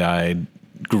actually died,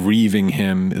 grieving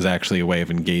him is actually a way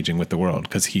of engaging with the world.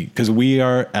 Because we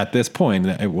are at this point,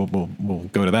 we'll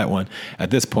go to that one. At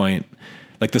this point,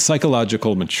 like the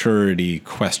psychological maturity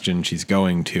question she's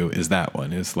going to is that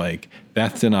one, is like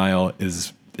death denial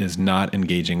is not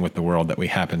engaging with the world that we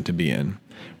happen to be in.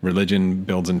 Religion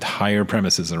builds entire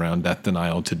premises around death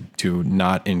denial to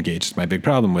not engage. It's my big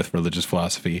problem with religious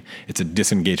philosophy. It's a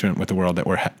disengagement with the world that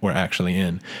we're actually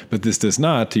in. But this does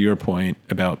not, to your point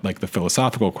about like the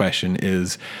philosophical question,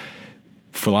 is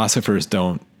philosophers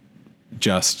don't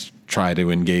just try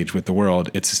to engage with the world.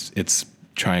 It's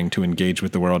trying to engage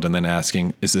with the world and then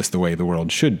asking, is this the way the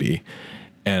world should be?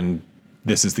 And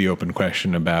this is the open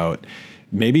question about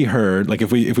maybe her, like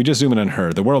if we just zoom in on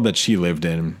her, the world that she lived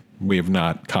in, we have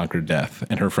not conquered death,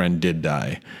 and her friend did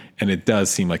die. And it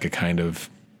does seem like a kind of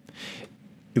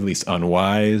at least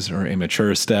unwise or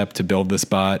immature step to build this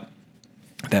bot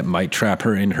that might trap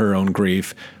her in her own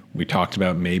grief. We talked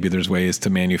about maybe there's ways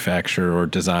to manufacture or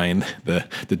design the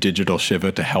digital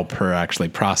Shiva to help her actually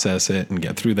process it and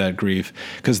get through that grief.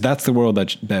 Because that's the world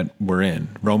that we're in.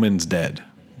 Roman's dead.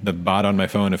 The bot on my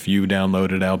phone, if you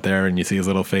download it out there and you see his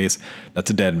little face, that's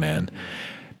a dead man.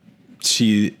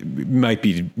 She might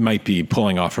be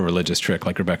pulling off a religious trick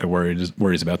like Rebecca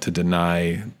worries about, to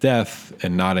deny death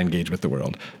and not engage with the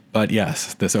world. But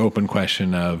yes, this open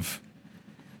question of,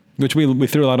 which we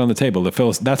threw a lot on the table.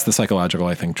 That's the psychological,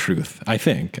 I think, truth.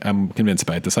 I'm convinced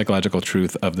by it. The psychological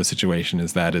truth of the situation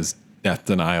is death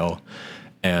denial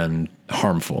and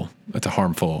harmful. It's a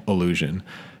harmful illusion.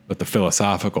 But the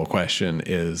philosophical question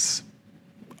is,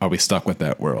 are we stuck with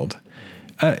that world?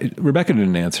 Rebecca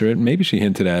didn't answer it. Maybe she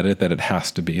hinted at it, that it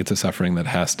has to be. It's a suffering that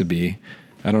has to be.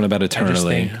 I don't know about eternally. I just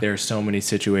think there are so many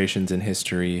situations in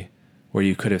history where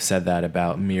you could have said that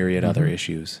about myriad other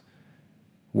issues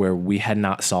where we had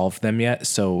not solved them yet.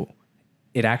 So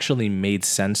it actually made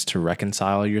sense to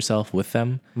reconcile yourself with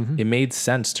them. Mm-hmm. It made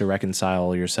sense to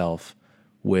reconcile yourself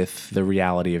with the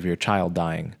reality of your child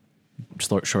dying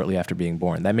shortly after being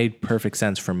born. That made perfect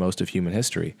sense for most of human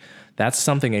history. That's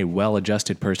something a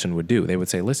well-adjusted person would do. They would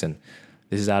say, listen,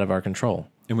 this is out of our control.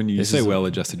 And when you say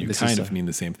well-adjusted, you kind of mean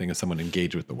the same thing as someone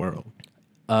engaged with the world.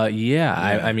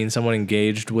 Yeah. I mean someone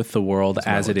engaged with the world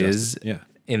as it is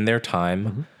in their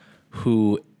time,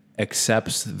 who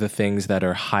accepts the things that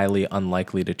are highly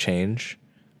unlikely to change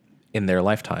in their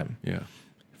lifetime. Yeah.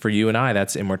 For you and I,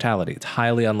 that's immortality. It's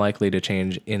highly unlikely to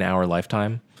change in our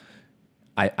lifetime.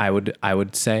 I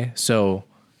would say. So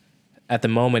at the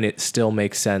moment, it still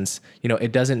makes sense.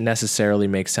 It doesn't necessarily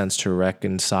make sense to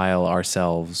reconcile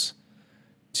ourselves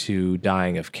to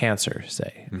dying of cancer,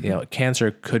 say. Mm-hmm.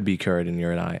 Cancer could be cured in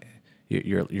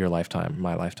your lifetime,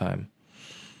 my lifetime.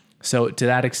 So to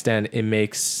that extent, it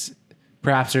makes,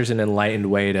 perhaps there's an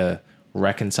enlightened way to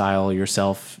reconcile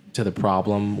yourself to the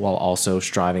problem while also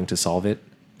striving to solve it.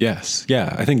 Yes.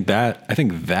 Yeah. I think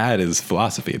that is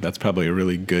philosophy. That's probably a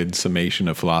really good summation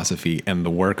of philosophy and the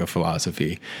work of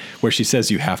philosophy, where she says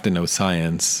you have to know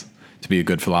science to be a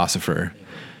good philosopher,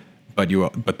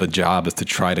 but the job is to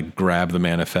try to grab the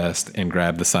manifest and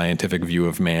grab the scientific view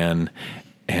of man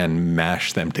and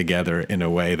mash them together in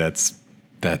a way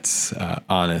that's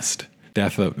honest.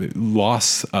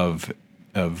 Loss of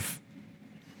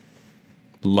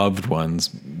loved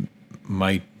ones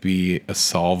might be a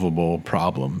solvable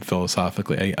problem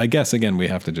philosophically. I guess, again, we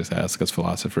have to just ask as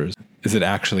philosophers, is it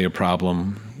actually a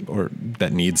problem or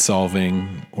that needs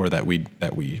solving or that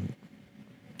we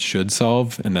should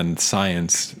solve? And then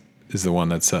science is the one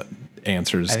that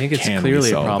answers. I think it's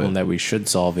clearly a problem that we should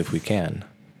solve if we can.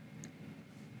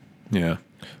 Yeah.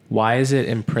 Why is it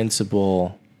in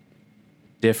principle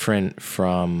different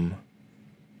from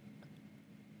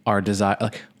our desire.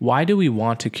 Like, why do we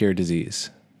want to cure disease?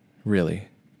 Really?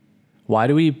 Why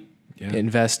do we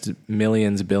invest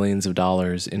millions, billions of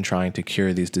dollars in trying to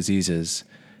cure these diseases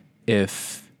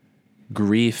if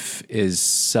grief is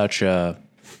such a,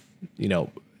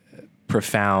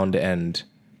 profound and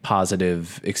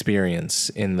positive experience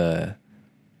in the,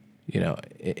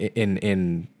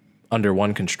 in under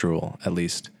one construal, at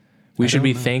least? We should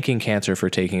be thanking cancer for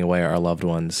taking away our loved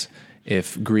ones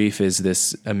if grief is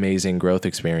this amazing growth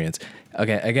experience.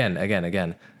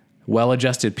 Again.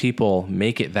 Well-adjusted people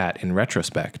make it that in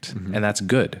retrospect, and that's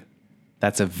good.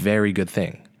 That's a very good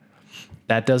thing.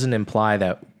 That doesn't imply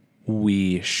that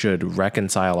we should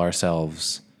reconcile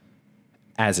ourselves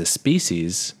as a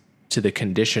species to the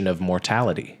condition of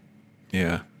mortality.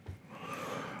 Yeah.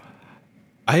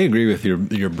 I agree with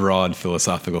your broad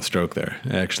philosophical stroke there.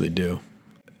 I actually do.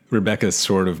 Rebecca's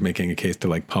sort of making a case to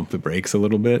like pump the brakes a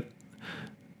little bit.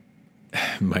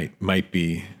 Might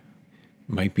be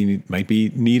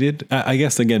needed. I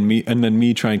guess again,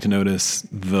 me trying to notice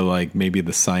the like maybe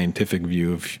the scientific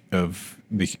view of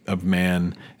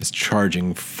man is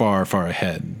charging far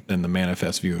ahead than the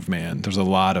manifest view of man. There's a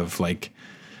lot of like,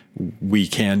 we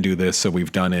can do this, so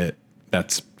we've done it.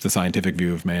 That's the scientific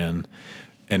view of man.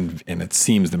 And it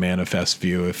seems the manifest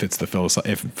view, if it's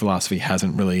if philosophy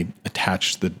hasn't really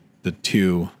attached the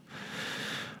two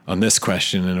on this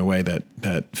question in a way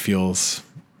that feels,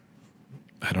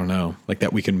 I don't know, like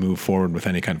that we can move forward with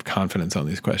any kind of confidence on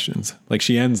these questions. Like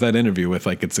she ends that interview with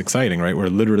like, it's exciting, right? We're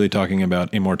literally talking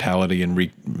about immortality and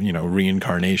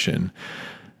reincarnation.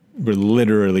 We're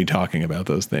literally talking about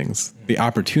those things. The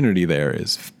opportunity there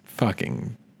is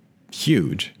fucking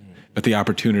huge, but the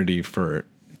opportunity for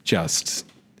just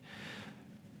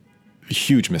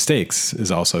huge mistakes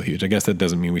is also huge. I guess that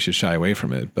doesn't mean we should shy away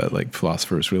from it, but like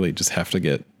philosophers really just have to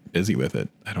get busy with it.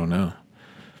 I don't know.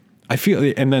 I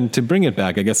feel, and then to bring it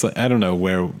back, I guess, I don't know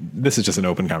where, this is just an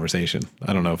open conversation.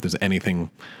 I don't know if there's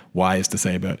anything wise to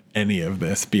say about any of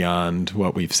this beyond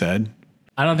what we've said.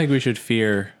 I don't think we should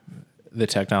fear the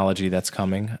technology that's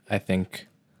coming. I think,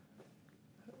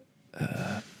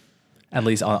 at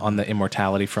least on the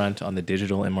immortality front, on the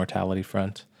digital immortality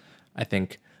front, I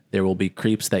think there will be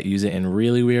creeps that use it in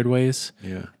really weird ways.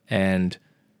 Yeah. And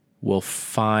we'll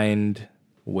find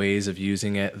ways of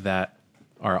using it that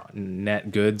are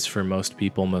net goods for most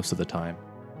people most of the time.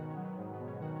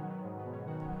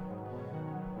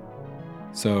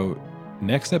 So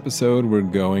next episode, we're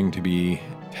going to be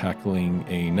tackling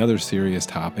another serious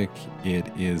topic. It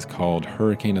is called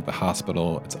Hurricane at the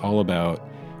Hospital. It's all about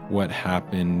what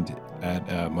happened at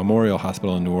a Memorial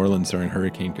Hospital in New Orleans during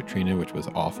Hurricane Katrina, which was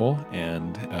awful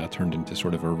and turned into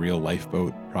sort of a real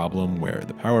lifeboat problem where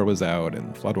the power was out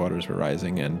and floodwaters were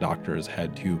rising and doctors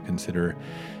had to consider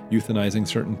euthanizing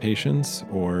certain patients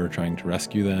or trying to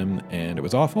rescue them. And it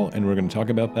was awful. And we're going to talk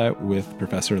about that with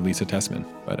Professor Lisa Tessman.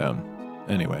 But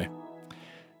anyway,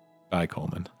 bye,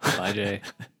 Coleman. Bye, Jay.